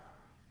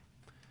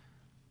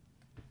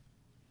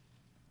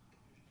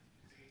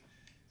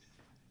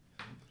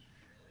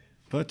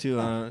 But to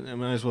I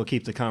might as well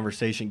keep the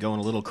conversation going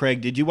a little.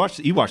 Craig, did you watch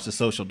The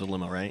Social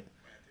Dilemma, right?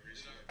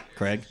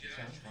 Craig?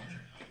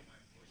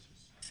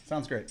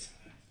 Sounds great.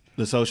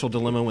 The Social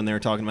Dilemma, when they were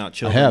talking about I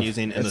children have.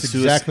 using, and That's the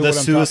exactly what I'm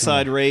talking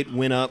suicide about. rate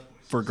went up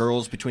for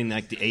girls between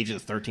like the ages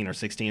of 13 or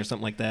 16 or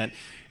something like that,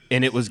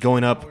 and it was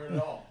going up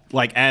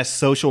like as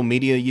social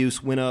media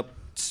use went up,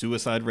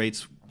 suicide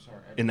rates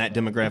in that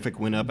demographic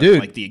went up Dude. at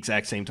like the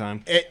exact same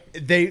time.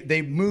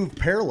 They move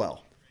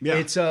parallel. Yeah.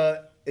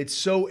 It's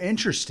so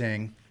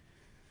interesting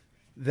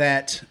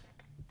that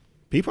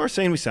People are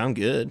saying we sound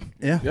good.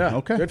 Yeah.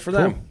 Okay. Good for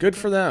them. Good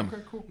for them.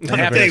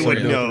 Not they would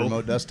Go to the know.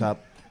 remote desktop.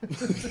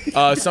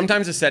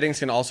 Sometimes the settings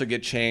can also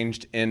get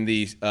changed in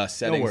the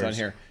settings worries. on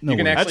here. No you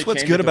can worries. actually That's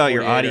what's change good it to about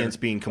your 48 or audience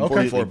being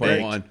completely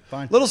baked. 4.1.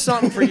 Fine. Little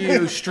something for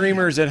you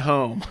streamers at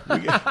home.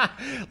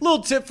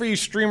 Little tip for you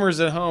streamers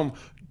at home.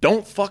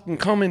 Don't fucking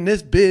come in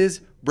this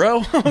biz,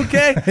 bro.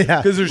 Okay?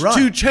 Yeah. Because there's Run.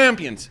 two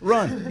champions.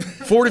 Run.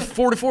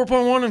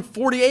 44.1 and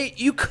 48.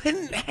 You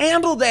couldn't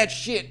handle that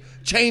shit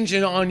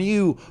changing on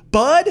you,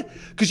 bud.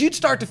 Because you'd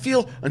start to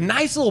feel a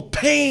nice little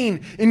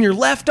pain in your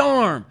left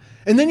arm.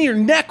 And then your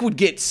neck would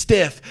get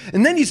stiff.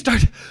 And then you start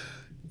to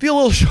feel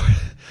a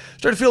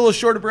little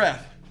short of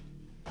breath.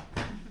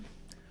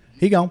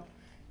 He gone.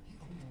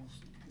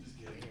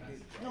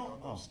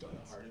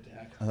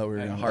 I thought we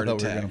were heart going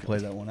to attack. play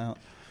that one out.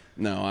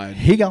 No,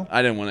 He gone.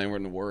 I didn't want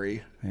anyone to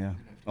worry. Yeah.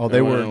 Oh,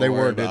 they were. They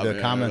were. About The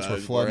me. comments were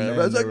flooding. I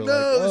was in. like, They were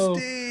no, oh.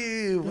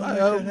 Steve. I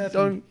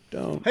hope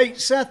don't. Hey,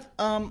 Seth.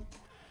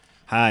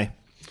 Hi.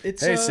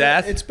 It's Hey,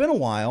 Seth. It's been a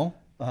while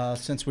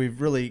since we've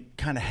really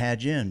kind of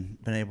had you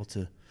and been able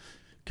to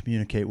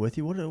communicate with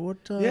you. What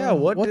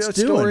What what's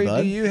story doing,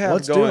 bud? do you have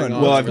What's going doing?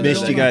 on? Well, It's I've been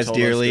missed so you long guys told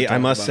us to dearly. talk I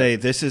must about say,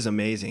 it. this is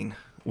amazing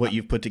what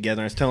you've put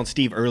together. I was telling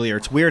Steve earlier,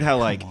 it's weird how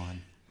like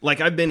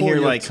I've been Pull here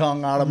your like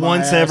tongue out of my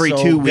once every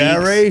asshole, 2 weeks.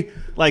 Gary.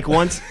 Like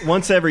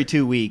once every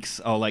 2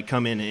 weeks, I'll like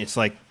come in and it's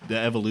like the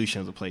evolution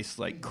of the place is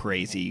like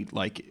crazy.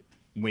 Like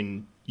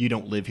when you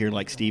don't live here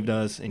like Steve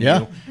does, and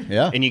Yeah,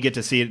 yeah. and you get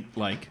to see it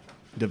like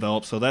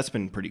develop. So that's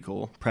been pretty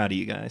cool. Proud of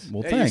you guys.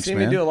 Well, Hey, thanks, you seem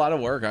man. to do a lot of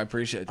work. I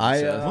appreciate that.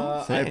 Seth.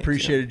 I thanks,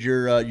 appreciated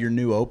your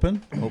new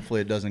open.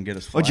 Hopefully, it doesn't get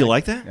us. Oh, did you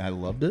flagged. like that? I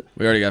loved it.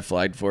 We already got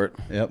flagged for it.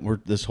 Yep,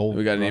 this whole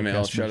We got an email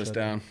broadcast shut was us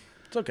down.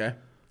 It's okay.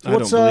 I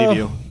don't believe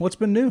you. What's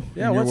been new?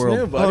 Yeah, in your what's world?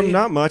 new, Oh, buddy?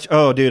 not much.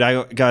 Oh, dude,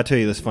 I gotta tell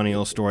you this funny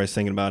little story. I was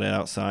thinking about it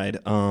outside.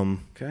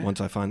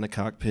 Once I find the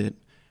cockpit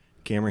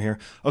camera here.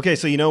 Okay,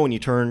 so you know when you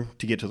turn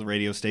to get to the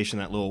radio station,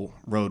 that little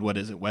road, what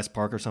is it, West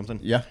Park or something?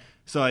 Yeah.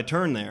 So I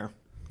turn there,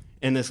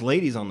 and this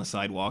lady's on the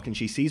sidewalk, and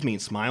she sees me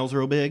and smiles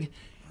real big,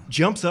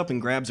 jumps up and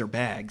grabs her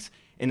bags,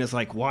 and is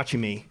like watching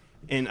me.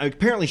 And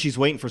apparently she's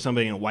waiting for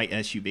somebody in a white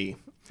SUV.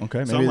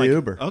 Okay, So maybe I'm the like,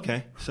 Uber.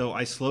 Okay, so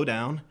I slow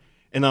down,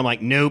 and I'm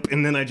like, nope,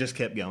 and then I just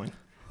kept going.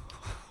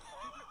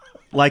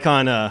 Like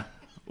on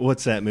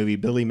what's that movie,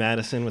 Billy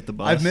Madison with the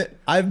bus?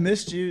 I've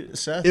missed you,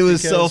 Seth. It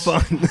was so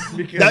because- fun.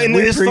 because And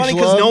we it's preach funny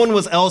because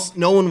love.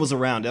 no one was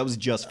around. That was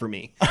just for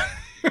me.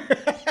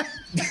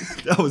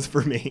 That was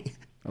for me.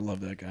 I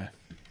love that guy.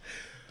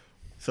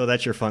 So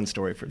that's your fun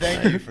story for tonight.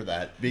 Thank you for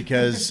that,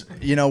 because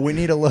we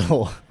need a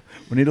little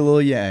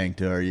yang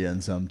to our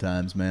yin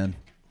sometimes, man.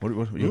 What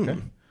are you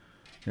okay?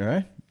 You all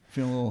right?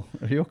 Feeling a little?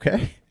 Are you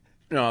okay?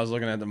 No, I was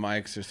looking at the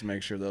mics just to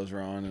make sure those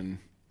were on,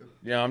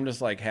 and I'm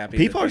just like happy.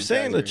 People that are these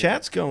saying guys the are here.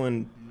 chat's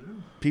going.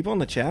 People in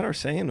the chat are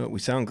saying that we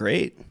sound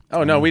great.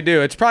 Oh no, we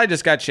do. It's probably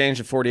just got changed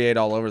to 48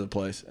 all over the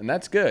place, and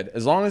that's good.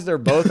 As long as they're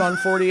both on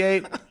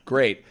 48,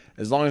 great.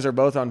 As long as they're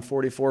both on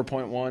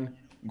 44.1,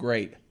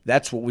 great.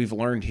 That's what we've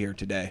learned here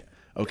today.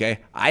 Okay,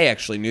 I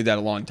actually knew that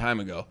a long time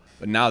ago,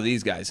 but now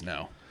these guys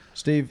know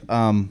Steve,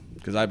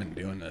 because I've been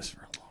doing this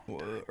for a long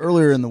time.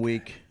 earlier in the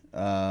week,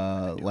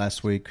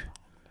 last week,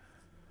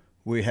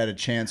 we had a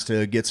chance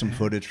to get some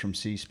footage from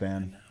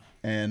C-SPAN,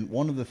 and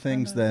one of the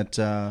things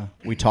that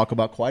we talk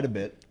about quite a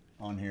bit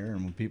on here,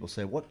 and when people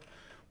say, "What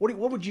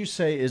would you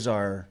say is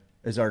our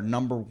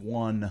number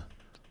one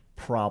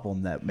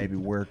problem that maybe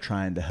we're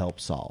trying to help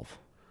solve?"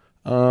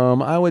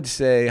 I would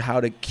say how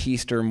to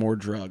keister more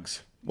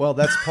drugs. Well,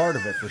 that's part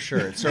of it for sure.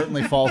 It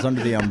certainly falls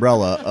under the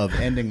umbrella of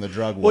ending the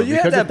drug war. Well, you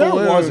had because that if there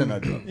balloon. wasn't a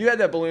drug, You had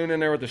that balloon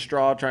in there with the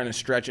straw trying to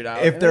stretch it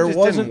out. if and there it just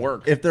wasn't didn't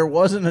work. if there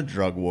wasn't a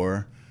drug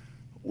war,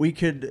 we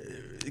could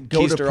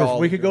go Keister to all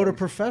we the could go to drugs.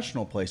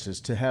 professional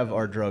places to have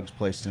our drugs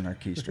placed in our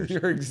keisters.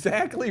 You're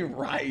exactly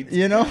right.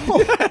 You know,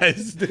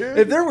 Yes, dude.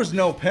 if there was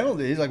no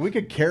penalties, like we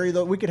could carry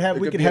we could have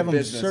could be them a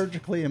business.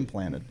 surgically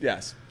implanted.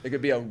 Yes, it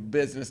could be a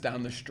business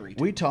down the street.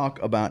 We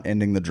talk about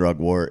ending the drug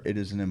war. It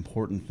is an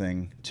important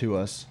thing to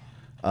us.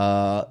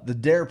 The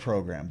DARE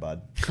program,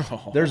 bud.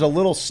 There's a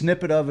little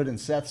snippet of it in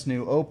Seth's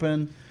new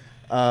open.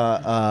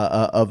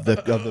 of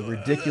the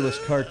ridiculous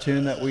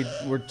cartoon that we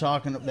were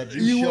talking that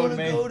you showed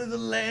me. Go to the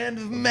land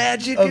of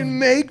magic and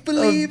make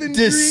believe and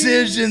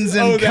decisions dreams?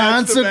 and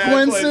That's the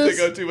bad place consequences.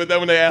 to go to. But then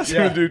when they ask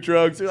him to do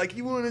drugs, they're like,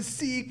 "You want to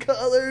see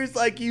colors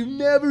like you've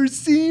never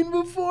seen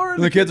before?"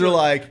 And the kids are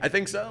like, "I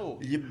think so.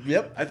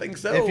 Yep, I think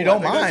so. If you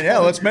don't I think mind,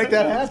 that's let's fun. make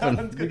that happen.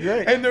 Sounds It'd be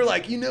good." great. And they're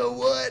like, "You know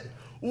what?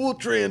 We'll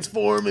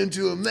transform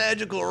into a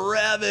magical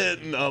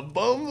rabbit and a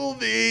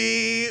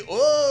bumblebee."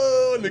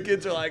 Whoa! And the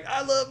kids are like,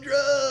 "I love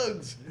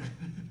drugs."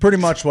 Pretty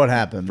much what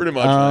happened. Pretty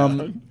much.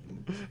 That.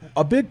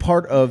 A big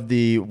part of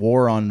the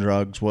war on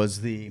drugs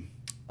was the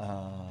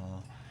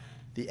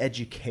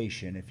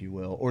education, if you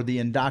will, or the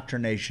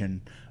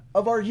indoctrination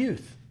of our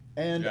youth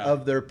and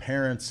of their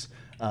parents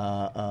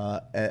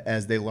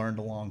as they learned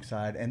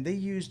alongside. And they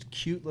used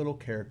cute little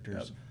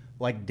characters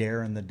like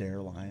Darren the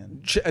Dare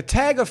Lion.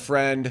 Tag a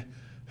friend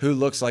who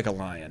looks like a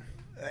lion.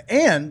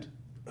 And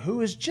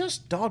who is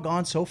just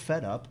doggone so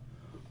fed up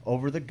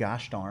over the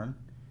gosh darn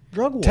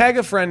drug war. Tag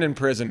a friend in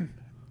prison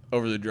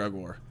over the drug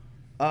war.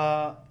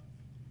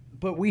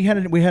 But we had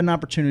an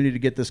opportunity to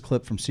get this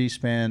clip from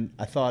C-SPAN.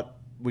 I thought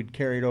we'd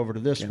carry it over to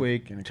this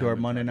week to our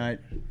Monday night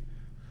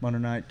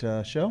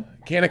show.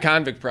 Can of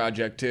Convict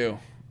Project too.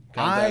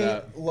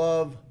 I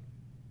love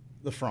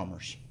the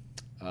Frommers.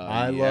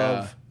 I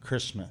love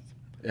Chris Smith.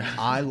 Yeah.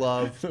 I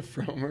love the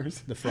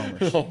Frommers. The Frommers.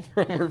 The whole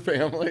Frommer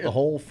family. The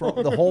whole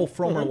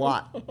Frommer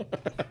lot.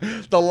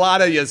 The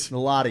lot of yous. The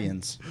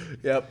Lottians.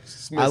 Yep.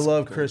 I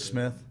love Chris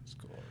Smith.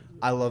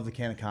 I love the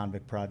Can of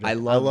Convict Project. I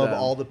love them.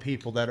 all the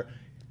people that are.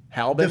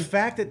 Halbin. The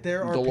fact that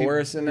there are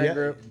Dolores people, in that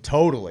group.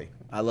 Totally.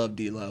 I love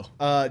D-Lo.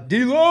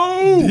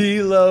 D-Lo!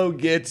 D-Lo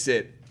gets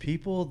it.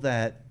 People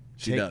that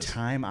take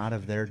time out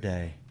of their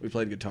day. We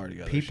played guitar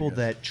together. People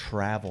that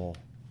travel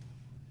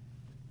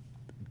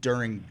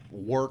during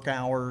work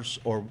hours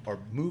or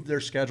move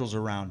their schedules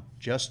around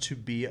just to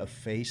be a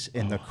face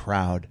in the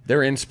crowd.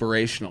 They're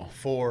inspirational.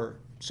 For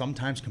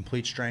sometimes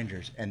complete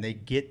strangers. And they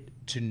get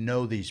to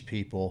know these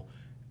people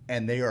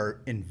and they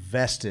are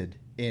invested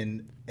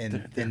in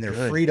their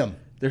freedom.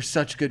 They're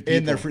such good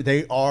people.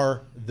 They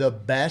are the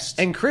best.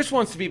 And Chris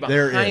wants to be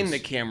behind the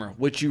camera,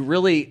 which you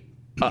really,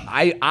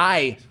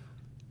 I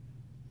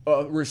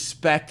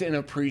respect and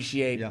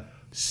appreciate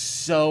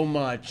so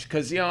much.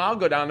 Because, I'll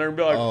go down there and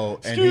be like,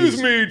 excuse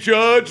me,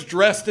 Judge,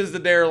 dressed as the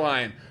Dare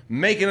Lion,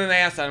 making an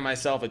ass out of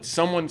myself at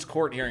someone's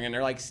court hearing. And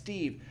they're like,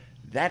 Steve,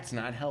 that's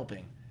not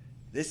helping.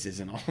 This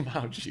isn't all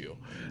about you.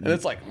 And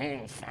it's like,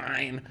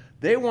 fine.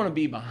 They want to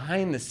be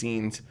behind the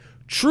scenes,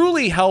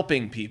 truly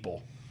helping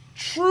people.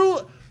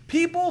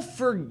 People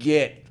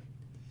forget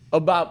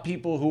about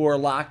people who are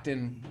locked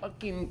in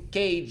fucking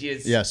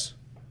cages. Yes.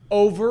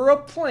 Over a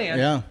plant.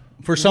 Yeah.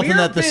 For something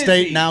that the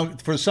state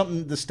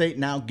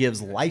now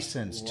gives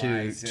license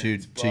to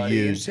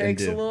use. It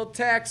takes a little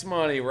tax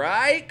money,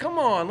 right? Come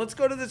on, let's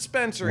go to the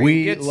dispensary.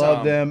 We and get love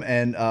some. them,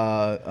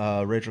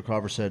 and Rachel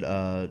Carver said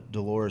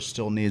Dolores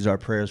still needs our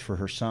prayers for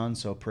her son.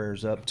 So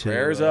prayers up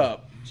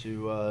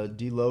to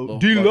D-Lo.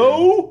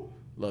 D-Lo.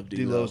 Love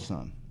D-Lo's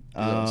son.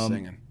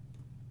 Singing.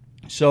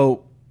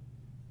 So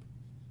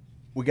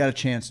we got a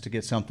chance to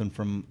get something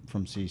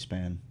from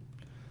C-SPAN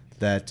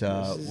that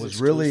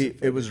was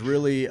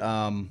really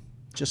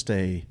just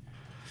a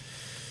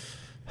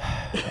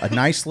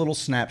nice little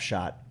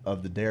snapshot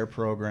of the DARE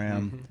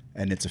program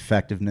and its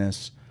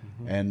effectiveness.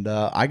 And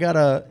I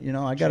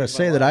gotta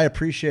say that I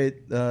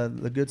appreciate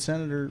the good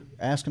senator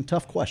asking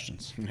tough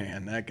questions.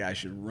 Man, that guy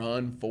should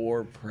run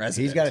for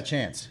president. He's got a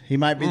chance. He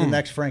might be the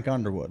next Frank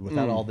Underwood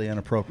without all the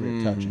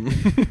inappropriate touching.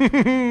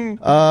 And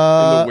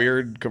the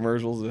weird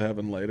commercials that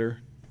happen later.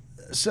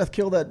 Seth,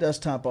 kill that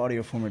desktop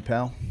audio for me,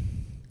 pal.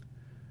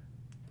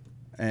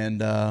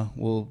 And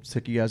we'll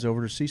take you guys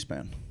over to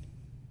C-SPAN.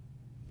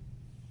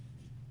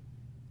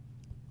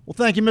 Well,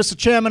 thank you, Mr.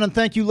 Chairman, and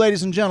thank you,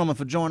 ladies and gentlemen,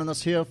 for joining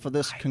us here for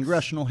this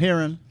congressional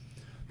hearing.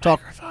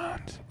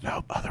 Microphones.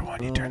 Nope, other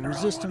one. You turn the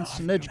Resistance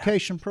and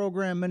Education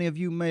Program. Many of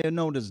you may have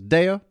known as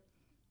DARE,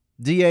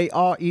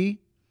 D-A-R-E.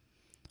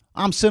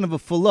 I'm Senator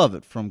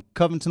Fulllovett from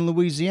Covington,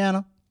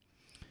 Louisiana,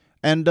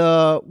 and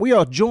we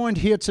are joined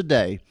here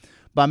today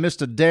by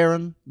Mr.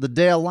 Darren the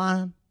Dare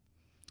Lion,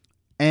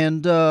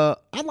 and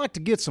I'd like to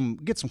get some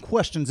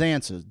questions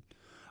answered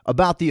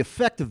about the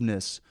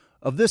effectiveness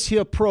of this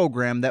here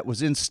program that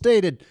was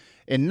instated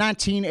in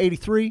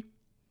 1983,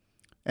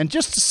 and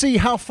just to see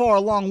how far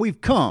along we've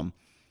come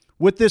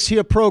with this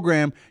here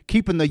program,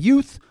 keeping the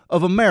youth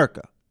of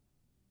America,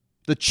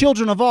 the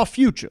children of our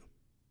future,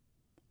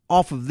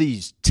 off of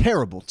these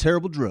terrible,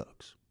 terrible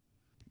drugs.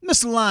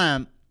 Mr.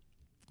 Lion,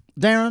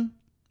 Darren,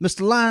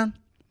 Mr. Lion,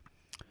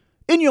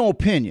 in your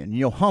opinion,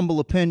 your humble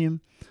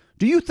opinion,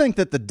 do you think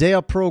that the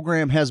DARE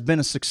program has been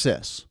a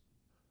success?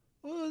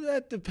 Well,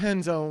 that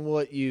depends on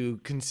what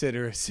you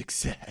consider a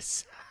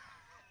success.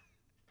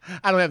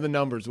 I don't have the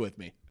numbers with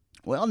me.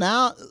 Well,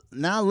 now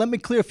let me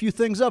clear a few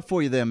things up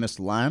for you there,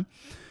 Mr. Lion.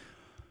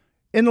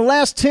 In the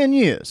last 10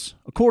 years,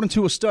 according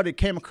to a study that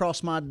came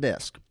across my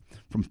desk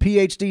from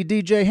PhD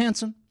DJ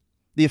Hansen,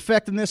 the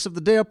effectiveness of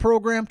the DARE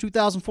program,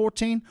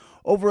 2014,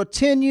 over a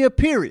 10-year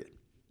period,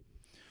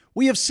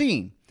 we have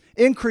seen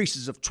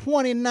increases of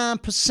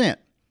 29%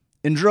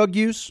 in drug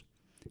use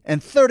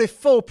and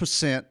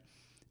 34%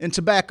 in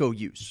tobacco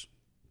use.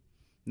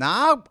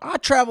 Now, I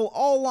travel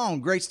all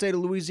along great state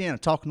of Louisiana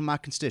talking to my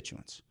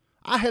constituents.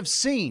 I have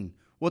seen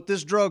what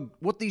these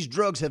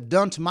drugs have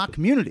done to my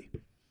community.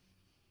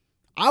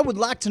 I would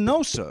like to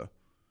know, sir,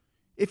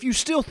 if you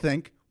still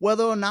think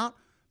whether or not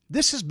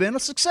this has been a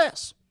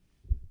success.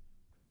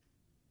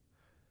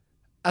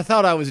 I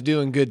thought I was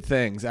doing good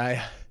things.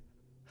 I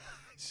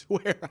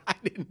swear I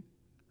didn't.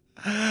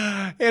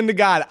 And to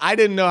God, I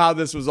didn't know how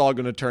this was all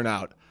going to turn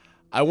out.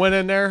 I went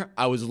in there.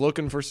 I was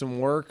looking for some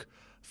work,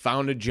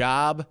 found a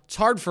job. It's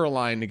hard for a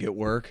lion to get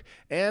work.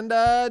 And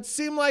it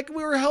seemed like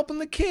we were helping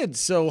the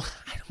kids. So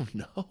I don't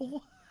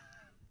know.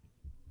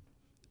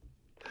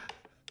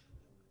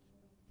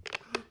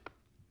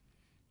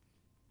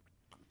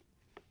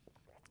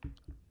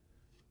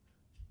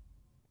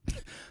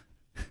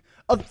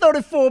 A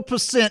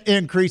 34%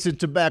 increase in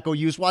tobacco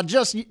use. While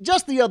just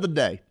the other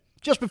day,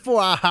 just before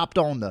I hopped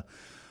on the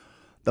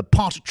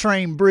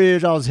Pontchartrain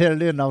Bridge, I was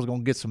headed in and I was going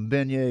to get some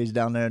beignets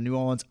down there in New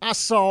Orleans. I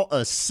saw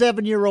a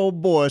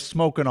 7-year-old boy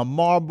smoking a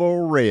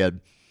Marlboro Red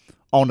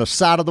on the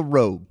side of the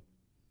road.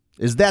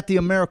 Is that the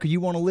America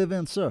you want to live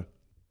in, sir?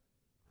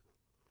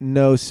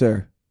 No,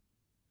 sir.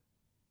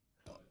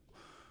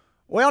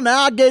 Well,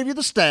 now I gave you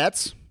the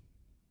stats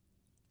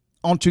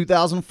on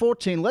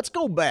 2014. Let's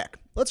go back.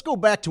 Let's go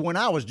back to when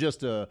I was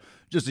just a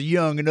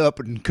young and up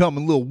and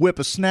coming little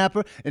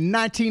whippersnapper. In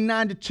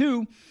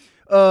 1992,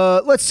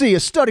 let's see, a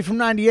study from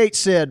 98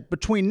 said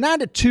between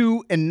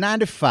 92 and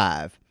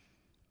 95,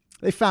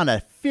 they found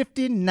a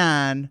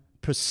 59%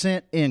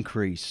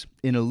 increase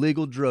in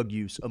illegal drug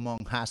use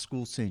among high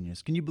school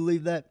seniors. Can you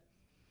believe that?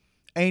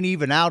 Ain't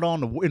even out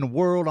in the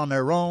world on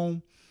their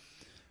own.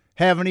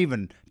 Haven't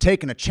even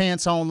taken a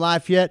chance on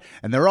life yet,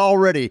 and they're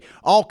already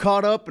all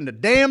caught up in the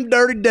damn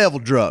dirty devil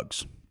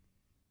drugs.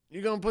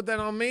 You gonna put that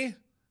on me?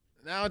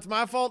 Now it's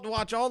my fault to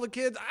watch all the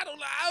kids? I don't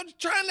know. I was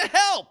trying to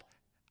help.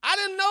 I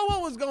didn't know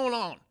what was going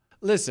on.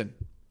 Listen,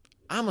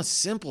 I'm a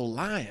simple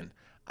lion.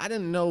 I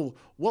didn't know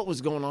what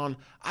was going on.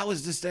 I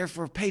was just there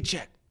for a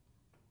paycheck.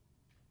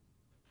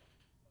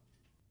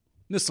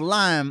 Mr.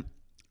 Lion,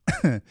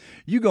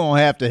 you're going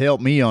to have to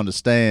help me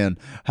understand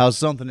how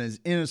something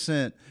as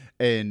innocent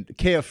and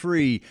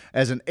carefree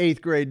as an 8th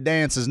grade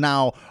dance is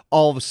now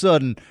all of a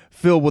sudden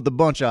filled with a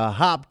bunch of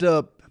hopped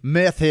up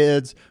meth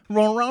heads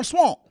running around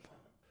swamp.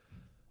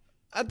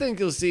 I think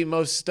you'll see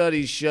most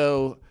studies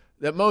show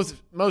that most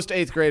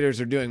 8th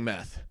graders are doing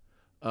meth.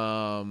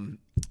 And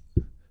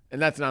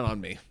that's not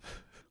on me.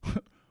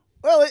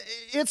 Well,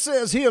 it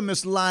says here,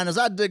 Mr. Lion, as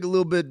I dig a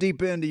little bit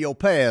deeper into your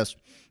past,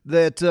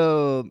 that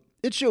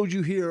it showed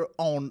you here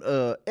on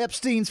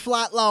Epstein's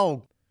flight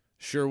log.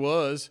 Sure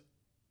was.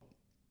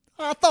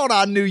 I thought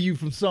I knew you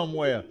from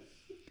somewhere.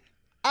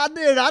 I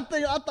did. I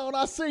thought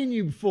I seen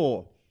you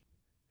before.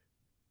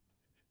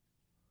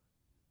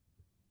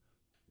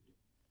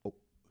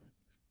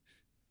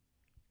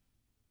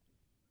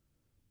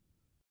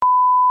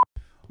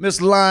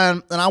 Mr.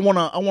 Lion, and I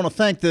want to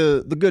thank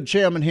the good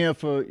chairman here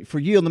for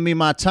yielding me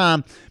my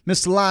time.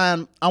 Mr.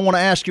 Lion, I want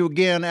to ask you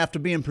again, after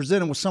being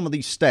presented with some of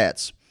these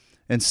stats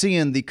and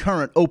seeing the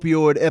current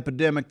opioid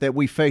epidemic that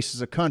we face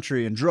as a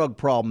country and drug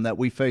problem that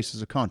we face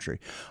as a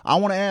country, I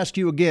want to ask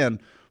you again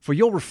for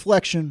your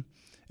reflection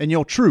and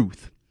your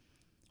truth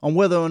on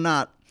whether or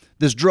not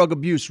this drug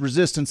abuse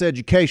resistance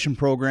education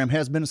program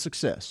has been a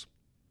success.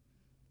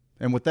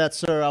 And with that,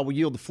 sir, I will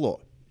yield the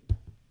floor.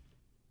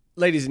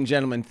 Ladies and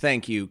gentlemen,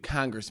 thank you.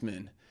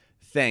 Congressman,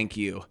 thank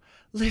you.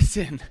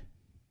 Listen,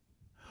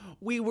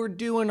 we were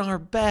doing our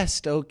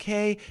best,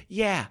 okay?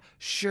 Yeah,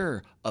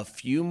 sure, a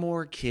few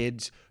more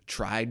kids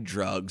tried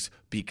drugs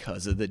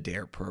because of the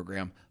DARE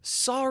program.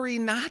 Sorry,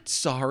 not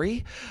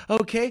sorry,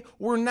 okay?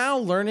 We're now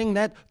learning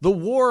that the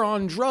war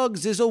on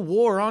drugs is a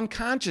war on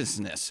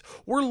consciousness.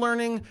 We're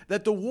learning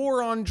that the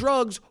war on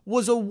drugs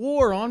was a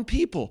war on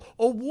people,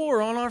 a war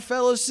on our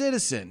fellow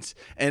citizens.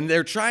 And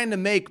they're trying to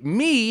make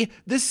me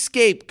the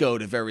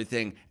scapegoat of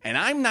everything. And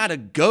I'm not a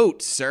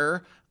goat,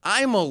 sir.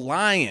 I'm a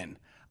lion.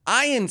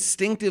 I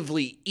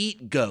instinctively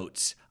eat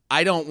goats.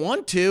 I don't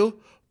want to,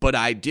 but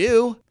I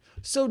do.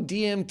 So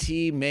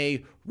DMT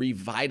may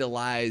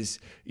revitalize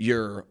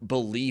your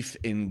belief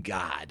in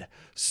God.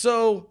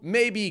 So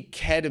maybe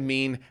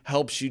ketamine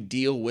helps you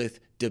deal with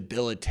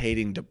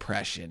debilitating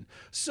depression.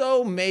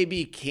 So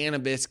maybe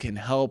cannabis can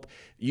help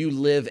you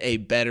live a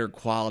better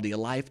quality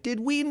of life. Did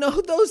we know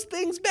those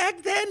things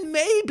back then?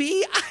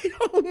 Maybe. I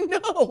don't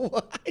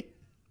know.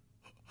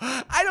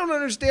 I don't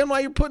understand why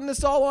you're putting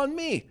this all on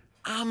me.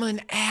 I'm an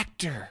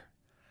actor.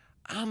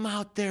 I'm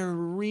out there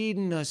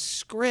reading a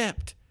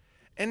script.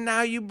 And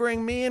now you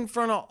bring me in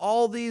front of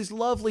all these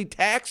lovely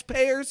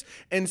taxpayers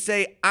and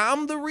say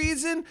I'm the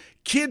reason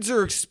kids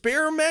are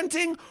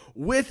experimenting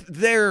with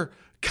their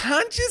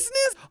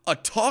consciousness? A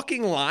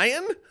talking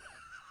lion?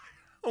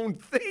 I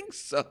don't think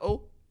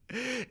so.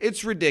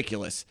 It's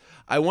ridiculous.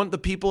 I want the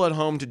people at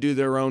home to do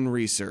their own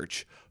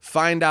research.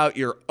 Find out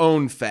your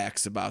own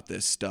facts about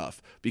this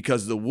stuff,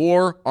 because the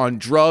war on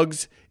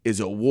drugs is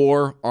a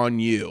war on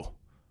you.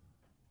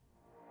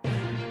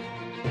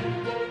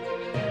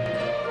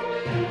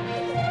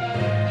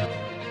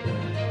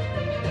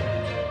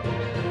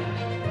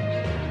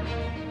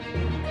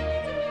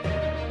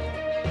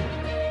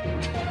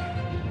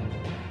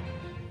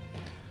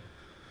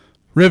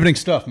 Riveting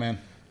stuff, man.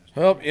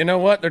 Well, you know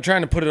what? They're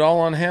trying to put it all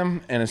on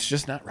him, and it's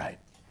just not right.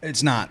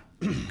 It's not.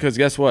 Because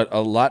guess what?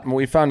 A lot more.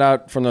 We found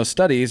out from those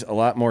studies, a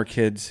lot more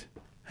kids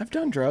have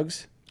done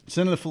drugs.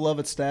 Senator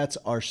Filovit's stats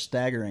are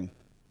staggering.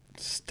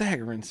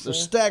 Staggering, They're sir.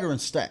 staggering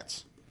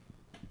stats.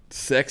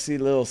 Sexy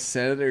little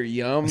Senator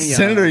Yum Yum.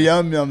 Senator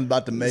Yum Yum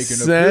about to make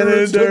an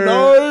appearance Senator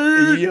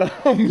tonight.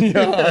 Yum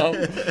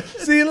Yum.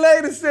 See you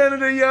later,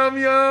 Senator Yum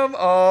Yum.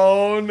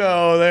 Oh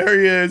no, there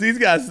he is. He's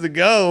got to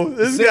go.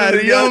 This Senator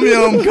guy's Yum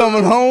Yum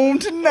coming home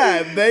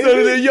tonight, baby.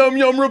 Senator Yum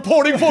Yum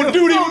reporting for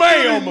duty,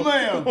 ma'am.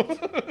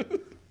 Ma'am.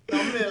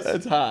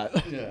 That's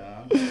hot. Yeah.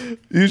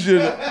 You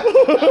should.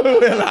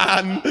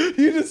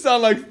 You just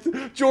sound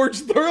like George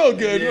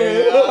Thorogood.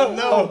 Yeah,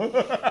 no.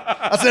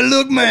 I said,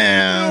 look,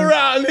 man.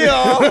 Around here.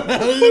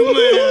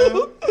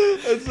 Look,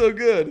 That's so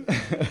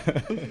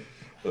good.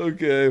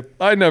 Okay.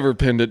 I never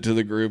pinned it to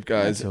the group,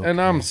 guys. okay.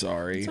 And I'm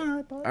sorry. all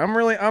right, bud.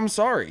 I'm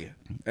sorry.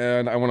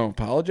 And I want to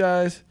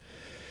apologize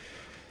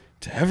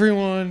to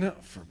everyone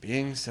for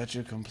being such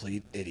a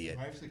complete idiot.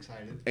 Wife's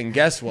excited. And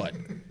guess what?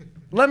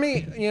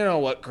 You know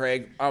what,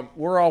 Craig?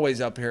 We're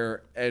always up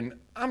here, and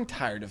I'm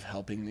tired of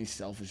helping these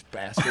selfish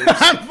bastards.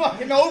 I'm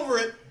fucking over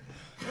it.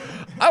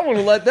 I want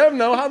to let them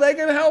know how they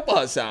can help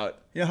us out.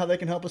 You know how they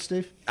can help us,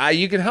 Steve?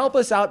 You can help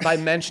us out by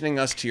mentioning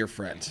us to your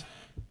friends.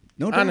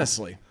 No doubt.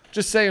 Honestly.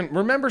 Just saying,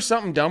 remember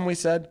something dumb we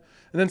said?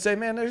 And then say,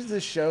 man, there's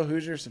this show,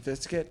 Hoosier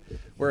Sophisticate,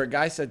 where a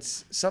guy said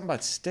something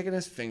about sticking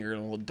his finger in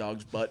a little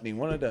dog's butt, and he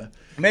wanted to...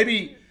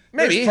 Maybe.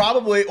 Maybe. There's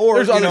probably, or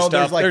There's other stuff.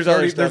 there's like There's other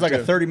 30, stuff, there's like a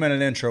too.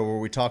 30-minute intro where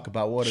we talk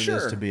about what it is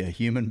Sure. to be a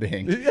human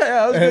being. Yeah,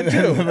 that was good,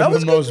 too. That was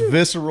the good, most too.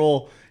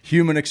 visceral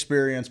human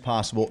experience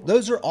possible.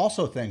 Those are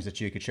also things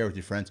that you could share with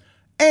your friends.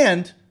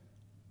 And,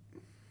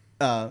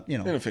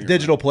 finger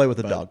digital play with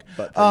a dog.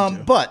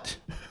 butt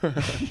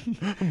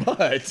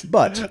But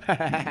But...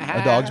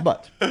 a dog's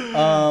butt.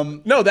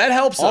 No, that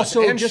helps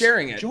Also, us, and just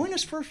sharing it. join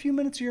us for a few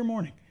minutes of your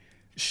morning.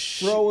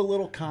 Throw a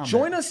little comment.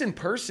 Join us in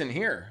person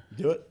here.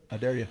 Do it. I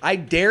dare you. I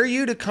dare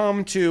you to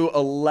come to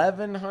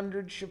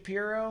 1100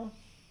 Shapiro.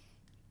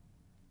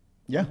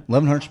 Yeah,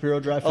 1100 Shapiro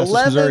Drive, Festus,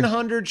 Missouri.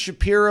 1100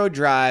 Shapiro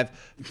Drive,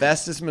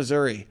 Festus,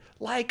 Missouri.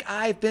 Like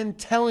I've been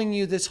telling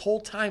you this whole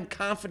time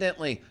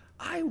confidently,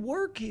 I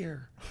work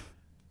here.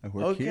 I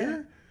work Okay?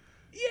 here.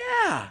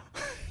 Yeah.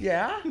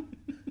 Yeah.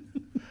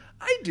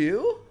 I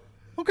do.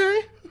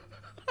 Okay.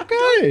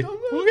 Okay.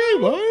 Okay,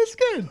 well, that's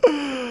good.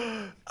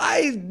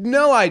 I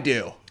know I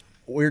do.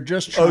 We're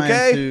just trying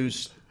Okay. to...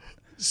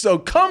 So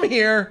come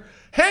here,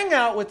 hang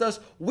out with us.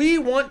 We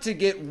want to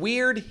get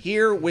weird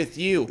here with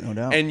you. No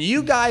doubt. And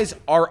you guys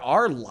are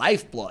our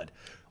lifeblood.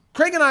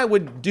 Craig and I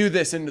would do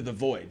this into the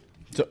void.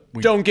 So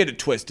we Don't get it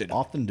twisted.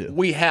 often do.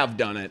 We have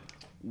done it.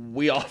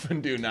 We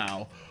often do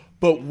now.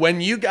 But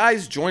when you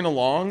guys join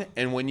along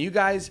and when you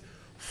guys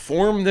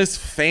form this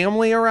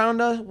family around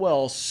us,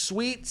 well,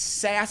 sweet,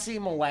 sassy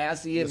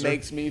molassy, it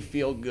makes me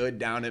feel good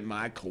down at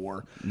my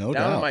core. No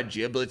down doubt. in my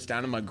giblets,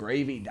 down in my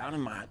gravy, down in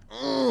my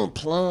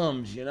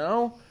plums, you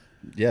know?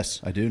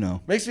 Yes, I do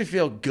know. Makes me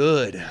feel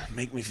good.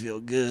 Make me feel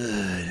good.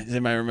 Does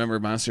anybody remember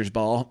Monsters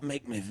Ball?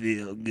 Make me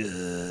feel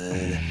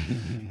good.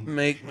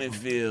 Make me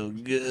feel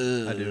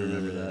good. I do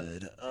remember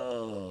that.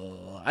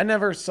 Oh,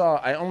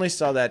 I only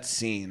saw that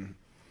scene.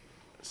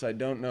 So I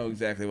don't know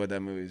exactly what that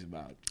movie's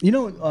about. You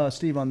know,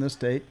 Steve, on this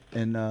date,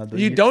 in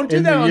You don't do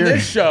that on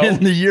this show.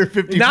 in the year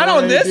 54 Not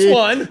on this AD.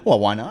 one. Well,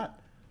 why not?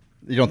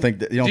 You don't think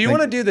that? You don't Do you think,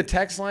 want to do the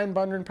text line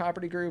Bundren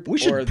Property Group? We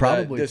should or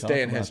probably this talk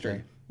day in about history.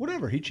 that.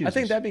 Whatever he chooses. I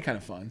think that'd be kind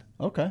of fun.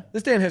 Okay.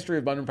 This day in history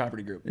of Bundren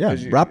Property Group. Yeah.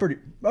 'Cause you- Property.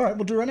 All right,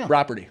 we'll do it right now.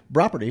 Property.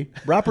 Property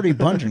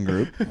Bungin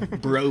Group.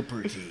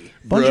 Broperty.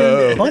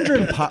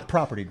 Bundren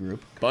Property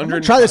Group. I'm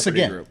gonna Bundren try this Property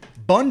again. Group.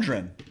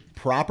 Bundren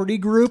Property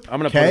Group. I'm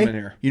gonna put them in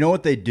here. You know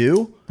what they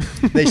do?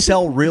 They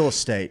sell real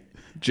estate.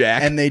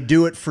 Jack. And they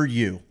do it for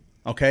you.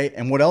 Okay.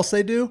 And what else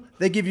they do?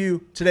 They give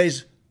you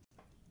today's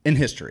in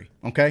history.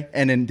 Okay.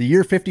 And in the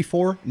year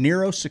 54,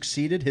 Nero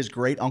succeeded his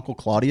great uncle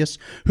Claudius,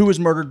 who was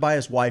murdered by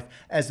his wife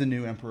as the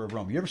new emperor of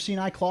Rome. You ever seen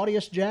I,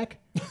 Claudius, Jack?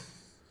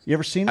 You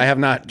ever seen it? I have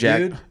not, Jack.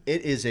 Dude,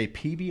 it is a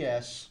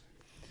PBS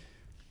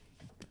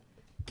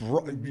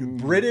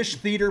British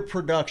theater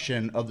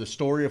production of the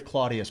story of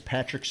Claudius.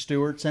 Patrick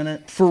Stewart's in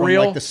it. For from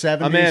real? like the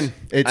 70s. I'm in.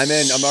 It's I'm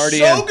in. I'm already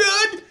so in.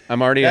 good.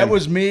 I'm already That in.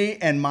 was me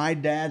and my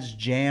dad's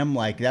jam.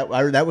 Like that.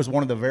 That was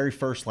one of the very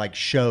first like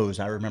shows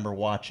I remember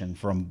watching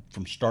from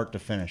start to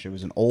finish. It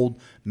was an old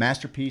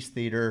Masterpiece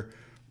Theater,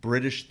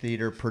 British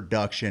theater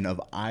production of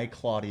I,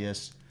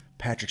 Claudius.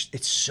 Patrick.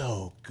 It's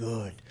so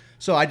good.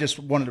 So I just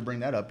wanted to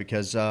bring that up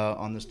because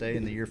on this day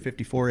in the year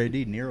 54 AD,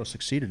 Nero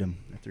succeeded him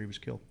after he was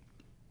killed.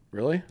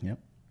 Really? Yep.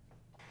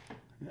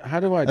 How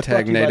do I That's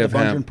tag brought to you by native the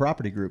Bungeon hemp?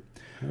 Property Group.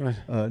 Native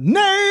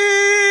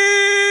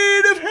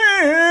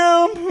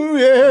hemp,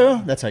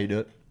 yeah. That's how you do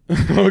it.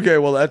 Okay,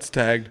 well that's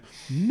tagged.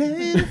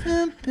 Native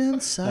hemp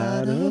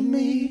inside of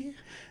me.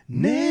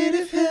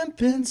 Native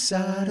hemp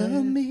inside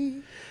of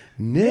me.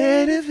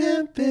 Native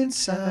hemp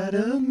inside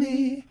of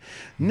me.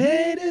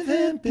 Native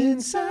hemp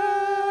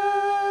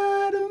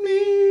inside of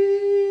me.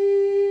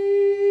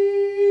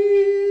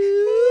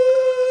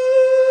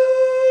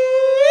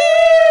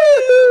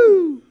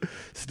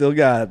 Still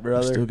got it,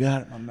 brother. Still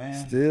got it, my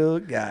man. Still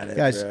got it,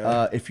 Guys,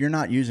 bro. if you're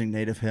not using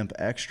native hemp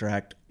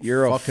extract,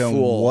 You're a fucking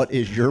fool. what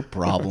is your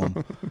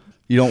problem?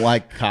 You don't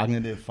like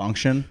cognitive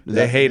function? Is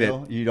They that the hate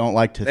deal? it. You don't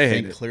like to They hate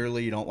think it.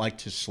 clearly. You don't like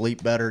to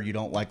sleep better. You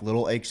don't like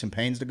little aches and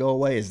pains to go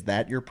away. Is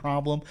that your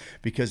problem?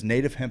 Because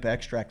native hemp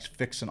extract's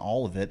fixing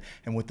all of it.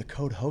 And with the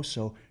code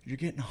HOSO, you're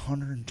getting a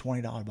 $120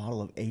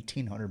 bottle of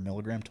 1,800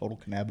 milligram total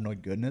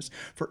cannabinoid goodness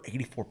for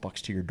 $84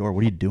 to your door.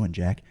 What are you doing,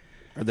 Jack?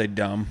 Are they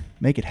dumb?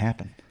 Make it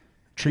happen.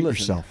 Treat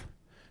Listen. yourself.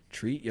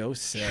 Treat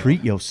yourself.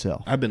 Treat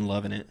yourself. I've been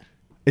loving it.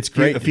 It's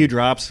great. A few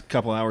drops, a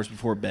couple hours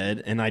before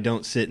bed, and I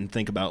don't sit and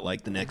think about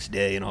like the next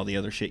day and all the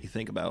other shit you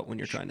think about when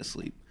you're trying to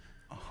sleep.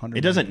 It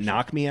doesn't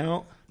knock me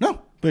out.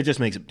 No. But it just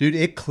makes it. Dude,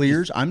 it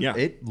clears. Yeah.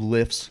 It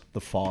lifts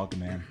the fog,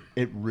 man.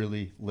 It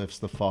really lifts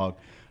the fog.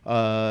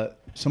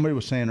 Somebody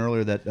was saying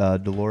earlier that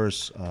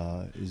Dolores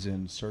is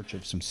in search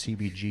of some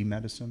CBG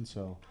medicine,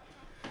 so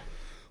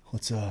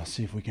let's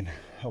see if we can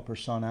help her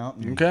son out.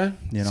 And, Okay.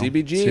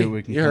 CBG. See what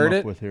we can You come heard up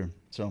it. with here.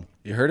 So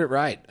You heard it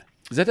right.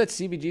 Is that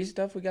CBG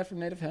stuff we got from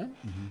Native Hemp?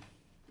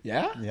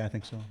 Yeah? yeah, I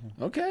think so.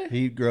 Yeah. Okay.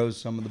 He grows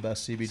some of the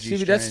best CBG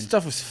strains. That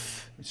stuff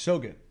was It's so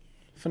good.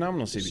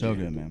 phenomenal CBG. So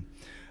good, man.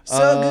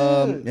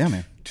 So good. Yeah,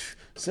 man.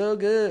 So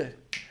good.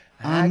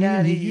 I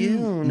got it, you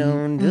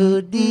know,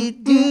 do do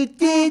do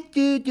do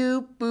do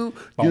do boo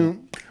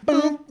boom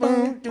boom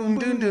boom doom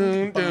doom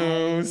doom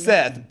doom.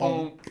 Seth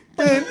boom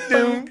doom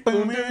doom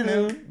boom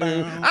doom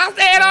doom. I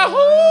said a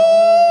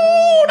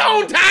hold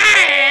on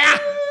tight.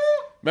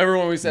 Remember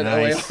when we said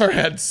Nice. OAR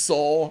had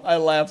soul? I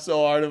laughed so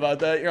hard about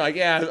that. You're like,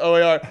 yeah,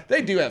 OAR.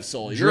 They do have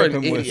soul. You're an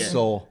Dripping with idiot.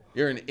 soul.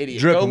 You're an idiot.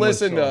 Dripping Go with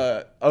listen soul.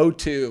 to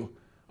O2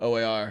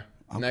 OAR.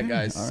 And that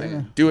guy's all right.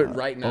 saying, do it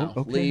right now.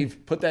 okay.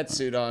 Leave, put that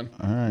suit on,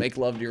 right. make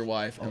love to your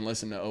wife, and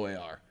listen to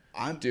OAR.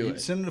 Do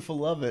it. Senator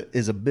Lovett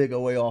is a big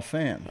OAR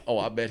fan. Oh,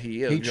 I bet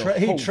he is.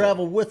 He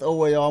traveled with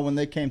OAR when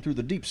they came through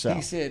the Deep South.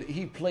 He said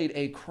he played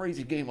a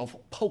crazy game of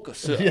poker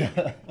set.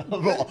 Yeah,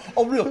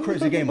 a real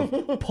crazy game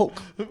of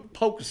poke.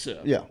 Poker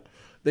set. Yeah,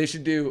 They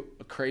should do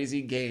a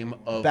crazy game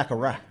of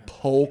Baccarat.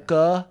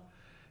 polka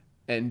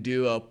and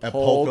do a polka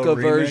polka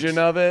version remix.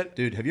 of it.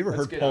 Dude, have you ever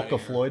heard get outta Polka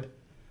here. Floyd?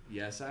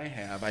 Yes, I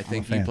have. I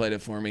think a he fan. played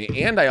it for me.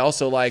 And I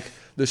also like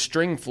the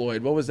String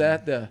Floyd. What was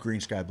that? The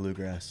Green Sky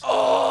Bluegrass.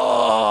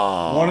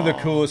 Oh! One of the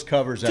coolest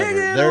covers ever. Take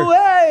it Their,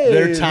 away.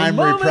 their time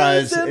The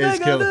reprise moment is they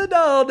got killer. the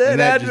doll that And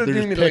that I just,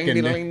 they're just picking.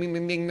 You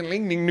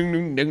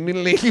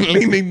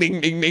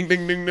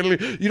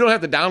don't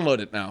have to download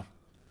it now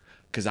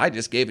because I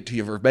just gave it to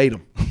you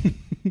verbatim.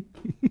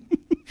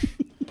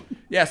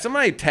 Yeah,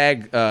 somebody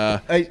tag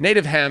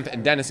Native Hemp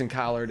and Dennison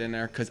Collard in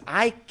there because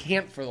I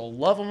can't, for the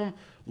love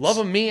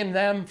of me and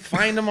them,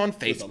 find them on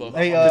Facebook.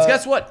 Hey, Because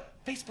guess what?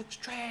 Facebook's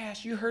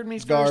trash. You heard me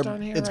first Garb.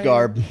 on here. It's right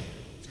garb. here.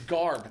 It's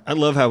garb. I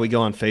love how we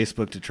go on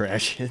Facebook to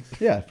trash it.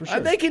 Yeah, for sure.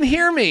 They can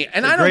hear me,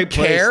 and I Great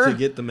don't place care. to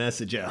get the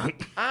message out.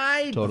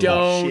 I Totally.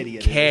 don't Shitty it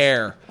is.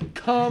 care.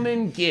 Come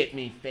and get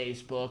me,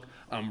 Facebook.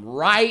 I'm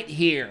right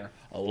here.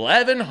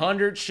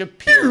 1100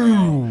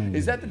 Shapiro.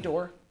 Is that the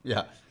door?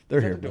 Yeah,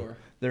 they're here. the bro. door.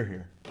 They're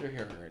here. They're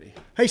here already.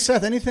 Hey,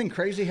 Seth, anything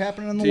crazy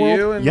happening in the Do world?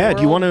 you? In Yeah, the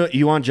do you world?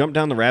 want to jump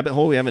down the rabbit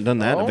hole? We haven't done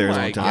that in Oh a very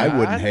my long time. I God.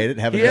 wouldn't hate it.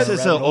 Haven't He has had a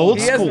this rabbit old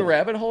He hole. has school. the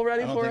rabbit hole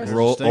ready for us?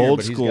 Roll- Stinger, old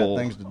but he's school.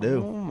 got things to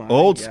do. My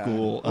Old God.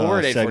 school We're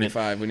at segment.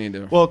 8:45. We need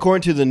to. Well,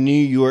 according to the New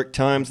York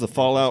Times, the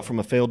fallout from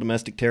a failed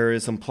domestic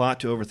terrorism plot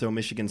to overthrow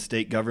Michigan's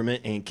state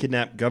government and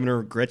kidnap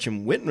Governor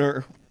Gretchen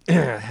Whitmer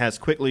has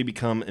quickly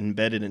become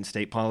embedded in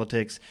state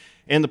politics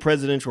and the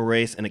presidential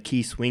race in a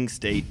key swing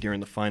state during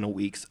the final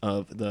weeks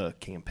of the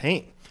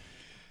campaign.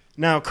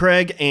 Now,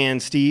 Craig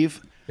and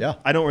Steve, Yeah.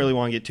 I don't really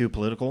want to get too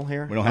political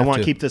here. We don't I have want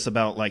to. to keep this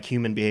about like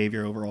human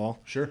behavior overall.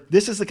 Sure.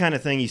 This is the kind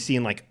of thing you see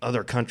in like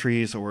other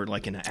countries or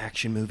like in an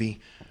action movie.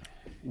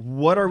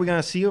 What are we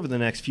going to see over the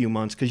next few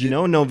months? Because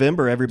in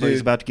November, everybody's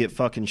Dude. about to get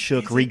fucking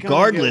shook, Is it gonna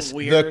regardless, get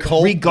weird? The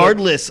cult,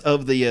 regardless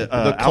of the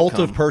the cult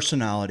outcome. of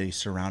personality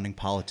surrounding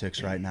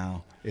politics right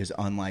now is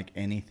unlike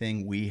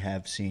anything we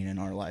have seen in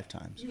our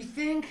lifetimes. You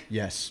think?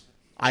 Yes.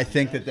 I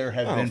think that there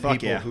have been fuck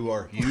people yeah. who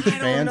are huge I don't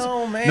fans.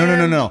 know,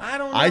 man. No. I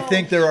don't I know.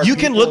 think there are You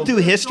can people look through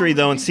history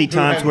though and see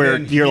times have where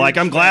been you're like,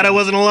 huge I'm glad I fans.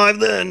 wasn't alive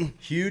then.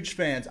 huge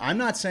fans. I'm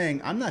not saying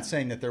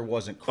that there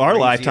wasn't Our crazy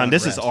lifetime,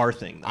 this is unrest. our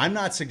thing, though. I'm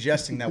not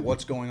suggesting that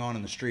what's going on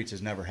in the streets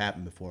has never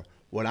happened before.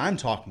 What I'm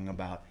talking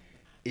about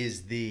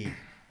is the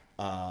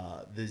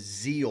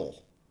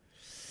zeal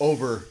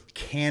over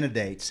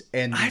candidates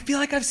and I feel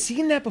like I've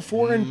seen that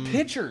before in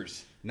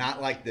pictures.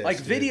 Not like this.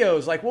 Like dude.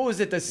 videos, like what was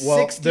it? The Well,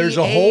 68 there's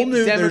a whole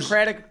new-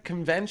 Democratic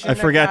convention. I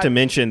that forgot got to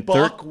mention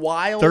buck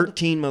wild.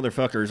 13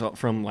 motherfuckers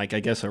from like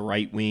I guess a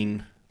right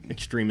wing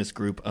extremist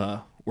group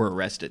were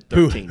arrested.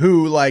 who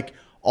 13. like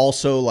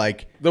also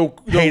like The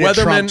hated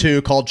Weatherman- Trump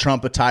too, called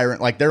Trump a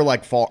tyrant. Like they're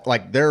like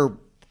they're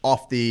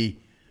off the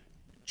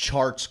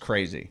charts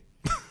crazy.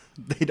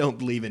 They don't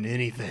believe in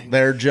anything.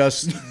 They're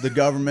just the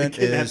government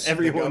They have is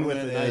everyone the with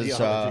government an is,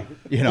 ideology.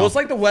 you know. Well, it's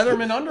like the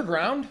Weatherman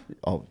Underground.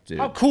 Oh, dude.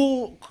 How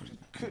cool?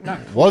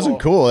 Not cool. Wasn't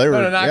cool. They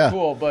were- no, not yeah.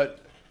 cool,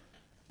 but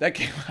that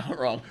came out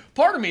wrong.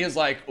 Part of me is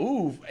like,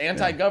 ooh,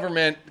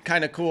 anti-government,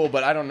 kind of cool,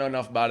 but I don't know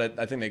enough about it.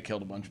 I think they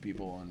killed a bunch of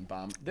people on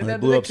bomb. They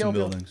blew up some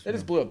buildings. They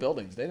just blew up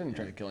buildings. They didn't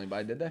try to kill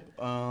anybody, did they?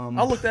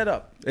 I'll look that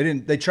up. They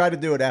didn't. They tried to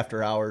do it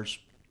after hours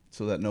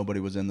so that nobody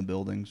was in the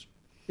buildings.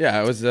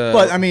 Yeah, it was.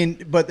 But I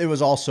mean, it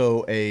was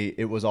also a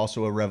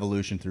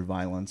revolution through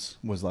violence.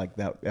 Was like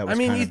that. That was I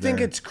mean, kind you of think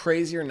their- it's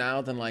crazier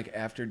now than like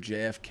after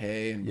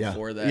JFK and yeah.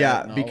 before that?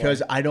 Yeah, and all because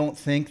that? I don't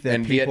think that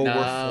And people were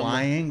Vietnam.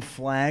 flying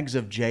flags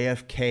of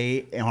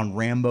JFK on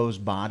Rambo's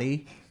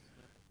body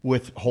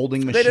with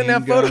holding machine they didn't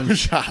have guns.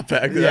 Photoshop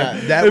back then. Yeah,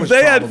 that if was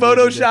they had probably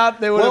the Photoshop,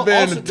 they would Well, have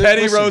been also, dude,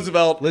 Teddy listen,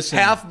 Roosevelt, listen.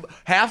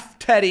 half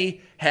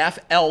Teddy, half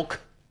elk.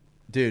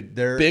 Dude,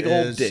 there Big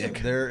old is- dick.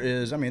 There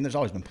is. I mean, there's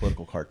always been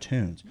political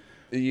cartoons.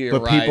 You're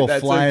But right. people That's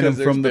flying them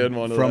because from there's the been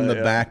one of from that, the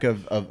yeah. back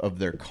of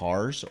their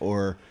cars,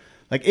 or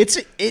like it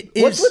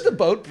is. What's with the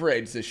boat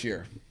parades this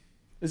year?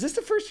 Is this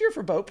the first year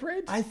for boat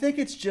parades? I think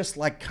it's just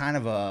like kind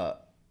of a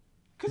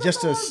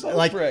Just just a a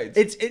like parades.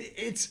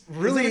 it's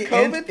really Is it a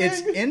COVID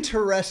it's thing?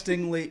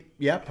 interestingly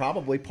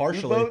probably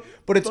partially, boat-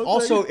 but it's boat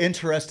also thing?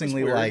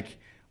 interestingly That's weird. like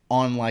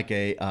on like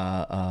a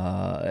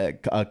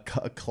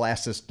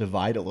classist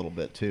divide a little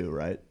bit too,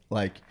 right?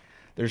 Like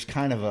there's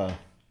kind of a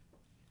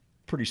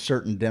pretty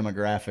certain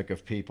demographic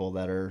of people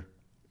that are,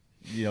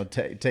 you know,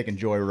 taking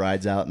joy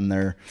rides out in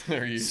their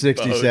They're used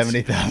 $60,000, boats.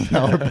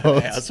 $70,000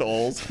 boats.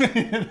 Assholes. Good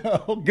I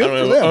for don't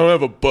them.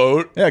 have a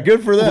boat. Yeah,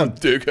 good for them.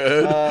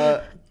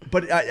 Dickhead.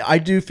 But I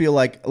do feel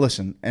like,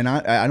 listen, and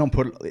I don't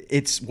put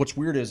it's what's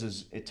weird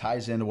is it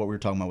ties into what we were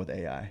talking about with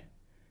AI.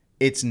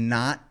 It's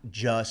not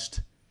just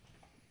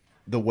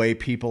the way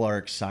people are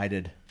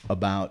excited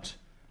about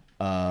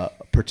a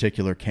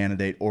particular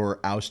candidate or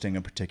ousting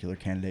a particular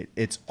candidate.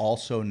 It's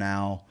also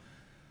now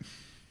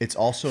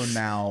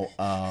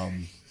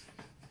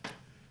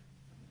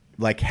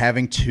like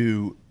having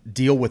to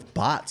deal with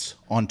bots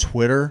on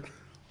Twitter,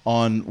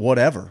 on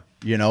whatever,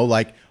 you know,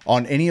 like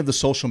on any of the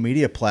social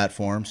media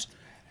platforms.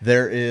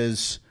 There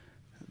is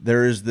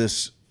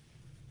this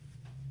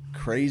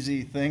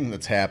crazy thing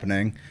that's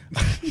happening.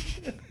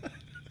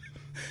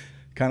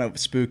 Kind of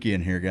spooky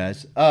in here,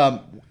 guys.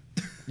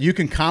 You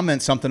can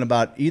comment something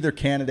about either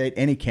candidate,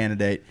 any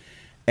candidate,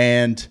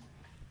 and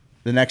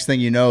the next thing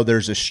you know,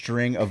 there's a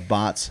string of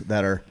bots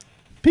that are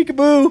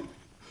peekaboo.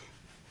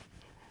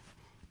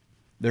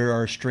 There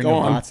are a string Go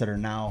of on. bots that are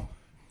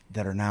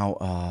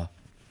now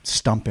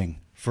stumping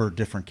for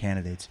different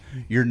candidates.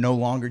 You're no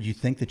longer, you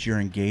think that you're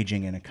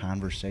engaging in a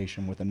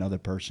conversation with another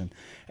person.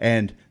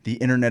 And the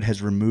internet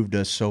has removed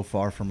us so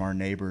far from our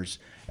neighbors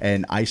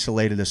and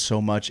isolated us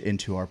so much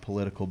into our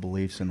political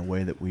beliefs and the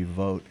way that we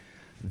vote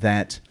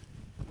that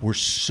we're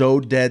so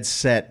dead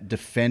set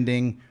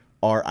defending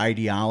our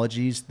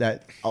ideologies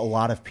that a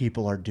lot of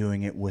people are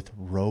doing it with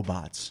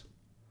robots.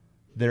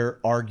 They're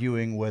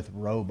arguing with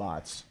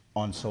robots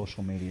on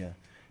social media.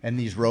 And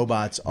these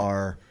robots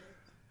are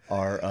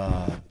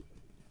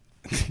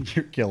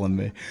you're killing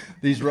me.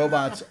 These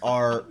robots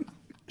are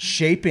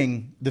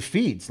shaping the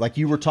feeds like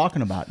you were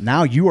talking about.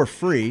 Now you are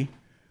free.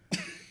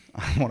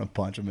 I want to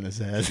punch him in his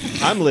head.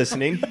 I'm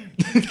listening.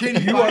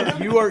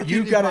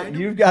 You've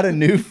got a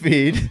new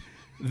feed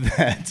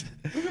that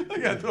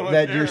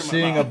you're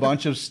seeing a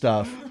bunch of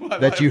stuff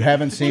that you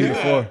haven't seen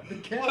before.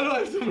 Why do I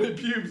have so many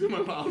pubes in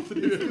my mouth,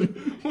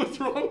 dude? What's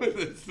wrong with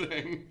this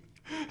thing?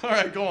 All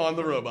right, go on,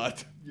 the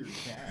robot. Your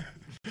cat.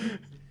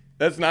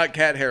 That's not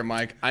cat hair,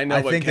 Mike. I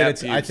know what cat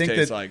pubes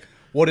taste like.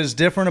 What is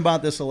different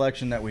about this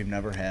election that we've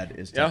never had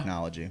is Yeah.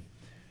 technology.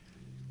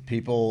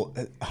 People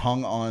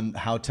hung on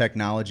how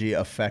technology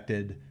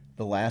affected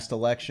the last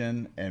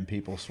election, and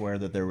people swear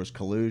that there was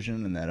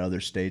collusion and that other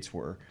states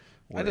were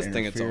I just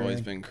think it's always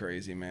interfering. been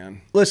crazy,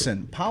 man.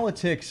 Listen,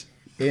 politics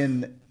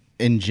in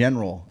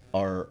general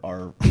are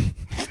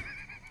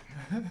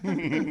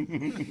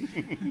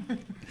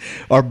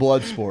are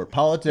blood sport.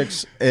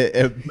 Politics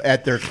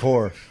at their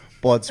core,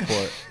 blood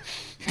sport.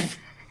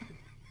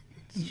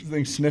 This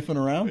thing sniffing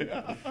around?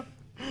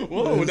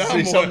 Whoa,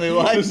 See something you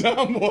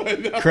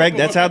like? Craig,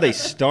 that's how they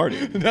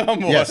started.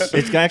 Yes.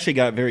 It's actually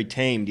got very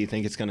tame. Do you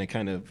think it's going to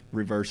kind of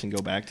reverse and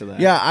go back to that?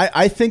 Yeah,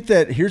 I think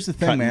that here's the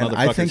thing, Cutting man.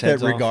 I think motherfuckers' that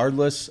heads off.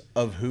 regardless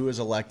of who is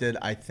elected,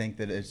 I think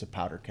that it's a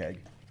powder keg.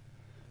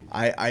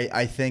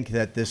 I think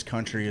that this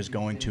country is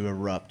going to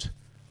erupt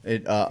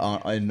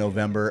in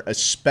November,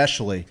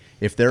 especially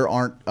if there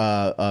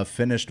aren't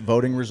finished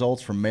voting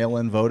results from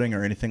mail-in voting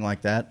or anything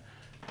like that.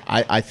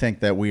 I think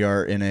that we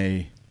are in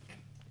an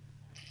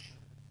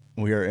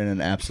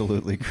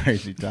absolutely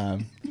crazy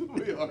time.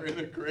 We are in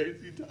a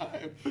crazy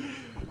time.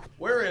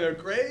 We're in a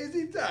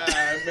crazy time,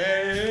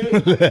 man.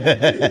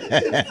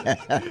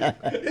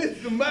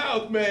 It's the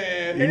mouth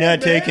man. You're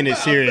not taking it Mouth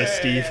serious,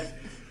 man. Steve.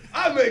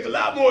 I make a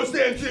lot more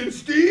sense than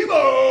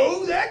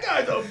Steve-O. That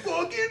guy's a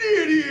fucking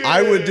idiot.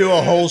 I would do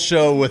a whole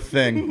show with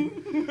Thing.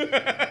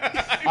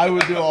 I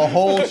would do a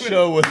whole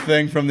show with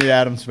Thing from the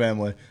Addams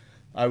Family.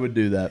 I would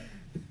do that.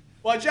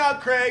 Watch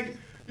out, Craig.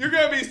 You're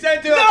going to be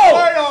sent to a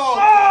portal.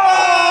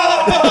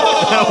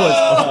 That was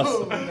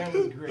awesome. That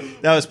was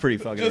great. That was pretty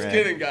fucking Just rad.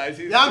 kidding, guys.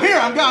 I'm here.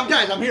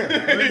 Guys, I'm here.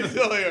 He's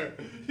still here.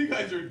 You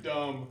guys are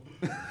dumb.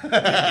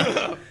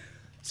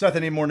 Seth,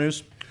 any more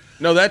news?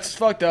 No, that's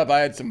fucked up. I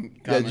had some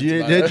comments about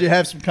it. Did you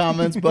have some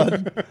comments,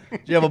 bud?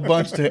 Did you have a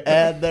bunch to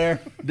add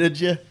there? Did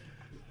you?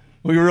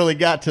 We really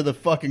got to the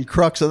fucking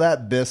crux of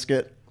that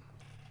biscuit.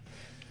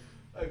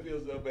 I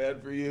feel so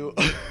bad for you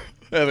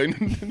having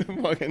to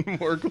fucking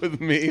work with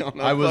me on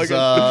a I was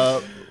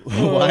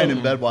fucking... lying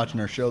in bed watching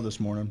our show this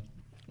morning.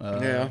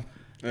 Yeah,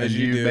 And as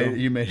you do.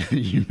 you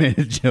made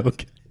a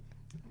joke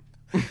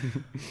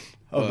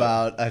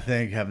about, I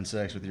think, having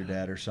sex with your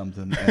dad or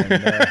something.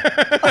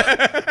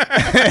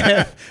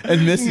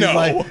 And Missy's No.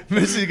 like,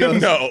 Missy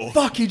goes, No.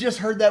 fuck, he just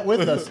heard that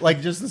with us.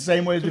 Like, just the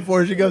same way as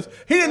before. She goes,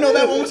 he didn't know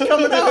that one was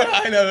coming out.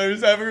 I know,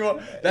 there's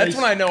everyone. That's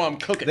when I know I'm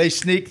cooking. They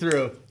sneak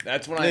through.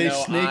 That's when they I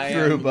know sneak I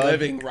through, am bud.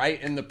 living right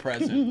in the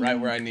present, right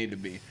where I need to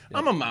be.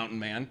 I'm a mountain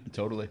man.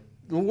 Totally.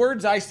 The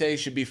words I say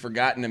should be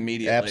forgotten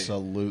immediately.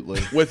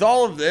 Absolutely. With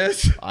all of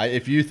this,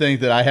 If you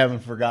think that I haven't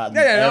forgotten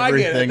I get it.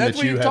 everything That's that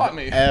what you you have taught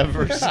me.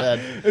 ever said.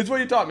 it's what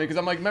you taught me because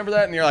I'm like, remember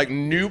that? And you're like,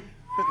 nope,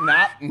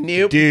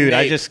 nope. Dude,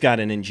 I Nate. just got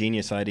an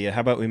ingenious idea.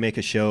 How about we make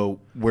a show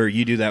where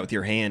you do that with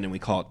your hand and we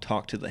call it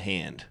Talk to the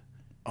Hand?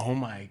 Oh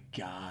my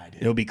God.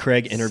 It'll be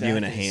Craig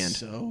interviewing Seth a hand. is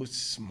so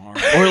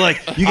smart. Or like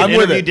you I'm can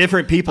with interview it.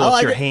 different people. I It's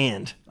like your it.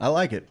 hand. I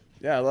like it.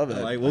 Yeah, I love it.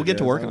 Like, we'll get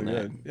to work on that.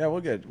 Good. Yeah, we'll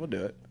do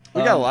it.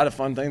 We got a lot of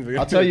fun things. We I'll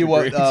gotta tell do you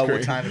with the what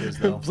green screen. time it is,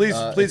 though. Please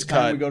it's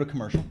time cut. we go to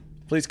commercial.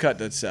 Please cut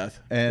that, Seth.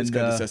 And, Please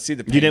cut that, Seth. See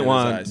the pain You didn't in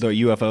want his the eyes.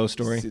 UFO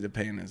story? See the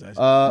pain in his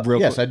eyes. Real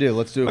Yes, quick. I do.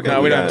 Let's do it. Okay,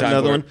 No, we don't have time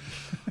another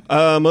for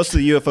one. Most of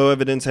the UFO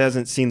evidence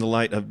hasn't seen the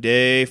light of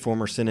day.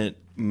 Former Senate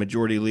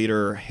Majority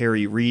Leader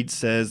Harry Reid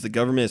says the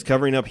government is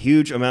covering up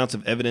huge amounts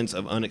of evidence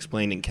of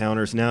unexplained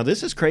encounters. Now,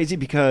 this is crazy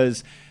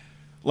because,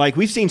 like,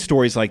 we've seen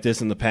stories like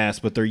this in the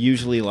past, but they're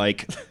usually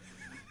like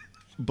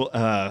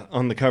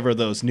on the cover of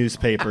those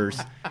newspapers.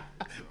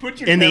 Put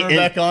your camera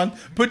back on.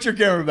 Put your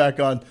camera back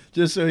on,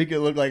 just so he can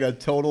look like a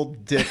total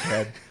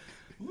dickhead.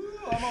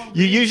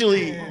 You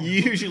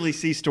usually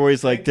see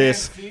stories like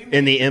this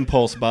in the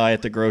impulse buy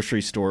at the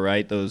grocery store,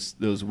 right? Those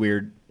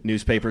weird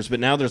newspapers. But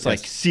now there's like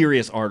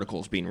serious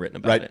articles being written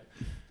about it.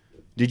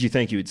 Did you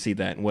think you would see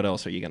that? And what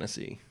else are you going to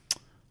see?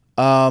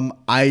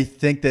 I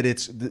think that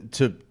it's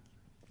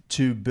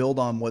to build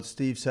on what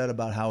Steve said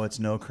about how it's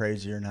no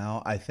crazier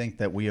now. I think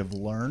that we have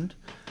learned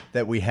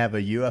that we have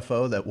a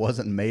UFO that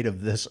wasn't made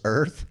of this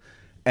earth,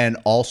 and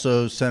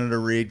also Senator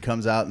Reid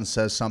comes out and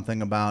says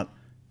something about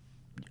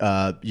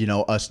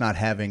us not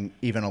having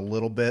even a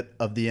little bit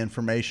of the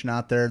information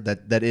out there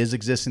that is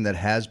existing, that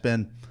has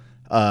been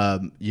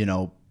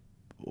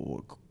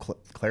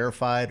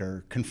clarified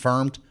or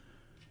confirmed,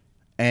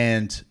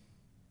 and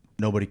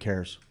nobody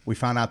cares. We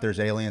found out there's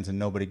aliens and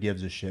nobody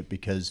gives a shit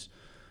because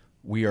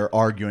we are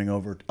arguing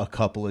over a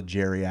couple of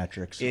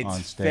geriatrics It's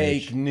on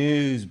stage. fake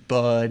news,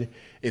 bud.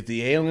 If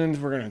the aliens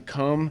were going to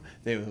come,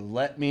 they would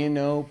let me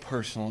know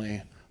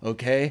personally,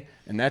 okay?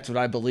 And that's what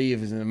I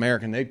believe as an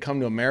American. They'd come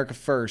to America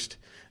first,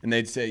 and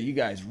they'd say, you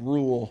guys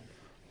rule.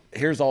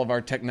 Here's all of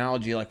our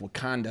technology like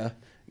Wakanda.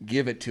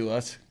 Give it to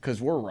us, because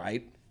we're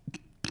right.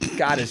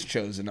 God has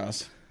chosen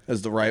us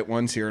as the right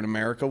ones here in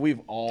America. We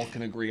all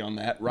can agree on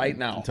that right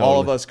now. Totally.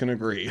 All of us can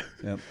agree.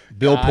 Yep.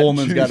 Bill God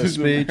Pullman's got a chooses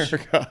speech.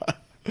 America.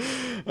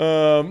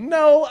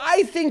 No,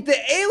 I think the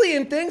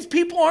alien things,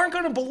 people aren't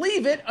going to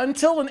believe it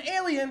until an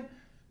alien,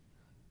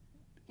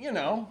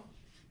 No,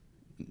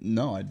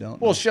 I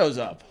don't. shows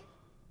up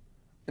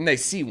and they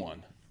see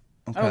one.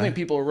 I don't think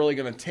people are really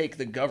going to take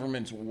the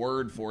government's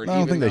word for it. I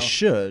don't even think they though-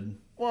 should.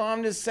 Well,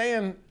 I'm just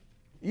saying,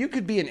 you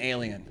could be an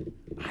alien.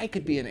 I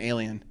could be an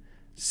alien.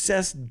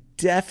 Seth's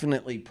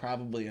definitely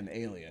probably an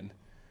alien.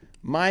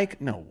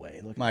 Mike, no way.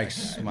 Look at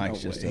Mike's that guy.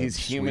 just way. a He's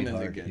human as it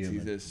sweetheart gets. human.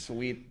 He's a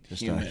sweet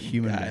Just a human,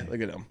 human guy. being.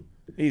 Look at him.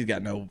 He's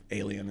got no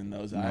alien in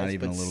those eyes. Not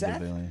even But a little Seth,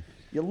 bit of alien.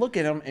 you look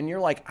at him and you're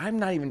like, I'm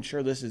not even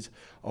sure this is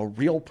a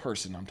real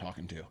person I'm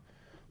talking to.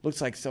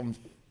 Looks like some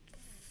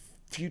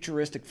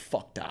futuristic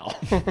fuck doll.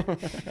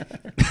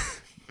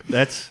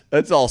 That's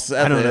all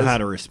Seth I don't know is. how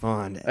to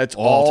respond. That's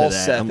all all to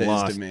that. Seth I'm is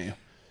lost. to me.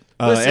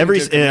 On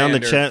the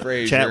chat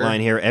Fraser.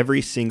 line here,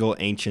 every single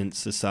ancient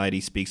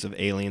society speaks of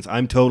aliens.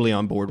 I'm totally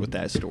on board with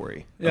that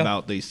story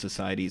about these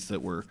societies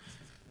that were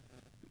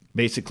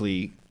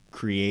basically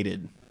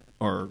created,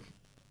 or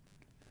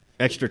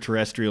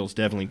extraterrestrials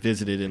definitely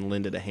visited and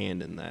lended a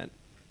hand in that.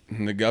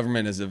 And the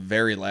government is the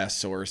very last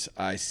source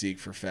I seek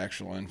for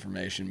factual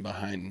information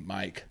behind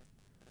Mike,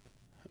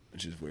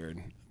 which is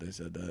weird. They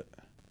said that.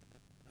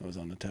 That was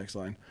on the text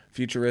line.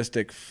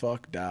 Futuristic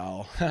fuck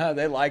doll.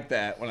 They liked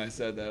that when I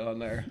said that on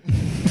there.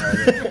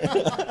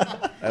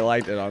 I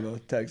liked it on the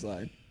text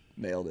line.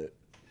 Nailed it.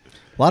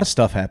 A lot of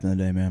stuff happened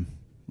today, man.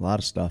 A lot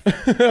of stuff.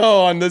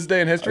 Oh, on this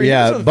day in history?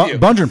 Yeah, Just a few.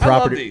 Bundren I love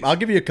property. these. I'll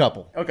give you a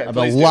couple. Okay, A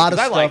please do, lot of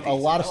 'cause I stuff. like A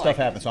these. lot of I stuff like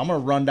happened. So I'm going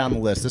to run down the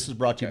list. This is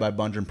brought to you by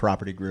Bundren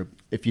Property Group.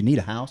 If you need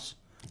a house,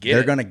 Get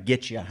they're it. going to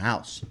get you a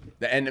house.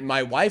 And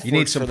my wife You need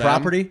works some for them.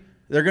 property?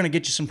 They're going to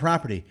get you some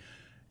property.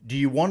 Do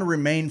you want to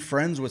remain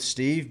friends with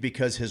Steve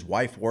because his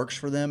wife works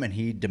for them and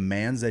he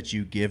demands that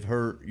you give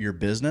her your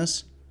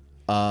business?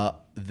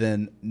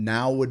 Then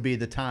now would be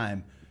the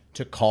time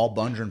to call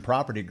Bundren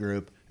Property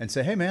Group and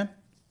say, hey, man,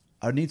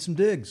 I need some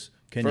digs.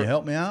 Can you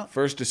help me out?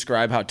 First,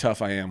 describe how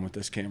tough I am with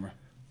this camera.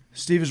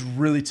 Steve is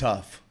really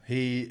tough.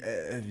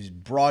 He's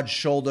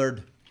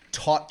broad-shouldered,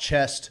 taut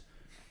chest.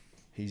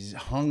 He's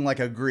hung like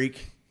a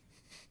Greek.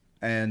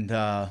 And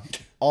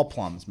all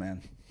plums,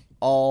 man.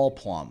 All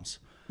plums.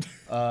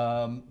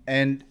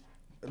 And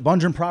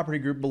Bundren Property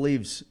Group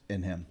believes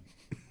in him.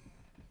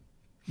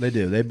 They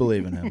do. They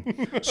believe in him.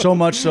 So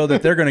much so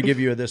that they're going to give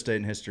you a this date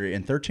in history.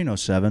 In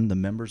 1307, the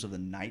members of the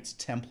Knights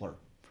Templar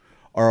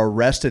are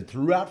arrested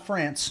throughout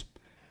France,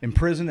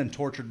 imprisoned and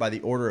tortured by the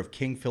order of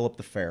King Philip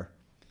the Fair.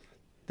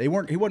 He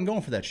wasn't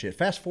going for that shit.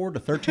 Fast forward to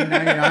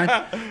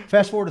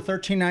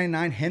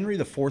 1399. Henry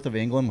IV of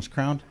England was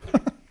crowned.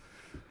 All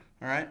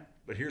right,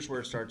 but here's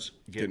where it starts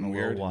getting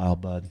weird. a little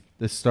wild, bud.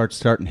 This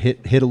starting hit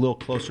a little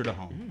closer to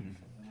home.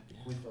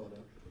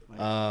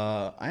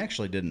 I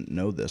actually didn't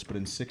know this, but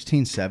in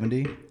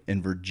 1670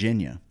 in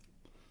Virginia,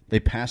 they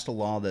passed a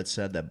law that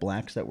said that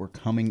blacks that were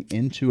coming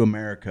into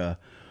America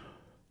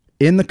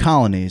in the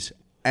colonies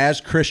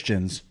as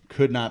Christians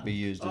could not be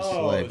used as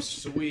slaves.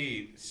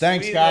 Sweet.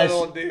 Thanks, Sweet guys.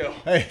 little deal.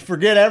 Hey,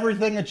 forget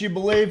everything that you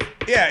believe.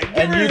 Yeah, get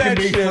and rid you of can that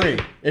be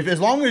shit. free.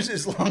 As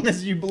long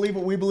as you believe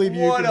what we believe,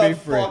 you What can a be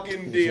free.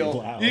 fucking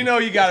deal. You know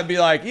you got to be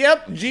like,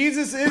 yep,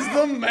 Jesus is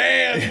the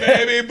man,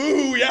 baby.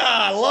 Boo, yeah,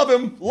 I love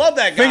him. Love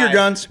that guy. Finger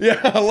guns.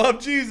 Yeah, I love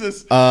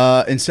Jesus.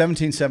 In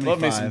 1775, Love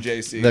me some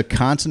JC. the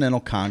Continental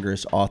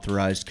Congress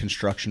authorized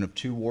construction of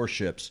 2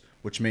 warships,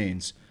 which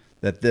means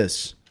that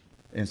this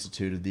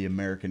instituted the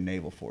American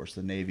Naval Force.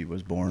 The Navy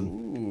was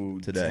born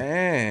today.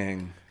 Dang.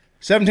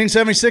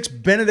 1776,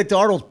 Benedict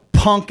Arnold's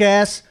punk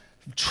ass,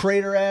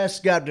 traitor ass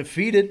got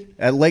defeated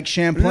at Lake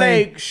Champlain.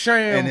 Lake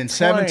Champlain. And in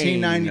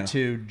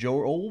 1792,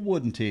 old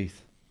wooden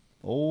teeth,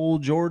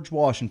 old George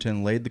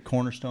Washington laid the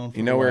cornerstone for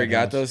You the know where White he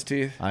got House. those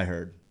teeth? I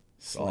heard.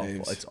 It's Slaves.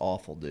 awful. It's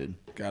awful, dude.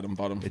 Got him,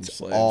 bought them from It's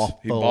slaves. awful.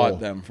 He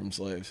bought them from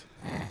slaves.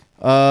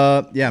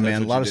 Yeah, man, a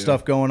what lot you of do.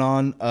 stuff going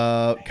on.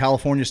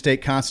 California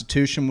State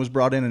Constitution was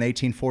brought in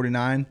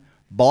 1849.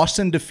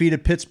 Boston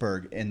defeated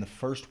Pittsburgh in the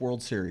first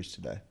World Series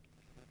today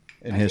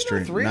in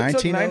history.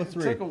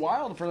 1903. It took a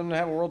while for them to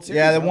have a World Series.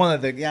 Yeah, huh? one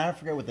of the I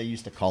forget what they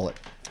used to call it.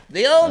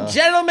 The old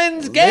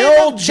gentleman's The game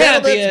old of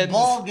gentleman's champions.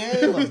 ball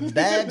game of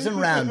bags and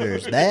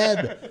rounders,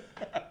 Dad.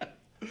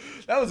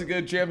 That was a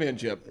good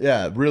championship.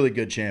 Yeah, really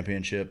good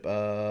championship.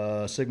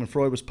 Sigmund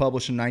Freud was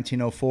published in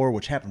 1904,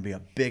 which happened to be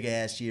a big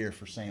ass year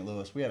for St.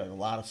 Louis. We had a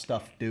lot of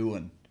stuff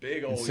doing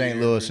Big in old St.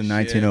 year Louis for in shit,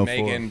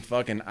 1904. Making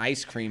fucking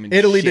ice cream and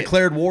Italy shit.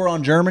 declared war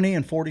on Germany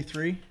in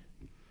 43.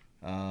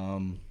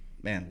 Man,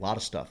 a lot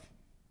of stuff.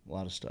 A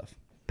lot of stuff.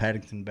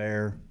 Paddington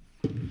Bear.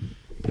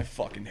 I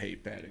fucking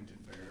hate Paddington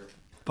Bear.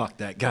 Fuck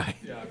that guy.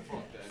 Yeah,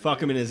 fuck that. Fuck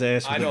him in his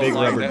ass I with a don't big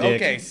like rubber that.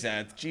 dick. Okay,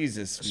 Seth.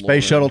 Jesus. Space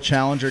Lord. Shuttle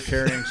Challenger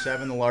carrying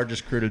 7, the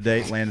largest crew to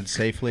date, landed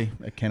safely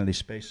at Kennedy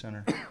Space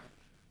Center.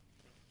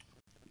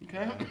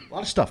 Okay. A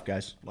lot of stuff,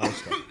 guys. A lot of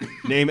stuff.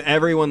 Name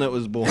everyone that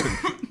was born.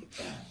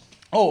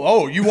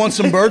 Oh, you want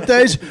some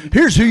birthdays?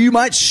 Here's who you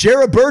might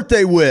share a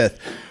birthday with.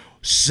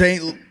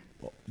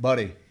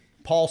 Buddy,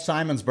 Paul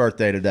Simon's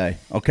birthday today.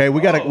 Okay,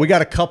 we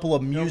got a couple of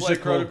Play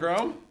musical.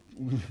 Crotochrome?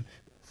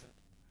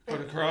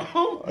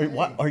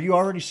 Crotochrome? Are you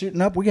already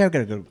suiting up? We got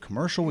to go to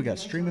commercial. We got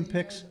streaming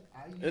picks.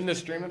 In the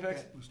streaming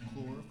picks?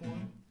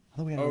 I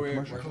thought we had to go to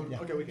commercial. Yeah.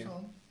 Okay, we can.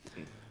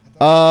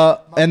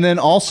 And then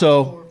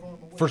also,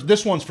 for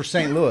this one's for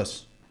St.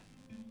 Louis.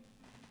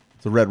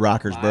 It's the Red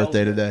Rockers'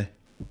 birthday today.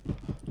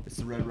 It's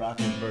the Red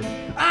Rockers'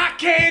 birthday. I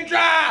can't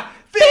drive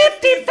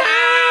 55!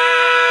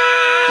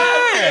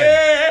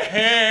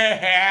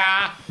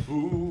 Yeah.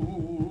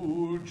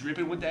 Ooh,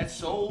 dripping with that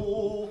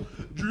soul.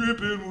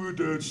 Dripping with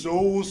that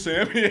soul,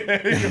 Sammy.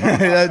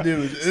 That dude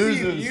was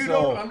oozing You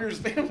soul. don't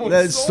understand what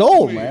That's soul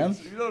soul, means. man.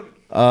 You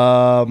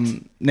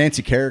don't...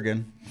 Nancy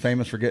Kerrigan,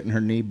 famous for getting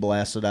her knee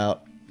blasted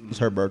out. It was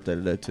her birthday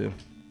today, too.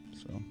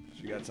 So,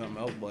 She got something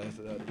else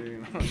blasted out, too. You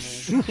know what I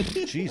mean?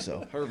 jeez,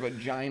 oh. Her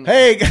vagina.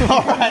 Hey,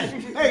 all right.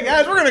 Hey,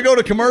 guys, we're going to go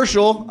to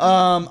commercial.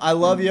 I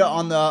love you.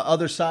 On the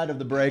other side of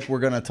the break, we're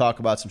going to talk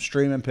about some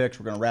streaming picks.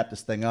 We're going to wrap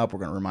this thing up. We're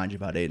going to remind you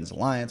about Aiden's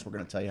Alliance. We're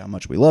going to tell you how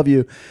much we love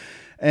you.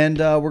 And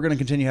we're going to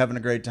continue having a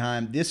great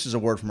time. This is a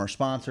word from our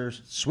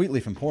sponsors. Sweet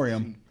Leaf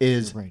Emporium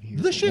is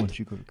the shit.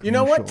 You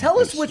know what? Tell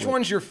us which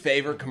one's your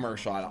favorite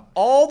commercial out of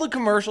all the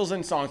commercials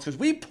and songs, because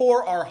we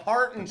pour our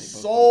heart and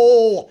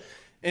soul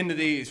into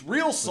these.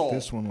 Real soul.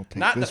 this one will take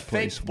not this the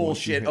place fake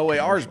once you bullshit hit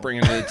OAR is commercial.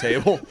 bringing to the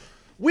table.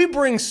 We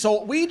bring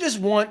soul. We just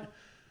want.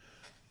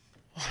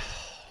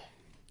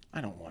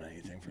 I don't want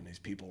anything from these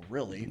people,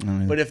 really.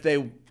 But if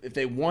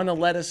they want to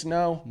let us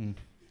know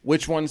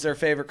which one's their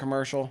favorite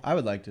commercial, I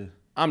would like to.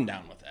 I'm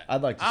down with that.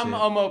 I'd like to see it.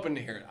 I'm open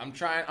to hear it. I'm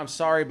trying. I'm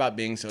sorry about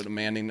being so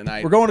demanding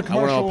tonight. We're going to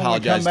commercial. I want to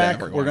apologize when we come back,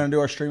 to everyone. we're going to do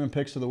our streaming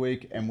picks of the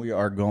week, and we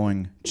are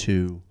going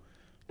to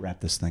wrap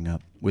this thing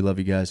up. We love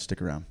you guys.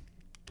 Stick around.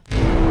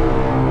 Desktop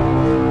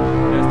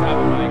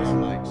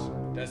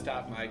mics.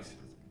 Desktop mics.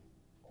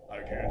 I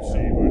can't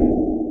see, but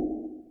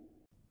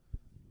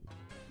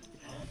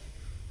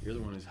You're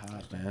the one who's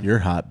hot, man. You're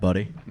hot,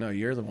 buddy. No,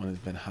 you're the one who's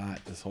been hot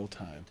this whole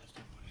time.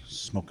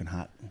 Smoking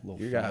hot.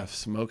 You got a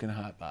smoking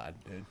hot bod,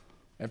 dude.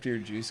 After your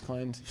juice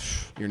cleanse,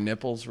 your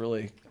nipples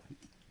really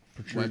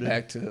went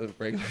back to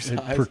regular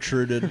size.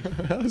 Protruded.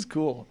 That was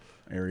cool.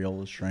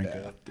 Areolas shrank.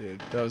 Yeah,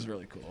 dude. That was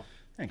really cool.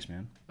 Thanks,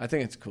 man. I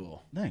think it's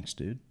cool. Thanks,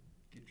 dude.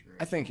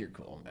 I think you're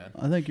cool, man.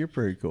 I think you're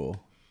pretty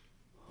cool.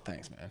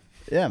 Thanks, man.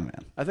 Yeah,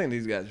 man. I think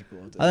these guys are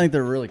cool. Too. I think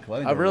they're really cool.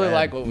 I really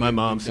like what My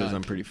mom we've says done.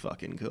 I'm pretty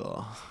fucking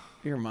cool.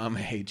 Your mom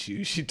hates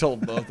you. She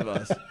told both of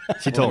us.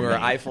 She told we were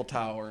me. Eiffel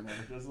Tower and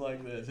just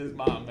like this. His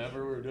mom,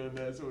 remember we were doing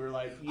this? We were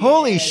like,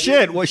 Holy yeah,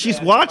 shit, this what is she's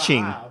Seth's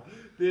watching. mom.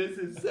 This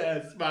is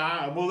Seth's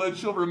mom. Well, then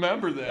she'll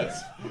remember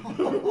this.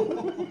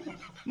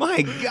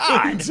 My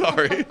God.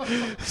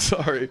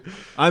 Sorry.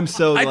 I'm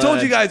so I glad.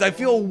 told you guys I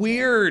feel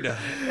weird.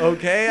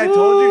 Okay, I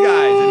told you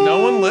guys, and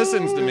no one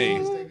listens to me.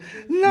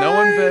 No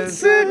one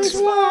does.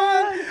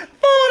 961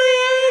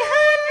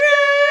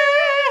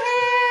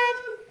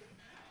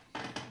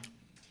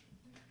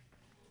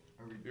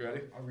 You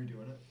ready? Are we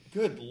doing it?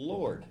 Good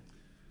Lord.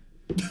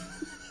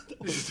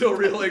 Still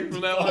reeling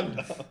from that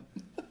one.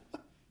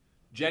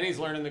 Jenny's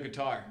learning the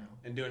guitar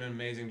and doing an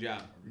amazing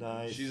job.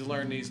 Nice. She's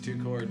learned these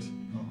two chords.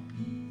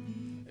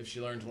 If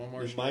she learns one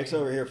more string, Mike's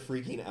over here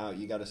freaking out.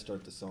 You got to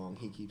start the song.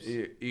 He keeps.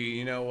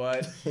 you know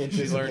what? She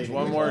Anticipating learns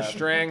one the more clap.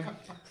 string,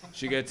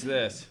 she gets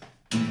this.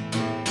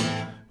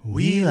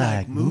 We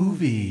like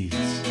movies.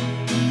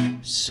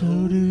 So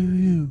do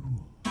you.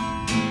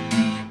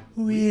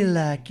 We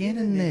like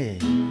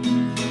internet.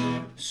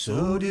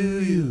 So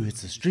do you.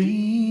 It's the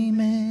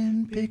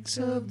streaming picks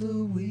of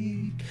the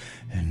week.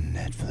 And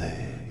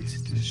Netflix.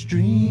 It's the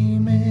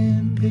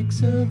streaming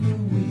picks of the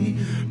week.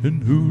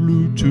 And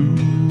Hulu too.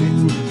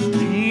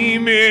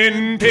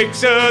 Streaming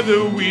picks of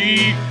the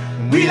week.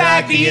 We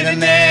like the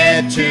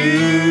internet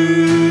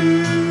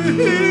too.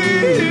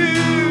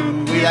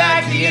 We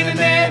like the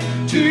internet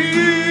too.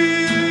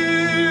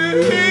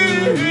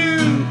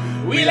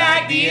 We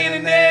like the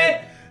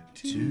internet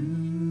too.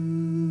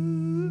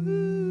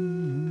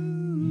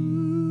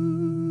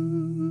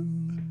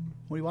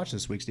 What do you watch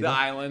this week, Steve? The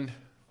Island.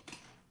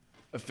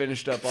 I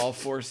finished up all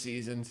 4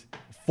 seasons.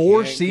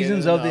 4 Can't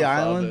seasons get of The enough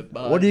Island? it,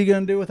 bud. What are you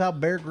going to do without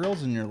Bear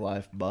Grylls in your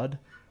life, bud?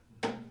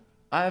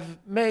 I've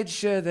made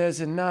sure there's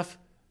enough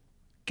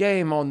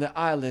game on the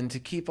island to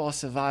keep our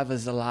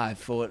survivors alive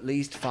for at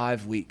least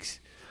 5 weeks.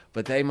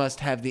 But they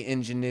must have the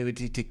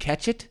ingenuity to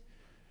catch it,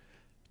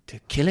 to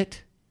kill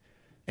it,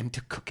 and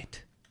to cook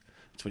it.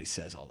 That's what he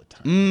says all the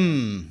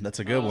time. That's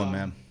a good one,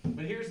 man.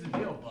 But here's the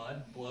deal,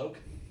 bud, bloke.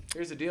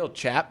 Here's the deal,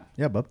 chap.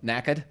 Yeah, bub.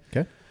 Knackered.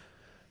 Okay.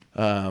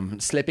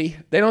 Slippy.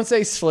 They don't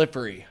say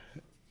slippery.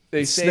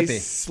 They say Slippy.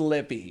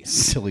 slippy.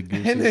 Silly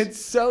gooses. And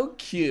it's so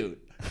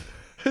cute.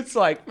 It's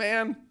like,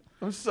 man,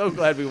 I'm so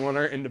glad we won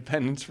our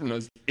independence from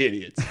those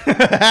idiots.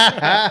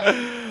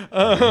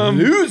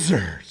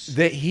 Losers.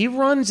 That he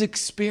runs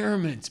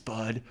experiments,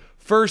 bud.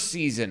 First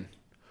season,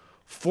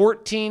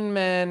 14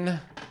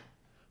 men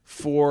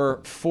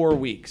for 4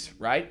 weeks,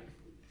 right?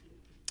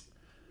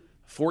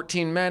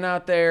 14 men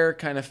out there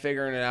kind of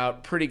figuring it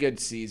out. Pretty good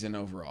season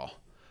overall.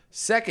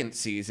 Second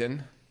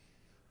season,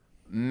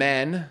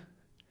 men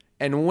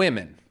and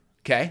women,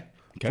 okay?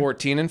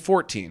 14 and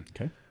 14.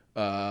 Okay.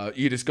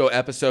 You just go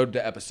episode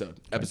to episode.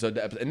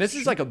 And this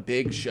is like a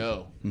big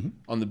show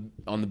on the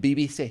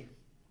BBC.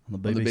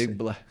 On the On the BBC. big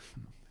black.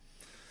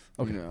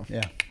 Okay.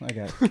 Yeah, I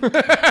got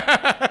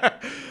it.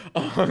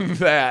 On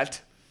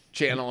that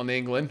channel in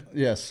England.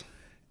 Yes.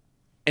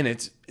 And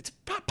it's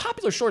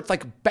popular show. It's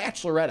like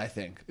Bachelorette, I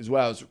think, is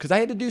what I was, because I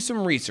had to do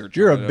some research.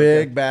 You're a on it,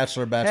 big okay?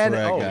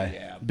 bachelorette guy.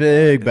 Yeah,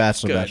 Big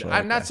bachelor, good. bachelorette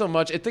I'm guy. not so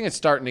much. I think it's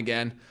starting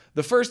again.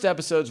 The first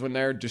episodes when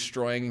they're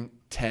destroying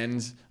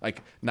 10s,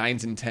 like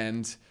 9s and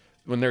 10s,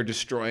 when they're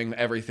destroying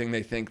everything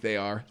they think they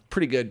are.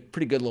 Pretty good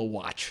little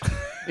watch.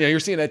 You're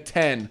seeing a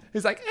 10.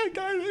 He's like, hey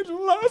guys, they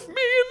left me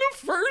in the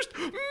first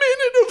minute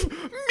of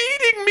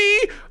meeting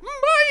me.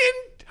 My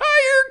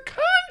entire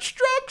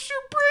constructs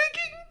are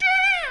breaking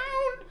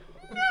down.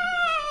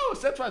 No.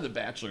 So that's why The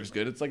Bachelor is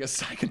good. It's like a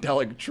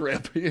psychedelic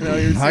trip. You're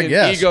I seeing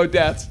guess. ego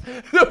deaths.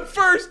 The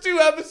first 2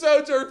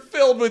 episodes are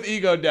filled with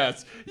ego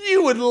deaths.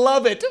 You would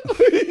love it.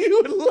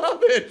 You would love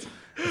it.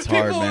 It's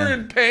People hard, man. are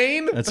in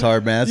pain. That's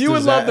hard, man. That's You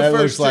would love the that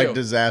first looks 2. like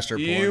disaster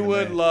porn. You to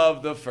would me.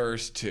 love the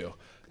first 2.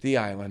 The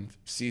Island,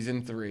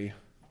 season 3.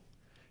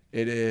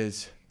 It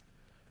is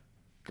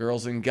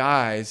girls and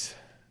guys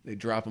They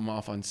drop them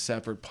off on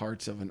separate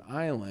parts of an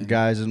island.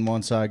 Guys on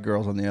one side,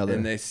 girls on the other.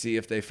 And they see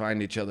if they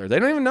find each other. They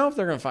don't even know if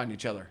they're going to find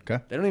each other.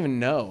 Okay. They don't even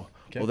know.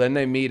 Okay. Well, then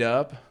they meet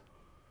up.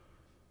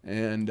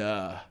 And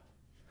I'm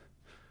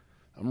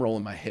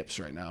rolling my hips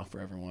right now for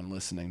everyone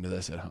listening to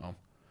this at home.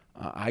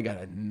 I got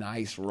a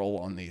nice roll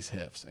on these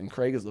hips. And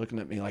Craig is looking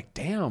at me like,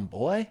 damn,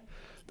 boy,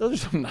 those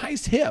are some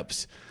nice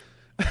hips.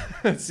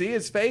 See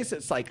his face?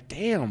 It's like,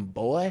 damn,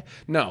 boy.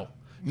 No.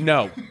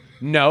 No,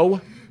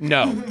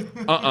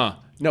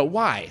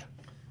 why?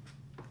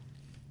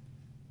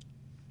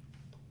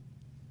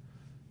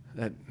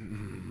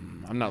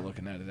 I'm not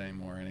looking at it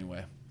anymore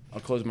anyway. I'll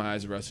close my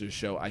eyes the rest of the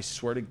show. I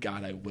swear to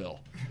God I will.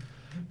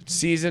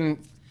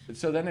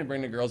 So then they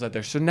bring the girls out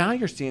there. So now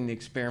you're seeing the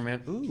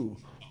experiment. Ooh,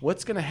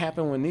 what's going to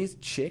happen when these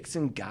chicks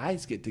and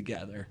guys get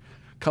together?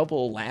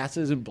 Couple of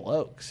lasses and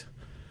blokes.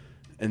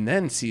 And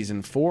then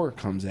season 4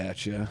 comes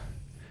at you.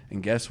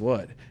 And guess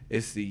what?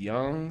 It's the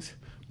youngs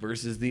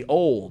versus the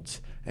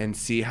olds, and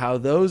see how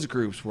those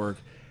groups work.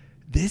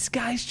 This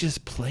guy's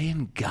just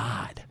playing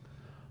God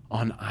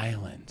on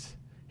islands.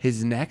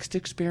 His next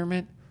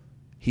experiment,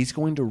 he's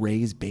going to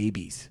raise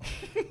babies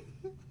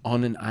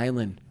on an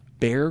island.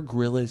 Bear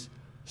Grylls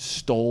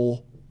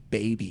stole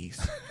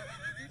babies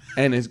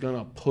and is going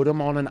to put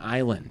them on an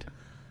island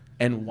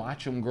and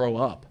watch them grow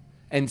up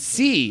and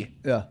see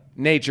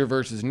nature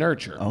versus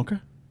nurture. Okay.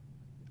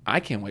 I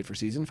can't wait for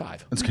season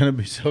 5. It's going to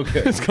be so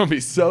good. It's going to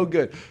be so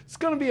good. It's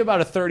going to be about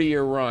a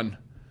 30-year run.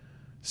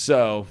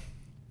 So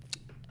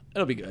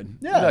it'll be good.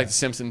 Yeah. It'll be like The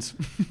Simpsons.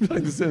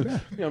 Like The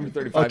Simpsons. You know,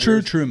 35 A true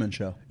years. Truman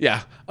Show.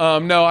 Yeah.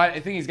 No, I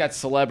think he's got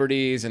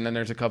celebrities, and then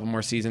there's a couple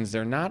more seasons.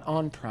 They're not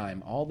on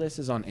Prime. All this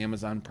is on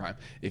Amazon Prime.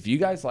 If you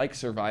guys like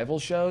survival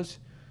shows,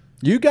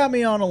 You got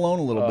me on Alone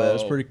a little bit.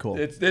 It's pretty cool.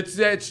 It's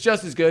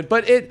just as good.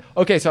 But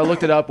okay, so I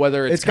looked it up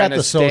whether it's got kind the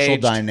of social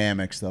staged.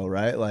 dynamics though,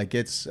 right? Like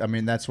that's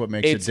what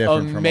makes it It's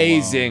different from Alone.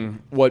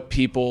 amazing what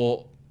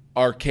people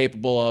are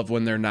capable of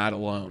when they're not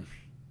alone.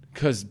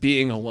 Because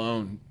being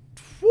alone,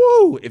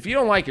 whoo, if you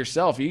don't like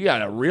yourself, you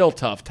got a real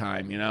tough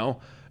time, you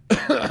know?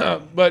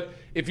 But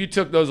if you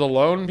took those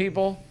alone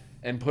people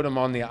and put them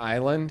on the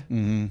island,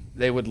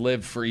 they would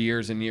live for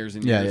years and years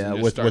and years. Yeah, and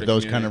just with start a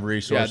those community. kind of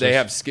resources. Yeah, they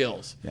have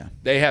skills. Yeah.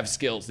 They have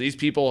skills. These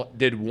people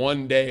did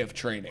 1 day of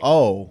training.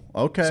 Oh,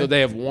 okay. So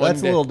they have one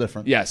That's day. a little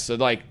different. Yes, so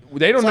like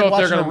they don't It's know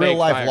like if they're watching going to a real make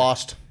life fire.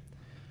 Lost.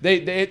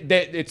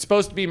 It's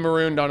supposed to be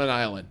marooned on an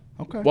island.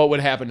 Okay. What would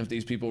happen if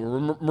these people were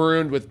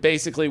marooned with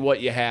basically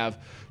what you have?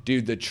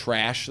 Dude, the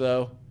trash,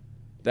 though,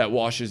 that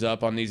washes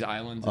up on these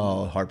islands.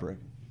 Oh, heartbreak.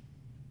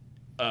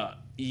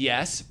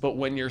 Yes, but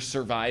when you're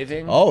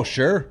surviving, Oh,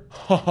 sure.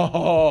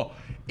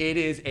 it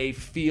is a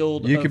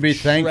field You of can be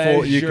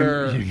thankful. You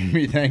treasure. can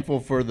be thankful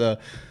for the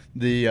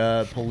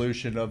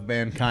pollution of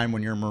mankind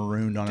when you're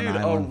marooned on Dude, an a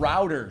island.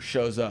 router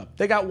shows up.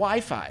 They got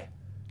Wi-Fi.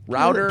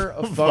 Router,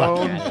 a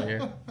phone.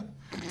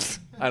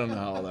 I don't know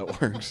how all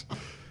that works.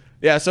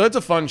 Yeah, so it's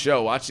a fun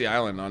show. Watch The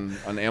Island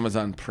on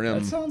Amazon Prime.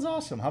 That sounds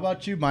awesome. How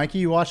about you, Mikey?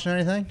 You watching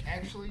anything?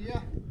 Actually, yeah.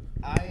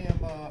 I am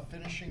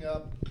finishing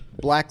up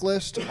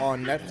Blacklist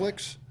on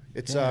Netflix.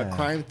 It's a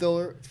crime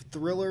thriller,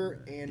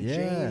 and Yeah.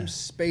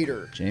 James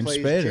Spader. James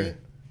Spader.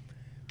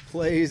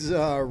 Plays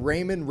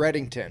Raymond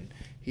Reddington.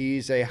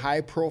 He's a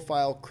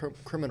high-profile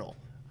criminal.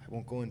 I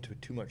won't go into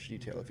too much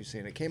detail if you've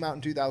seen it. It came out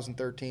in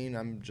 2013.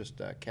 I'm just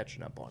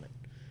catching up on it.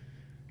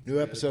 New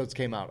episodes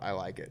came out. I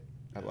like it.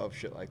 I love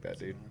shit like that,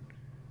 dude.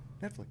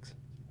 Netflix.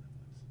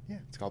 Yeah,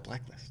 it's called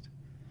Blacklist.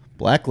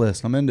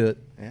 Blacklist. I'm into it.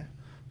 Yeah.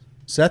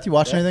 Seth, you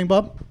watching anything,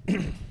 bub?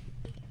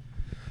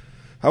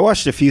 I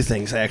watched a few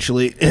things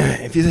actually.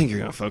 If you think you're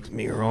gonna fuck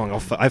me wrong,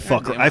 I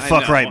fuck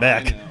right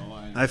back.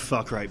 I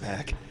fuck right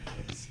back.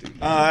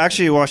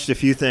 Actually, I watched a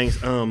few things.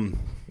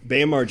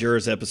 Bam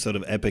Margera's episode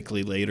of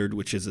Epically Latered,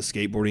 which is a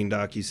skateboarding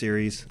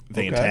docuseries.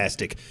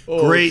 Fantastic.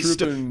 Great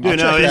story. tripping- Dude,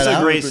 no, check it's that a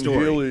out. great Tripping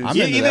story. Heelys. I'm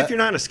into Even that. if you're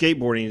not into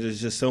skateboarding,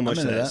 there's just so much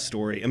to into that that.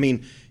 story. I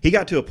mean, he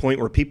got to a point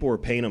where people were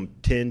paying him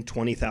 $10,000,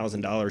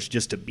 $20,000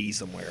 just to be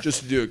somewhere.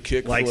 Just to do a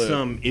kick Like flip.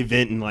 some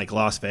event in like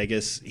Las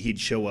Vegas, he'd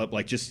show up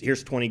like, just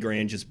here's 20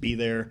 grand, just be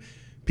there.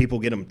 People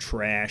get him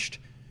trashed.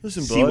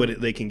 Listen, see bud,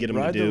 what they can get him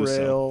Ride to do. the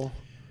So. rail,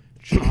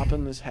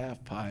 chopping this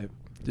half pipe.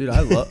 Dude,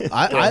 I love.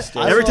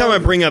 Every time I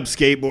bring up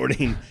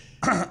skateboarding,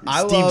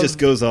 Steve just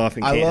goes off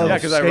and I can't love- help, Yeah,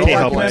 because I can't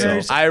help rollerblade.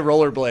 himself. I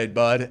rollerblade,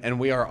 bud, and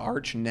we are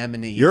arch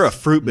anemones. You're a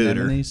fruit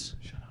booter. Anemones.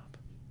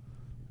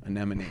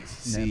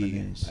 anemones.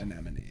 Anemones. See,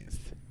 anemones.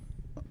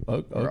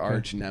 Oh, Or okay.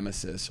 arch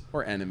nemesis,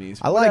 or enemies.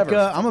 I like.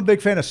 whatever. I'm a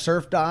big fan of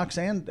surf docs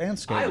and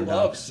skater I docs.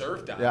 love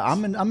surf dogs. Yeah,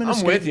 I'm into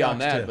skate with you on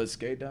docs, that, too. but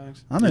skate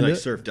dogs. I'm You into like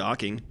it. surf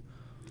docking.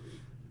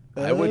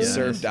 I would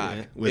surf dock.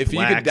 With If you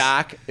wax. could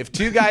dock, if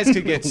two guys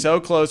could get so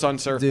close on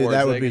surfboards, Dude,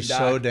 that they would be could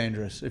so dock.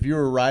 dangerous. If you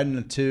were riding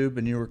a tube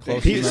and you were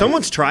close. enough-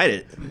 Someone's tried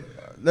it.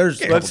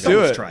 There's. Let's do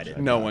Someone's it. tried it.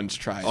 No one's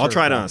tried. I'll it.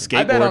 try it on a skateboard.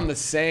 I bet on the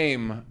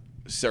same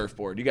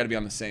surfboard. You got to be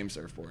on the same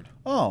surfboard.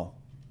 Oh,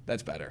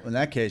 That's better. In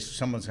that case,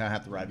 someone's gonna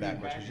have to ride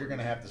backwards because you're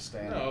gonna have to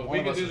stand. No, One we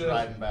of can us do is this.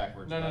 riding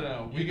backwards.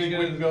 No. You think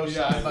we can go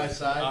side by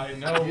side? I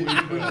know we You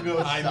can go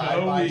I side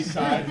know by we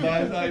side.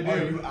 Yes, I Are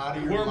do. you out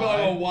of your We're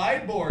mind? on a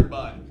wide board,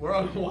 bud. We're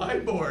on a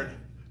wide board.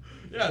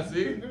 Yeah,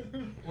 see?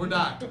 We're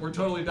docked. We're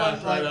totally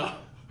docked right now.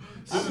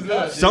 This is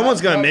it.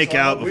 Someone's gonna make So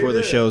out we before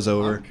the did. show's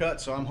over. I'm cut,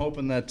 so I'm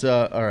hoping that.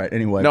 All right.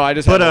 Anyway. No, I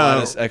just But, have a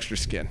lot of extra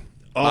skin.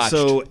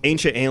 Also, Botched.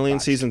 Ancient Alien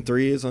season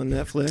 3 is on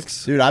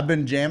Netflix. Dude, I've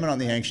been jamming on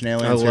the Ancient I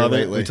Aliens love here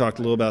it. lately. We talked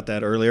a little about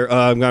that earlier.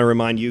 I'm gonna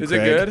remind you, Is it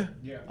Craig.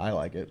 good? I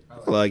like it.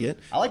 I like it.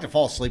 I like to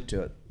fall asleep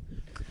to it.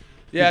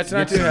 Yeah, it's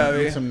not too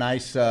heavy. Some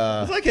nice.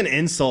 It's like an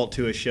insult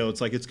to a show. It's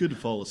like it's good to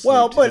fall asleep.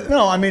 Well, to. but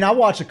no, I mean, I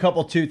watch a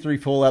couple, 2, 3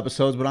 full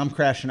episodes, but I'm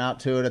crashing out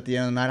to it at the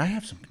end of the night. I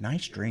have some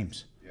nice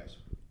dreams. Yes.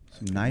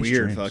 Some nice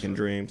Weird dreams. fucking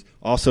dreams.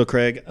 Also,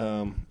 Craig,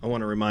 I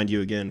want to remind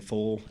you again,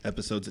 full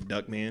episodes of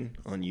Duckman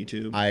on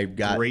YouTube. I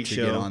got Great to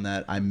show. get on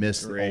that. I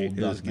missed the Great. old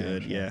It was Duckman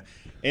good, show. yeah.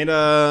 And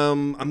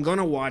I'm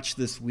gonna watch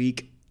this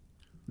week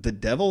The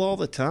Devil All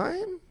the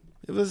Time.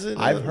 Was it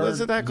I've heard-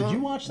 was it that did called? you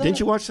watch that? Didn't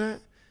you watch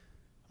that?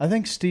 I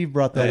think Steve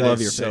brought that That up.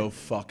 is so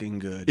fucking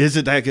good. Is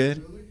it that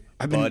good?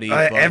 I've been Buddy,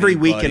 every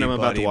buddy, weekend I'm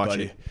about buddy, to watch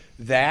buddy. it.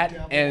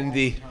 That and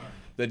the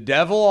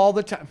devil all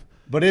the time.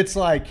 But it's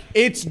like,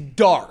 It's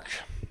dark.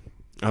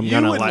 I'm You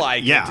gonna would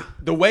like yeah. it.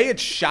 The way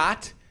it's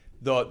shot,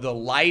 the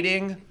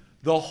lighting,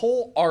 the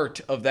whole art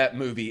of that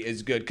movie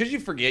is good. Because you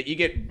forget, you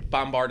get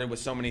bombarded with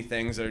so many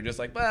things that are just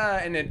like,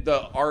 and then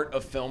the art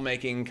of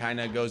filmmaking kind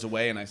of goes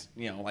away. And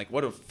like,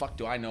 what the fuck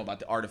do I know about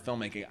the art of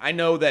filmmaking? I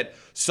know that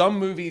some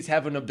movies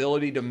have an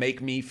ability to make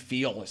me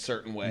feel a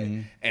certain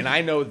way. And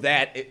I know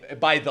that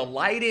by the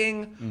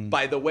lighting,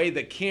 by the way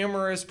the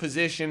camera is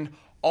positioned,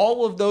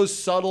 all of those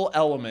subtle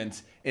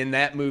elements in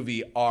that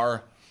movie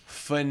are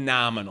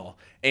phenomenal.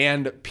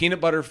 And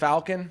Peanut Butter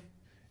Falcon,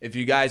 if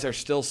you guys are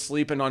still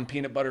sleeping on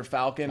Peanut Butter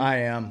Falcon, I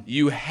am.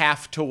 You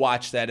have to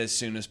watch that as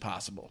soon as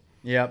possible.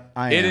 yep,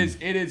 I am.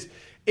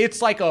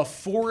 It's like a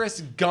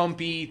Forrest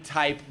Gumpy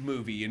type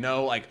movie, you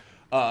know, like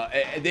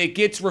it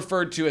gets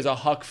referred to as a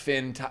Huck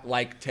Finn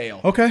like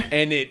tale. Okay.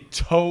 And it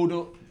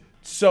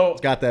so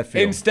it's got that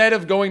feel. Instead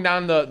of going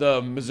down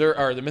the Missouri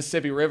or the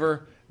Mississippi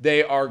River,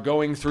 they are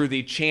going through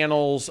the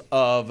channels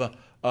of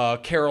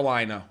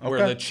Carolina, where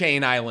Okay. the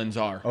Chain Islands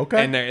are.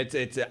 Okay. And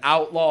it's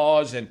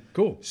outlaws and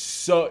Cool.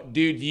 So,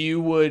 dude,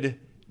 you would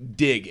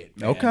dig it.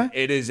 Man. Okay.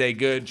 It is a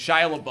good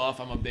Shia LaBeouf.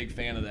 I'm a big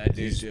fan of that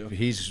dude too.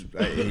 He's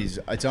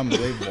it's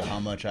unbelievable how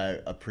much I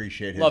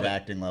appreciate his Love it.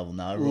 acting level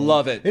now.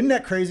 Love it. Isn't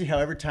that crazy how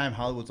every time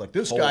Hollywood's like,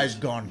 this guy's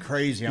gone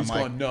crazy. He's I'm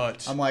like, gone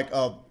nuts. I'm like,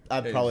 oh,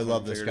 I'd He's probably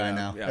love this figured guy it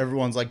now. out, yeah.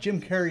 Everyone's like,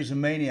 Jim Carrey's a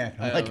maniac.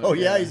 I'm like, know, oh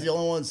yeah, yeah. he's the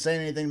only one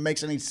saying anything that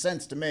makes any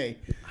sense to me.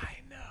 I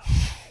know.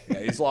 Yeah,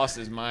 he's lost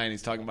his mind.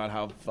 He's talking about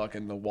how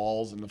fucking the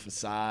walls and the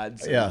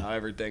facades and Yeah. how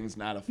everything's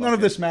not a fucking... None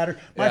of this matters.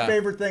 My Yeah.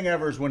 favorite thing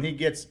ever is when he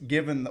gets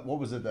given, what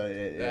was it,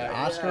 the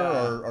Oscar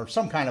yeah. or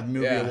some kind of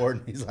movie Yeah. award.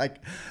 And he's like,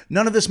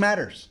 none of this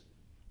matters.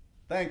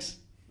 Thanks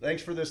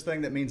for this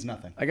thing that means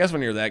nothing. I guess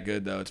when you're that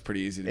good, though, it's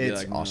pretty easy to be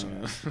It's like...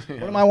 awesome. Yeah.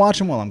 What am I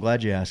watching? Well, I'm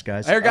glad you asked,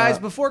 guys. Hey, guys,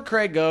 before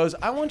Craig goes,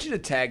 I want you to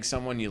tag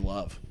someone you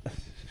love.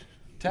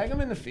 Tag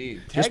them in the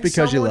feed. Tag Just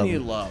because you someone love you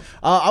them. love.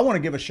 I want to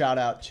give a shout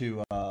out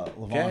to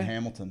Levon Okay?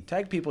 Hamilton.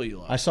 Tag people you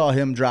love. I saw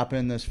him drop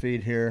in this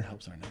feed here.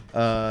 Helps our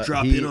name.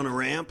 Drop in on a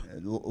ramp.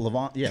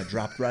 Levon, yeah,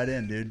 dropped right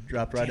in, dude.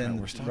 Dropped right Damn it,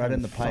 in, we're starting right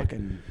in the pipe.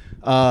 fucking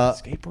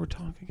skateboard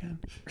talk again.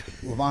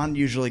 Levon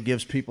usually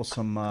gives people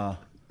some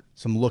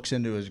looks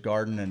into his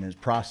garden and his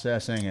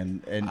processing,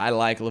 and I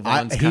like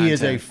Levon's he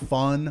is a content.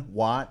 fun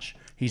watch.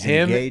 He's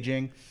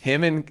engaging.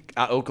 Him in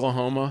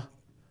Oklahoma,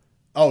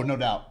 Oh, no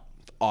doubt.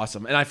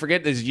 awesome. And I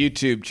forget his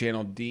YouTube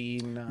channel,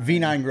 D9.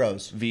 V9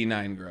 grows.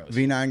 V9 Grows.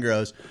 V9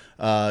 grows.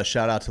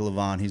 Shout out to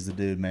Levon. He's the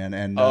dude, man.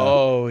 And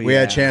we yeah.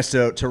 had a chance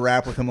to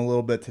rap with him a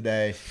little bit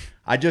today.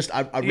 I You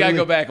really gotta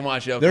go back and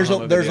watch the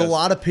Oklahoma there's a videos.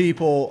 lot of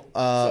people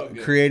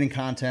good. creating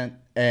content,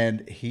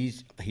 and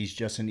he's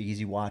just an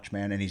easy watch,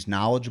 man. And he's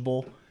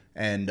knowledgeable,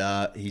 and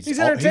he's in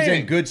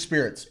entertaining. good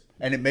spirits,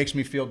 and it makes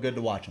me feel good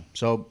to watch him.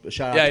 So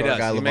shout out Yeah, to he our does.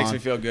 guy He Levon. makes me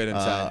feel good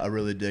inside. I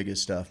really dig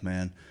his stuff,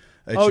 man.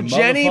 It's Oh, your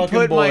Jenny motherfucking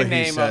put boy, my he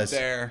name up says.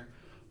 there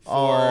for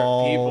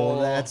Oh,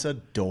 people. that's a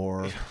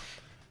door.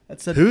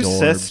 That's a Who's door.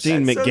 Seth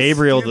Steen That's so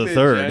McGabriel stupid,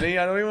 III? Jenny,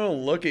 I don't even want to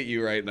look at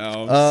you right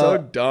now. I'm so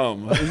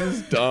dumb. This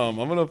is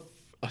dumb.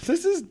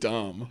 This is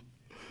dumb.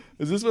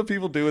 Is this what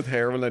people do with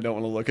hair when they don't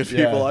want to look at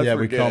people? I Yeah,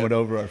 we forget. comb it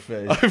over our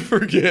face. I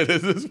forget.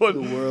 Is this what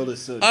The world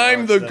is so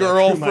I'm dark the that I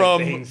girl threw my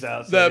from bangs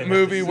out so I that didn't have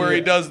to movie see where he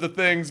it. does the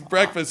things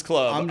Breakfast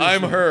Club. just-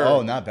 I'm her.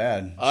 Oh, not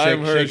bad.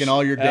 I'm her. Shaking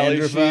all your Ally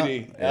dandruff out.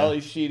 Sheedy. Yeah. Ally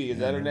Sheedy. Is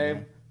that her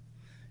name?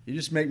 You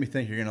just make me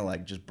think you're gonna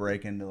like just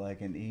break into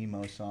like an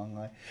emo song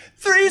like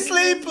 3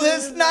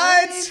 sleepless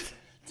nights.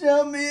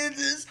 Tell me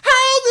this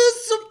how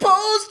this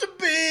supposed to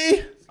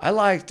be. I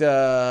liked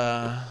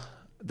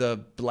the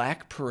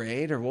Black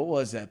Parade, or what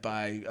was that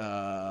by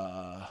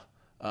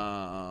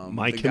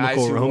My the Chemical guys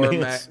who wore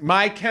Romance?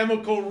 My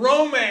Chemical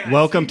Romance.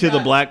 Welcome to the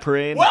Yeah. Black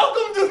Parade.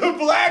 Welcome to the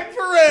Black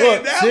Parade.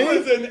 Train. That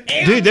was an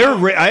anthem.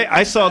 Dude,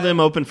 I saw them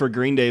open for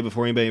Green Day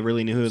before anybody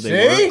really knew who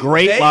they See? were.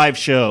 Great live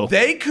show.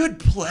 They could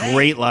play.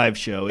 Great live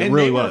show. It and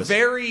really they were was.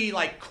 very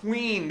like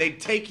Queen. They'd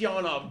take you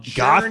on a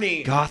goth,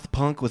 journey. goth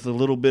punk with a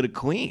little bit of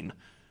Queen.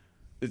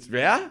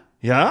 Yeah?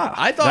 Yeah.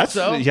 I thought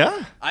so.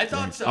 Yeah. I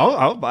thought so.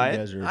 I'll buy You it.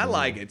 guys are I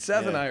like it.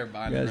 Seth and I are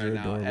bonding right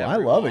now. I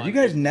love it. You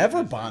guys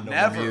never bond over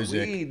Never.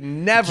 music. We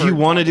never. Do you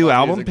want to talk do about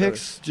album music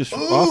picks just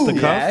off the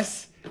cuff?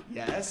 Yes.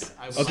 Yes.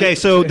 I will. Okay,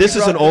 so this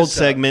is an brought old this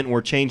up. segment.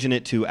 We're changing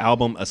it to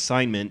album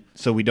assignment,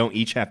 so we don't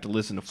each have to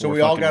listen to four. So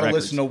we all got to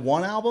listen to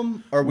one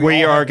album, or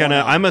We all are have gonna. one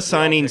album? I'm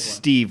assigning pick one.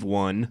 Steve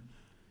one.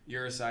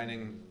 You're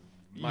assigning.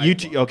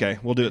 Okay,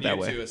 we'll do it that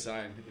You way. two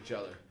assign each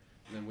other,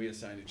 and then we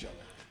assign each other.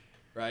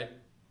 Right?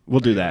 We'll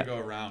do We're that.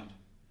 gonna go around.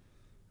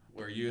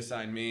 Where you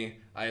assign me,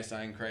 I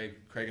assign Craig,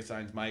 Craig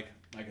assigns Mike,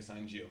 Mike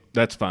assigns you.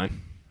 That's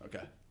fine.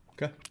 Okay.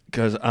 Okay.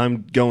 Because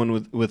I'm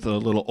going with a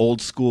little old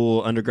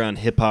school underground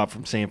hip hop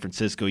from San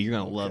Francisco. You're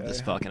gonna love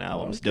this fucking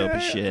album. It's dope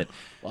as shit.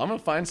 Well, I'm gonna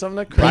find something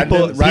that Craig.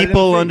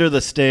 People Under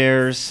the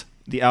Stairs.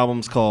 The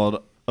album's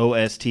called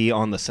OST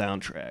on the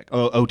soundtrack.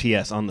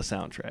 OTS on the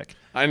soundtrack.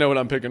 I know what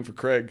I'm picking for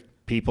Craig.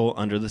 People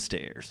Under the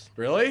Stairs.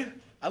 Really?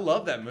 I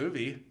love that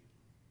movie.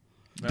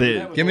 Remember The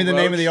that with Give me the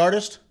Will name of the Roach?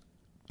 artist,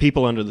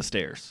 People Under the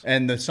Stairs.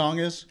 and the song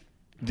is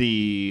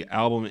The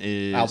album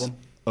is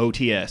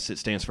OTS. It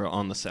stands for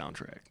On the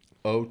Soundtrack.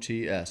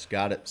 OTS.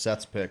 Got it.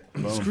 Seth's pick.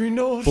 Boom. Screen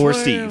door For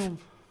slam.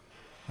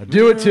 Steve.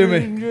 Do it to me.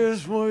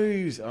 Dangerous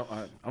ways.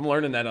 I'm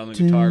learning that on the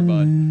guitar,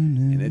 bud,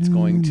 and it's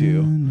going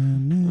to.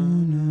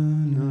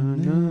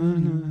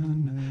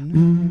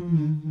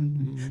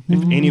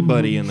 If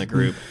anybody in the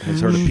group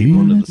has heard of People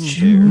Under the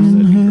Stairs,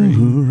 that'd be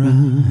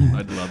great.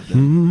 I'd love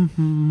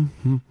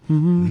that.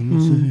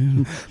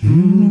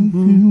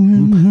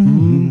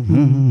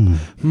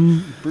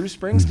 Bruce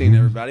Springsteen,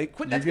 everybody.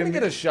 Quit. That's gonna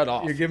get us shut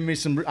off. You're giving me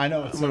some. I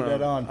know it's so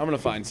dead on. I'm gonna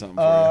find something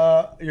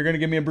for You're gonna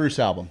give me a Bruce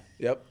album.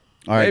 you. Yep.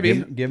 All right.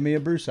 Maybe. Give me a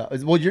Bruce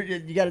album. Well, you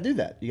got to do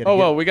that. You gotta Oh give-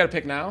 well, we got to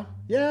pick now.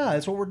 Yeah,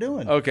 that's what we're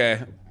doing.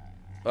 Okay.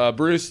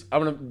 Bruce.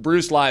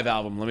 Bruce live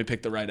album. Let me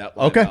pick the right live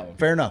Okay. album.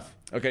 Fair enough.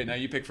 Okay. Now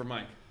you pick for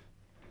Mike.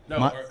 No,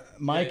 Mi- or- yeah,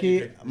 Mikey, you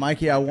pick.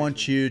 Mikey, I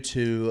want you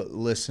to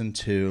listen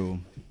to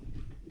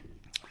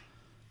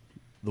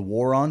The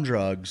War on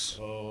Drugs.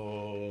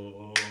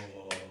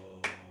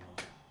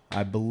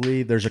 I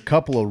believe there's a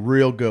couple of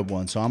real good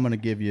ones, so I'm going to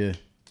give you.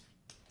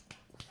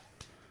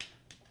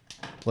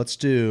 Let's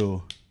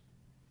do.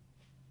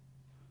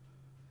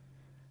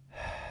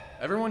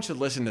 Everyone should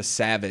listen to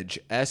Savage.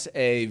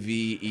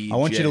 SAVEJ. I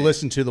want you to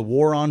listen to The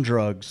War on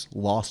Drugs,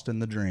 Lost in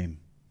the Dream.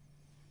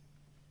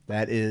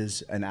 That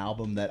is an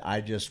album that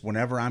I just,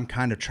 whenever I'm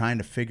kind of trying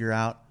to figure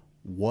out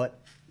what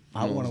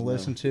I want to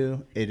listen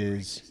to,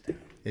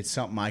 it's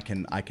something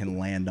I can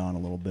land on a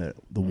little bit.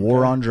 The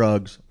War on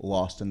Drugs,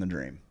 Lost in the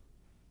Dream.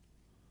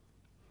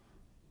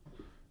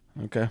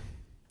 Okay.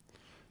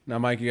 Now,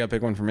 Mike, you got to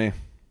pick one for me.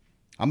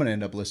 I'm going to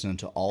end up listening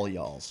to all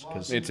y'all's.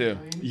 Because Me too.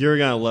 You're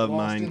going to love Lost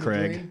mine, in the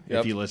Craig, Dream? if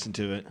Yep. you listen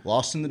to it.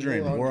 Lost in the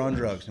Dream, War on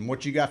Drugs. And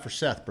what you got for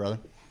Seth, brother?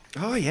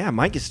 Oh, yeah.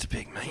 Mike gets to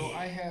pick me. So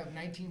I have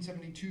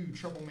 1972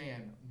 Trouble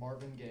Man,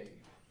 Marvin Gaye.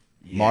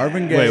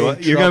 Marvin Gaye. Wait,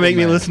 what? You're going to make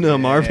me Trouble listen to a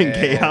Marvin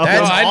Gaye album?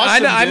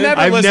 No, I've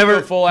never listened to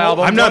a full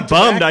album. I'm not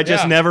bummed. I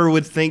just Yeah. never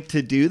would think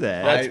to do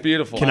that. That's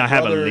beautiful. Can I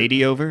have a brother-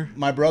 lady over? Man.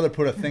 My brother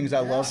put a Things I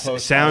Love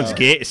post. Sounds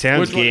gay.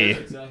 Sounds Which one gay. is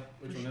it, Seth?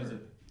 Which one is it?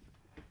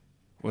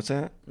 What's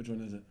that? Which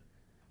one is it?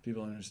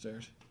 People Under the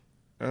Stairs.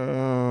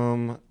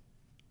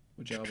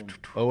 Which album?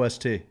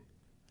 OST.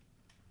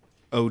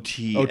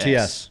 OTS.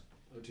 OTS.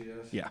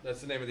 OTS. Yeah.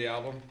 That's the name of the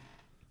album.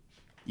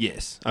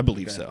 Yes, I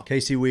believe so.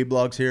 Casey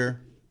Weeblog's here,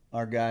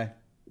 our guy.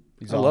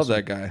 He's I love awesome.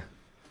 that guy.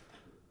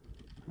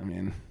 I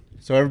mean,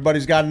 So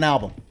everybody's got an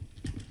album.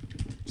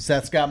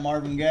 Seth's got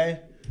Marvin Gaye.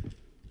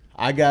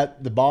 I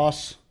got The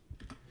Boss.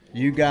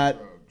 You got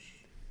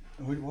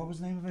what was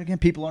the name of it again?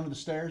 People Under the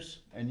Stairs.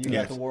 And you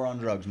Yes. got The War on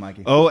Drugs,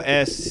 Mikey.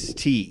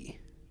 OST.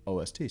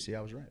 OST. See,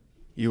 I was right.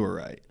 You were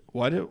right.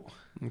 Why do?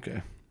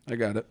 okay. I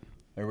got it.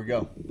 There we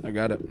go, I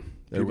got it.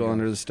 we People go.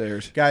 Under the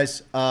Stairs.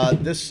 guys.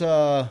 This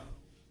Well,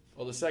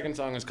 the second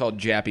song is called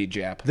Jappy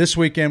Jap. this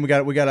weekend we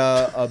got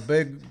a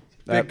big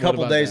What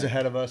couple about days that?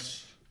 ahead of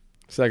us.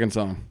 Second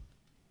song.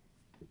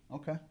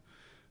 Okay.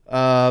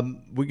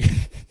 We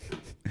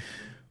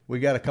we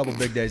got a couple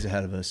big days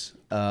ahead of us.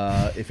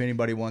 If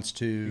anybody wants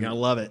to, You're gonna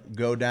love it.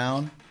 go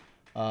down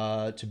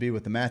to be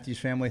with the Matthews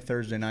family.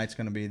 Thursday night's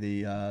going to be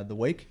the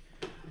wake,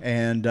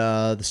 and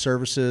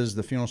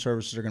the funeral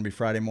services are going to be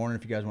Friday morning.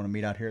 If you guys want to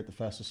meet out here at the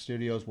Festus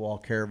Studios, we'll all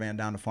caravan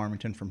down to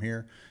Farmington from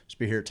here. Just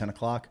be here at 10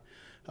 o'clock.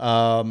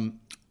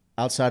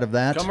 Outside of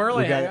that, Come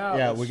early, we got, hang out.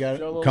 yeah, Let's we got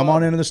show a little come love.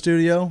 on into the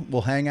studio.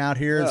 We'll hang out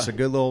here. It's Yeah. a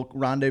good little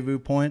rendezvous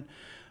point.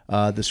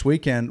 This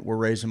weekend, we're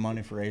raising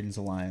money for Aiden's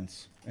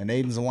Alliance. And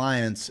Aiden's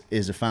Alliance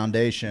is a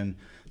foundation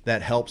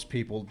that helps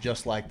people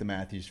just like the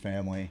Matthews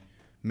family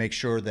make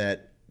sure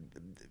that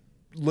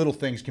little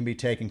things can be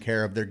taken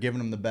care of. They're giving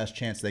them the best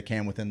chance they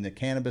can within the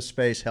cannabis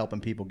space,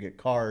 helping people get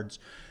cards,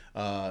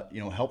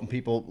 helping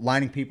people,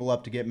 lining people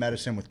up to get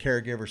medicine with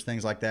caregivers,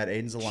 things like that.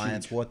 Aiden's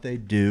Alliance, what they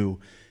do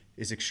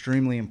is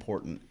extremely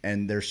important,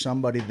 and there's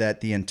somebody that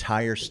the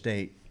entire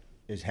state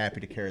is happy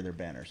to carry their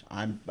banners.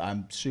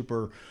 I'm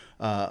super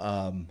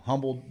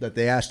humbled that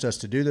they asked us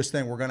to do this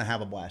thing. We're going to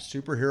have a blast.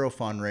 Superhero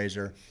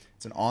fundraiser.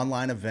 It's an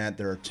online event.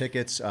 There are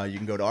tickets. You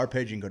can go to our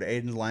page. You can go to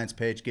Aiden's Alliance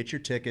page. Get your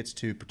tickets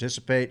to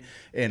participate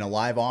in a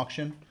live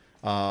auction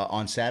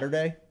on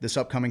Saturday, this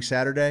upcoming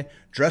Saturday.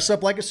 Dress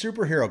up like a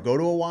superhero. Go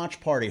to a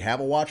watch party. Have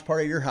a watch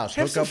party at your house.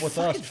 Have Hook up some with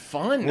fucking us.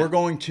 fun. We're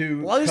going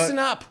to loosen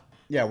up.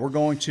 Yeah, we're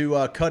going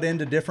to cut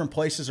into different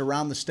places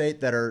around the state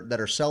that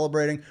are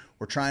celebrating.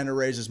 We're trying to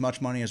raise as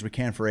much money as we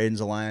can for Aiden's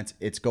Alliance.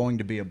 It's going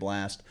to be a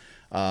blast.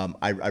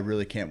 I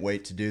really can't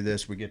wait to do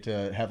this. We get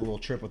to have a little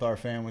trip with our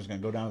families.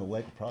 Going to go down to the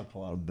lake. We'll probably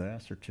pull out a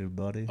bass or two,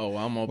 buddy. Oh,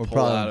 I'm going to We'll pull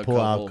probably out a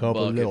couple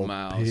bucket little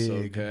miles,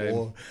 pig, okay?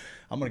 boy.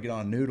 I'm going to get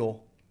on a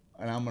noodle.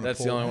 And I'm gonna That's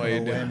pull, the only way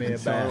you do it. land me a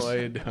That's the only bass.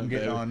 way you do it, I'm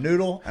getting baby. on a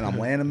noodle and I'm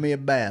landing me a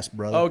bass,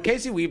 brother. Oh,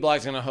 Casey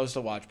Weeblog's going to host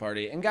a watch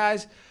party. And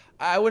guys,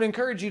 I would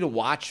encourage you to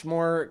watch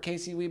more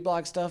Casey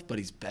Weeblog stuff, but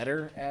he's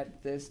better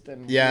at this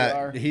than we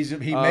are.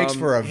 he makes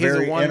for a He's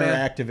very one-man-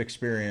 interactive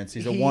experience.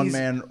 He's a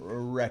one-man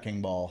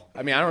wrecking ball.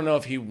 I mean, I don't know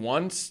if he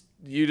wants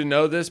you to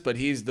know this, but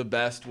he's the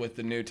best with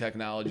the new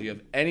technology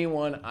of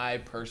anyone I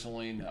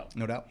personally know.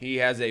 No doubt. He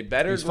has a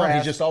better He's fun. grasp.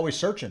 He's just always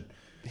searching.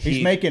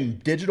 He's making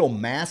digital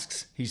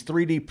masks. He's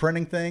 3D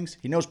printing things.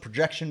 He knows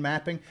projection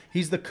mapping.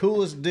 He's the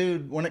coolest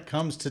dude when it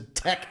comes to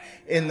tech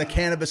in the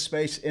cannabis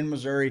space in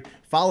Missouri.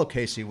 Follow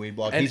Casey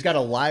Weeblog. He's got a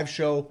live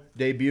show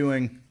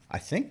debuting, I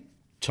think,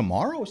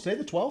 tomorrow. Is today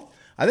the 12th?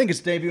 I think it's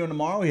debuting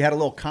tomorrow. He had a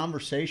little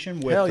conversation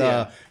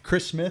with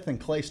Chris Smith and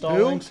Clay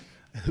Stallings.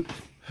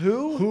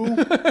 Who?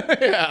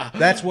 Yeah.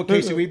 That's what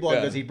Casey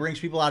Weeblog does. He brings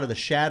people out of the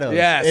shadows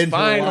Yes, into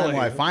finally. the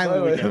limelight.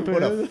 Finally, we can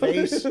put a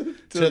face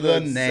to the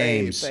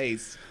names. Same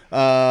face.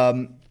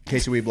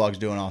 Casey Weeblog's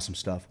doing awesome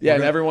stuff. Yeah,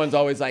 and everyone's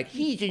always like,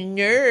 he's a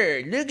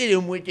nerd. Look at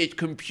him with this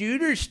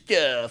computer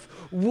stuff.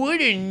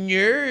 What a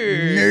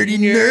nerd. Nerdy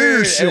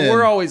nerd. And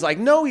we're always like,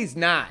 no, he's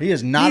not. He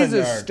is not He's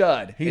a a nerd.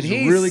 stud. He's and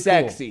he's really cool.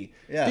 sexy.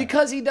 Yeah.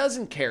 Because he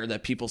doesn't care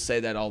that people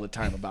say that all the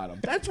time about him.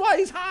 That's why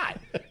he's hot.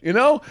 You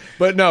know?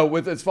 But no,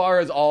 with as far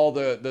as all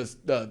the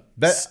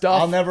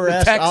stuff, I'll never the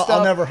ask. tech I'll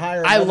stuff, never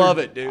hire. I another- love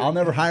it, dude. I'll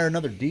never hire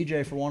another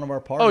DJ for one of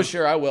our parties. Oh,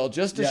 sure, I will.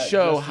 Just to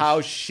show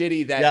how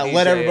shitty that Yeah, DJ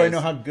let everybody is. know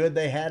how good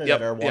they had it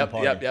at our one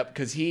party. Yep.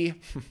 Because he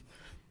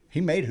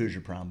made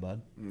Hoosier Prom,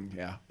 bud.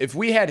 Yeah. If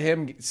we had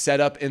him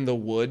set up in the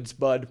woods,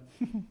 bud.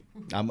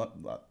 I'm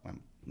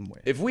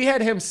way. If we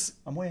had him.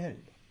 I'm way ahead.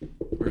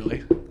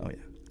 Really? Oh yeah.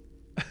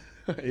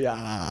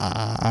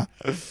 Yeah.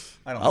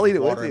 I'll I'll eat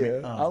it with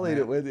you. I'll eat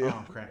it with you.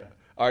 Oh crap.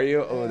 Are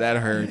you? Oh, that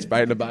hurts.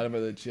 Right in the bottom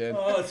of the chin.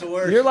 Oh, it's the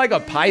worst. You're like a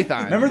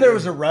python. Remember there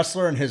was a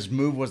wrestler and his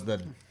move was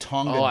the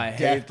tongue Oh, I to death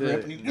hate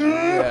grip. it. And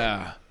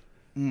Yeah.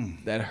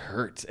 That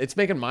hurts. It's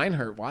making mine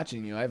hurt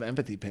watching you. I have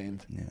empathy pain.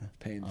 Yeah.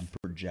 Pain. I'm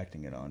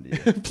projecting it onto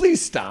you.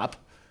 Please stop.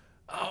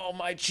 Oh,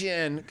 my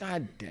chin.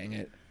 God dang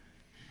it.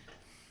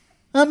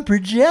 I'm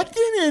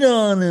projecting it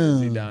on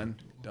Is he him. done?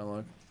 Don't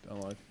look.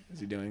 Don't look. Is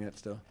he doing it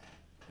still?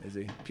 Is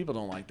he? People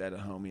don't like that at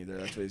home either.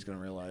 That's what he's going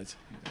to realize.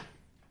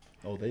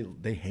 Oh,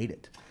 they hate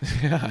it.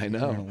 Yeah, I They're know.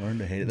 gonna learn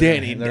to hate it.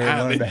 Danny They're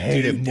gonna learn to Diamond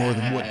hate it do more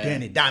than what that.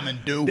 Danny Diamond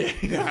do.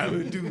 Danny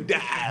Diamond do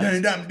that.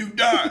 Danny Diamond do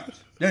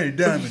dimes. Danny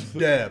Diamond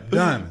dab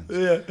diamonds.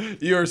 Yeah,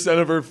 you're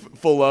sending her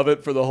full of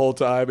it for the whole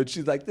time, and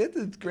she's like, "This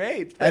is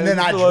great." And then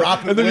I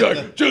drop it and then you're with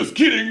like, "Just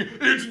kidding,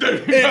 it's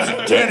Danny."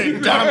 It's Danny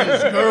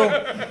Diamonds,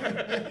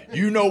 girl.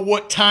 You know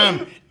what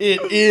time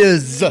it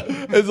is.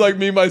 It's like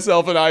me,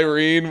 myself, and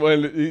Irene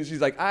when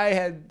she's like, "I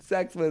had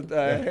sex with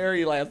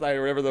Harry last night,"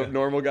 or whatever the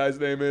normal guy's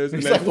name is.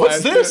 And He's then like,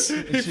 "What's flashed this?"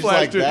 it. And He she's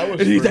flashed like, it, "That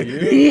was and he's for like, you."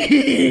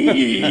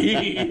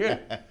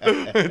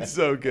 It's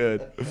so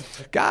good,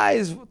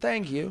 guys.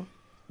 Thank you.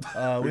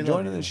 We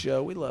Joining the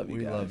show. We love you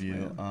We guys. love you.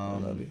 Man. I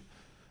love you.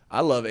 I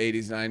love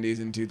 80s, 90s,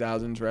 and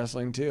 2000s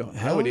wrestling too.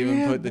 I would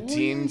even put the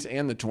teens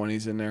and the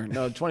 20s in there.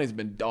 No, the 20s have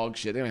been dog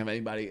shit. They don't have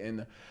anybody in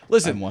the.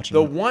 Listen, I'm watching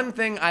the it. one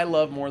thing I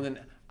love more than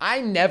I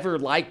never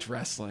liked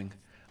wrestling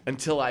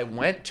until I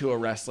went to a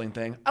wrestling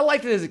thing. I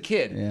liked it as a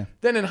kid. Yeah.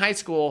 Then in high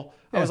school,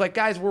 I was like,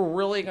 guys, we're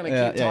really gonna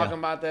keep talking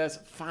about this.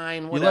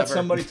 Fine, whatever. You let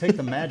somebody take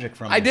the magic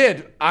from you. I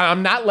did.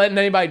 I'm not letting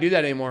anybody do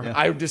that anymore.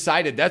 I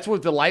decided that's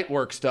what the light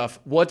work stuff.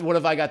 What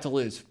have I got to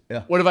lose?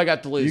 Yeah. What have I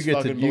got to lose?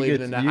 Fucking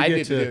believing in that. I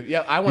get to do.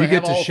 Yeah, I want You to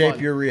have get to all the shape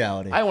fun. your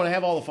reality. I want to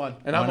have all the fun,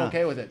 and I'm not?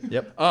 okay with it.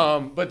 Yep.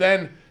 But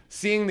then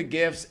seeing the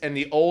gifts and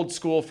the old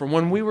school from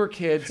when we were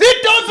kids.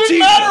 It doesn't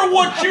matter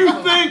what you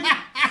think.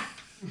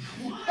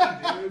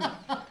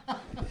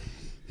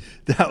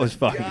 That was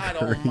fucking God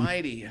great.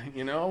 Almighty,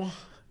 you know.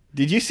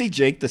 Did you see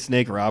Jake the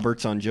Snake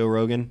Roberts on Joe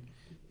Rogan?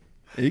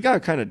 He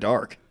got kind of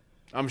dark.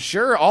 I'm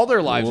sure all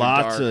their lives are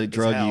Lots dark of as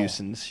drug hell. use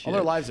and shit. All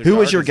their lives are Who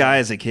was dark your as guy hell.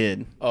 as a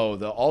kid? Oh,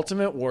 the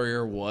Ultimate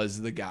Warrior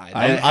was the guy.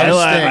 I was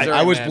I- Sting.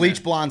 I was Man,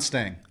 bleach blonde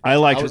Sting. I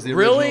liked. I was the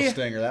Really? original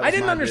Stinger. That was I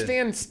didn't my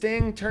understand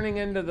Sting turning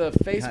into the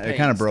face paint. It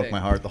kind of broke Sting.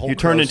 my heart. The whole You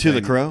turned Crow into the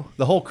Sting- Crow?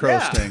 The whole Crow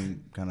Yeah.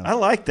 Sting kind of. I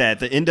like that,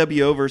 the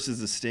NWO versus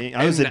the Sting.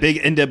 I was a And- big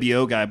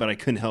NWO guy, but I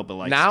couldn't help but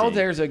like Now Sting.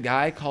 there's a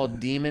guy called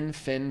Demon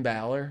Finn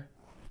Balor.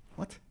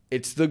 What?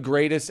 It's the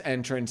greatest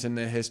entrance in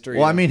the history.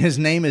 Well, I of mean, his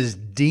name is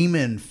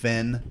Demon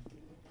Finn.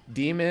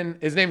 Demon.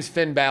 His name's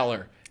Finn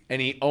Balor,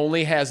 and he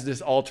only has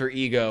this alter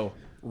ego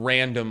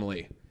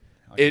randomly.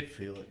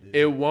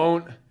 It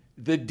won't.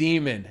 The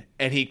Demon,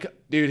 and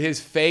his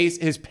face,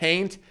 his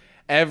paint,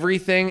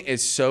 everything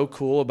is so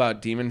cool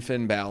about Demon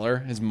Finn Balor.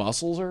 His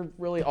muscles are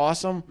really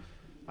awesome.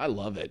 I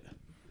love it.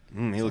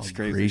 He looks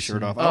great with his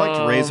shirt off. I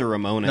liked Razor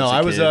Ramon. No, as a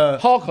I was kid.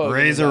 Hulk Hogan.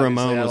 Razor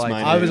Ramon was like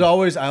my. I dude.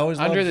 always Andre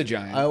loved, the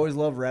Giant. I always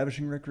loved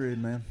Ravishing Rick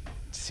Rude, man.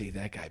 See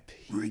that guy.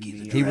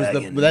 He was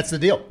but that's the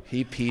deal.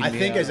 He peed I me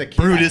think out. as a kid,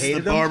 Brutus I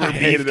hated the him. Barber I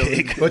hated him.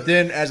 Beefcake. But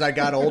then as I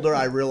got older,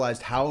 I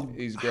realized how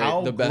He's great.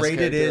 how The best great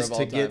it character is of all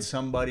to time. get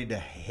somebody to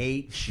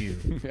hate you.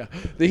 Yeah.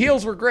 The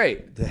heels were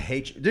great. To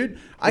hate you. Dude,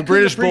 I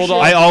British couldn't appreciate-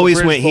 Bulldog. I always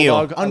British went heel.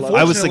 Bulldog, I love it.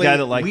 I was the guy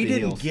that liked we the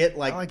didn't heels. get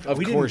Of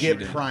we didn't course you get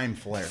did. prime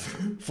Flair.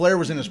 Flair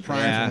was in his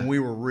prime Yeah. when we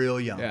were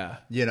real young. Yeah.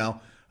 You know,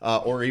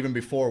 or even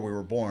before we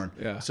were born.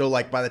 Yeah. So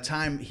like by the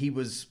time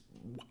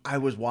I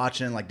was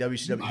watching like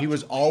WCW. He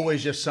was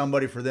always just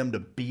somebody for them to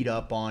beat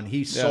up on.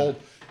 He sold.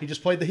 He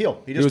just played the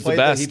heel. He just was the played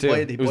best, he too.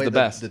 played. He He was played the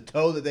best. The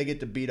toe that they get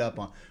to beat up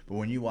on. But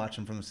when you watch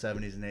him from the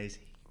 70s and 80s,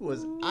 he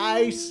was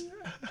ice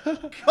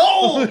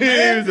cold. He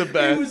man. was the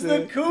best, He was the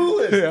yeah.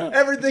 coolest. Yeah.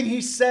 Everything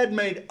he said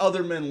made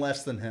other men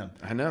less than him.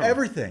 I know.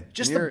 Everything.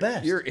 Just the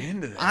best. You're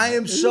into that. I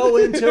am so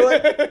into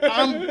it.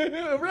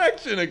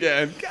 Erection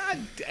again. God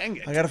dang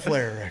it. I got a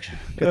Flair erection.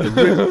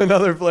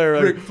 Another Flair.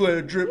 Ric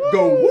Flair drip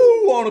go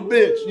woo on a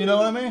bitch. You know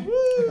what I mean?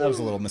 That was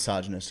a little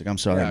misogynistic. I'm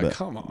sorry, Yeah, but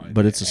come on,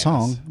 But it's a ass.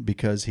 song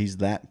because he's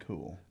that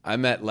cool. I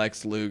met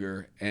Lex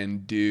Luger,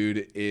 and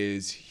dude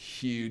is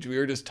huge. We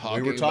were just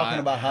talking.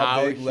 about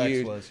how big Lex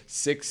huge. was.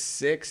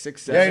 6'6",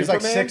 6'7". Yeah, he's like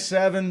Superman?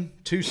 6'7",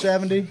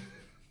 270.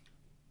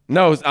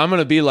 No, I'm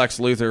gonna be Lex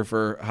Luthor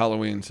for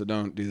Halloween, so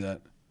don't do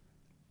that.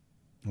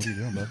 What are you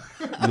doing, bud?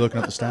 You looking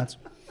at the stats?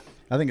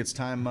 I think it's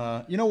time.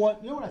 You know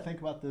what? You know what I think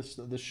about this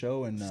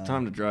show and It's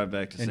time to drive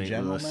back to in St.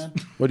 general, Louis. man.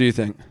 What do you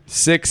think?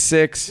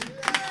 6'6".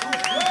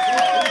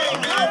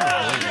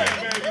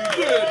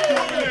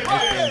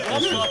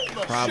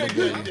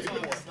 Probably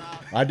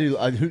I do.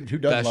 Who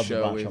doesn't best love the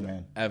show Macho we've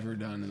Man? ever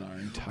done in our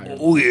entire.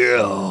 Oh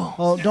yeah.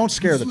 Well, don't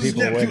scare the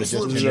people away that just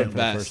This tuned is in the for the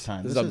best. first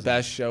time. This is the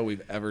best show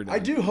we've ever done. I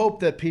do hope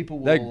that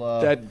people That,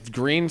 will. that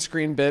green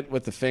screen bit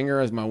with the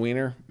finger as my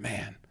wiener,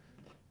 man,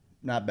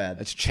 not bad.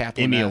 that's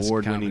Chaplin Emmy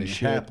award-winning comedy. shit.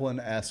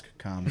 Chaplin-esque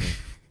comedy.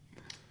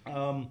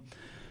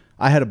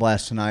 I had a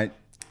blast tonight.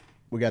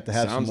 We got to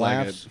have Sounds some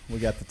like laughs. We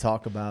got to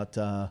talk about.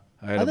 I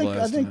had a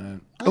blast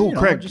tonight. Oh,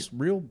 Craig. just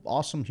real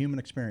awesome human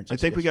experiences. I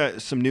think we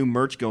got some new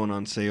merch going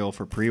on sale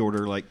for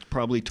pre-order, like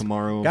probably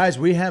tomorrow. Guys,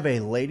 we have a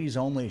ladies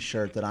only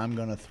shirt that I'm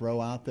going to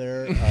throw out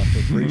there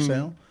for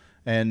pre-sale,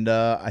 and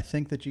I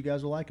think that you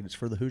guys will like it. It's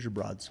for the Hoosier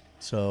Broads,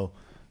 so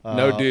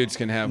No dudes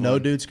can have no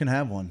one. dudes can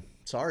have one.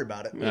 Sorry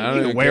about it. I you don't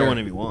can even wear care. one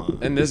if you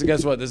want. And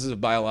guess what? This is a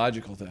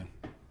biological thing.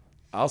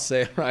 I'll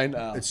say it right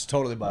now. It's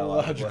totally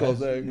biological. It has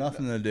thing.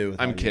 nothing to do with.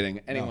 I'm how you-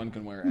 kidding. Anyone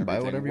can wear everything. Buy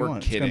whatever you We're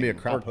want. kidding. It's gonna be a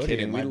crop We're hoodie.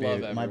 kidding. It We might be-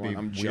 love it might everyone. be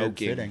I'm weird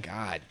joking. fitting.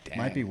 God dang.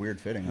 Might be weird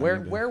fitting. I Wear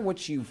need to- wear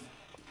what you.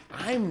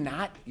 I'm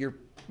not your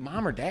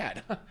mom or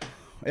dad.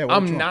 Yeah, what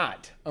I'm you want?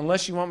 not.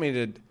 Unless you want me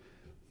to.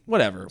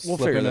 Whatever. We'll Slip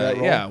figure into that that out.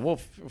 role? Yeah,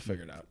 we'll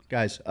figure it out.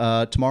 Guys,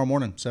 tomorrow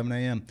morning, 7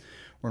 a.m.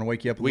 We're gonna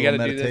wake you up with We a got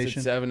to little do this meditation.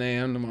 at 7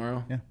 a.m.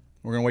 tomorrow. Yeah,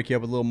 we're gonna wake you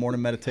up with a little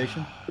morning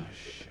meditation. Oh,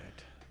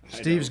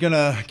 Steve's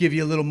gonna give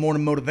you a little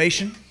morning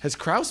motivation. Has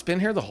Kraus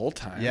been here the whole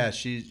time? Yeah,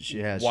 she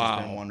has. Wow.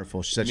 She's been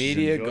wonderful. She said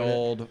Media she's enjoyed it.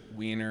 Gold,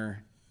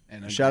 Wiener,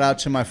 and a Shout out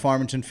to my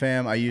Farmington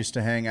fam. I used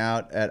to hang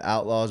out at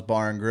Outlaws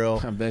Bar and Grill.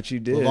 I bet you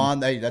did.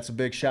 Levon, hey, that's a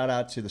big shout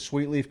out to the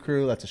Sweet Leaf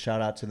crew. That's a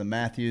shout out to the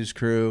Matthews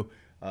crew.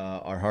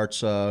 Our hearts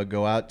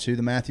go out to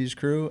the Matthews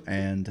crew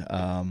and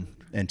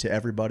to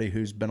everybody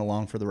who's been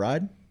along for the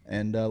ride.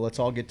 And let's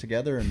all get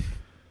together and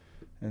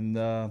you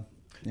know,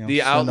 The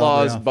send all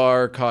Outlaws the-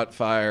 bar caught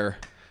fire.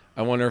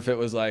 I wonder if it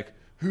was like,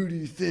 who do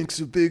you think's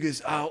the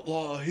biggest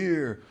outlaw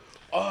here?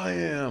 I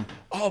am.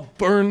 I'll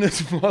burn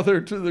this mother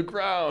to the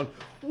ground.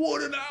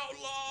 What an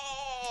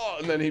outlaw!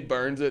 And then he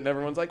burns it, and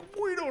everyone's like,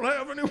 we don't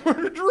have anywhere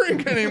to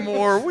drink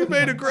anymore. We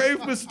made a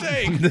grave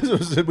mistake.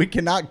 we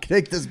cannot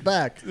take this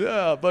back.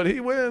 Yeah, but he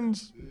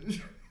wins. You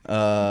We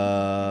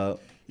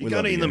got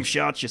love any you of them guys.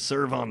 shots you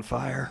serve on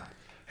fire?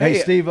 Hey, Hey,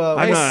 Steve.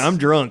 I'm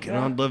drunk and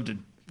I'd love to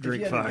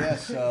drink if you had to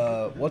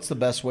fire. guess, what's the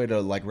best way to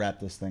like wrap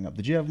this thing up?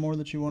 Did you have more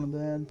that you wanted to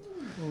add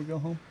before we go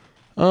home?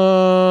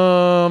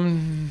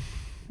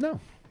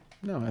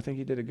 No, I think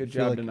he did a good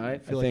Feel job like-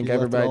 tonight. feel I like think you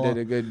left it everybody all did on.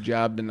 a good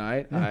job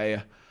tonight.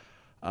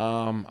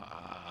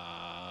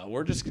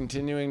 We're just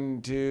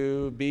continuing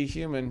to be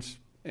humans,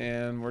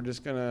 and we're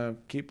just gonna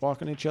keep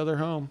walking each other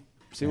home.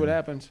 See what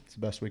happens. It's the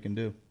best we can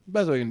do.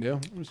 Best we can do.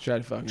 Let's try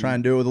to fucking Try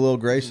and do it with a little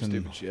grace and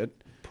stupid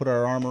shit. put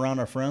our arm around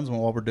our friends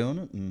while we're doing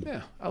it and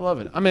Yeah, I love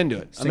it. I'm into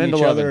it. sing I'm into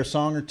each other loving. a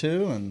song or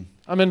two and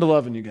I'm into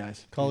loving you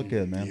guys. call it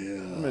good, man.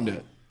 I'm into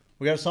it.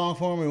 We got a song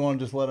for him. We want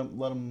to just let him.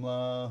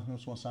 Who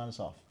just want to sign us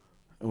off?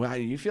 Wow,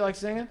 you feel like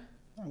singing?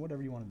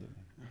 Whatever you want to do.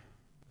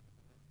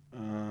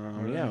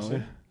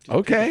 Yeah.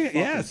 Okay.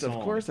 Yes, of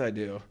course I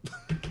do.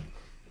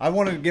 I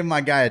wanted to give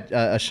my guy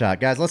a shot,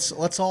 guys.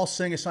 Let's all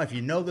sing a song. If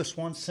you know this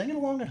one, sing it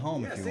along at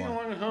home. Yeah, if you sing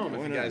want. along at home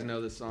if you guys know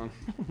this song.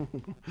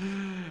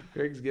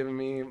 Craig's giving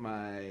me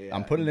my.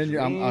 I'm putting it in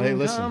your. Hey,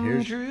 listen.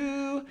 Here's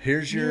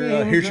your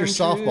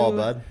softball,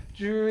 bud.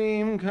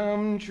 Dream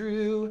come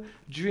true.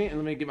 Dream.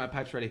 Let me get my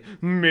pipes ready.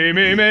 Me.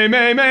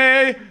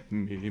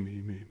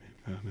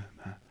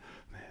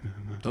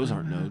 Those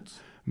aren't notes.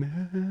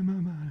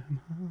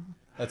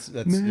 That's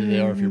they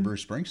are if you're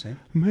Bruce Springsteen.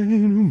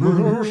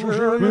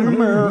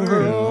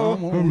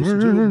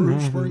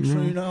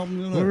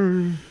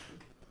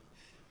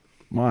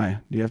 Why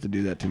do you have to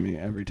do that to me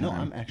every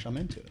time? No, I'm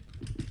into it.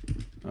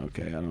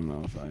 Okay, I don't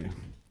know if I.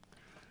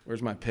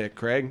 Where's my pick,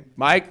 Craig?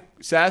 Mike,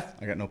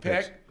 Seth. I got no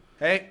picks. Pick.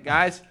 Hey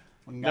guys.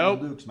 Nope.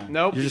 Dukes, man.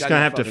 Nope. You're just got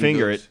gonna no have to fucking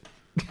finger dukes.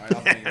 it. All right,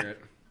 I'll finger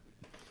it.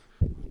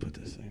 Put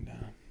this thing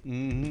down.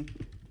 Mm-hmm.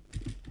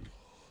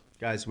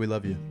 Guys, we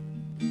love you.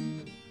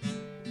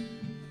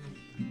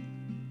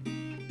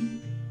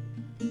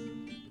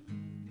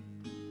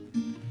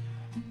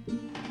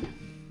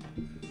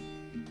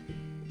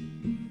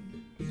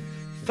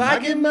 If I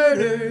get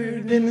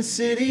murdered in the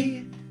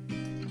city,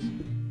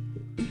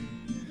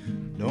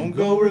 don't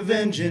go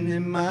revenging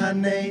in my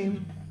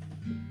name.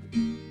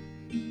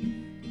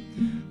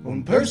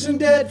 One person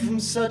dead from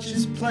such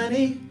is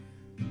plenty.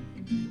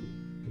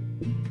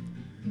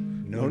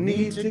 No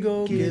need to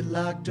go get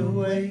locked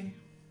away.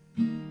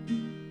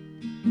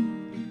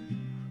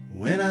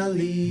 When I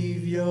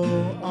leave your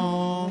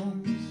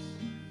arms,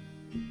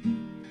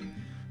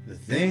 the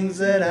things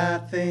that I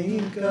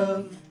think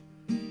of,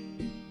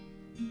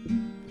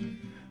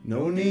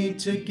 no need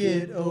to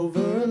get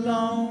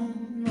overlong.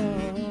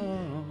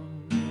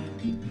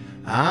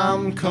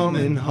 I'm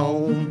coming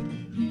home.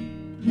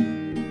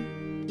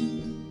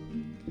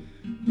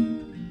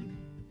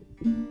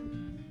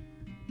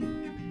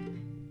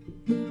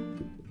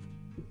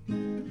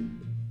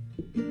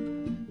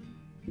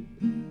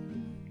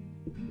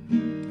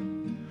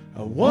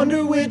 I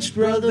wonder which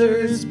brother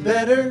is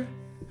better,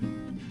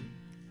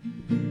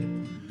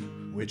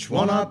 which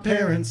one our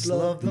parents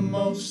love the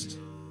most.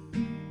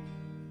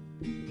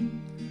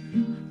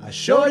 I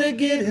sure to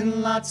get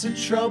in lots of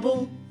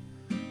trouble.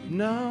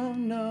 No.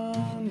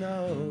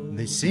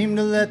 They seem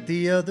to let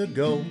the other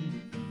go.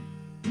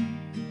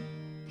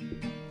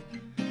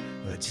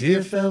 A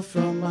tear fell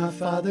from my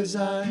father's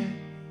eye.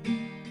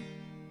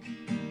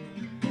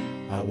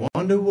 I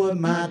wonder what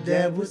my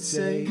dad would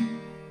say.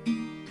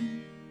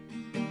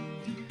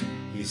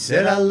 He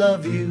said, I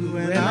love you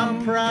and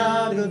I'm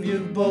proud of you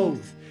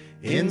both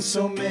in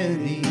so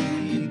many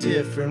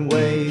different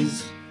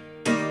ways.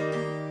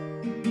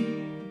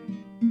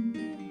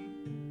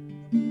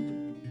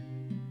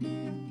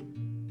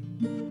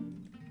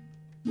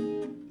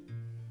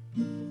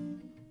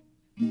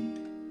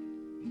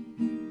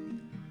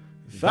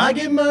 If I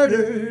get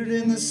murdered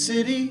in the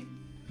city,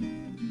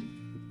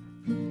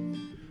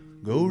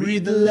 go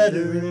read the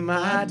letter in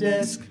my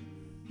desk.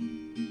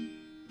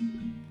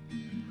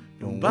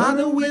 Don't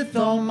bother with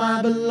all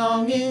my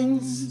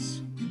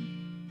belongings,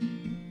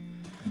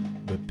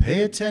 but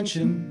pay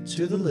attention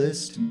to the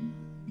list.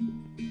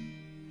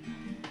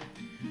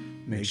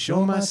 Make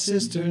sure my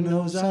sister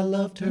knows I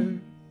loved her.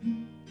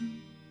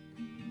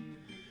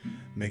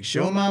 Make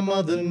sure my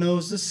mother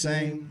knows the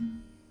same.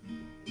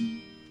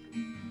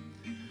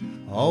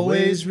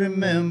 Always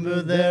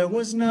remember there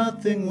was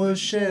nothing worth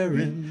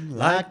sharing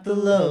like the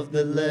love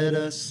that let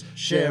us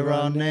share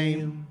our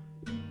name.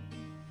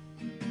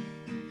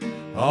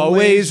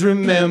 Always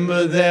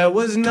remember there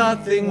was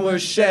nothing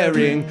worth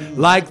sharing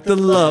like the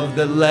love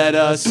that let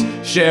us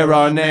share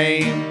our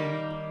name.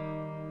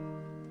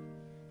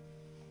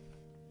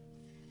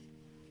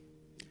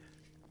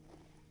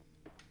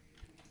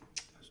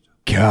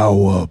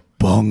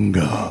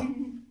 Cowabunga.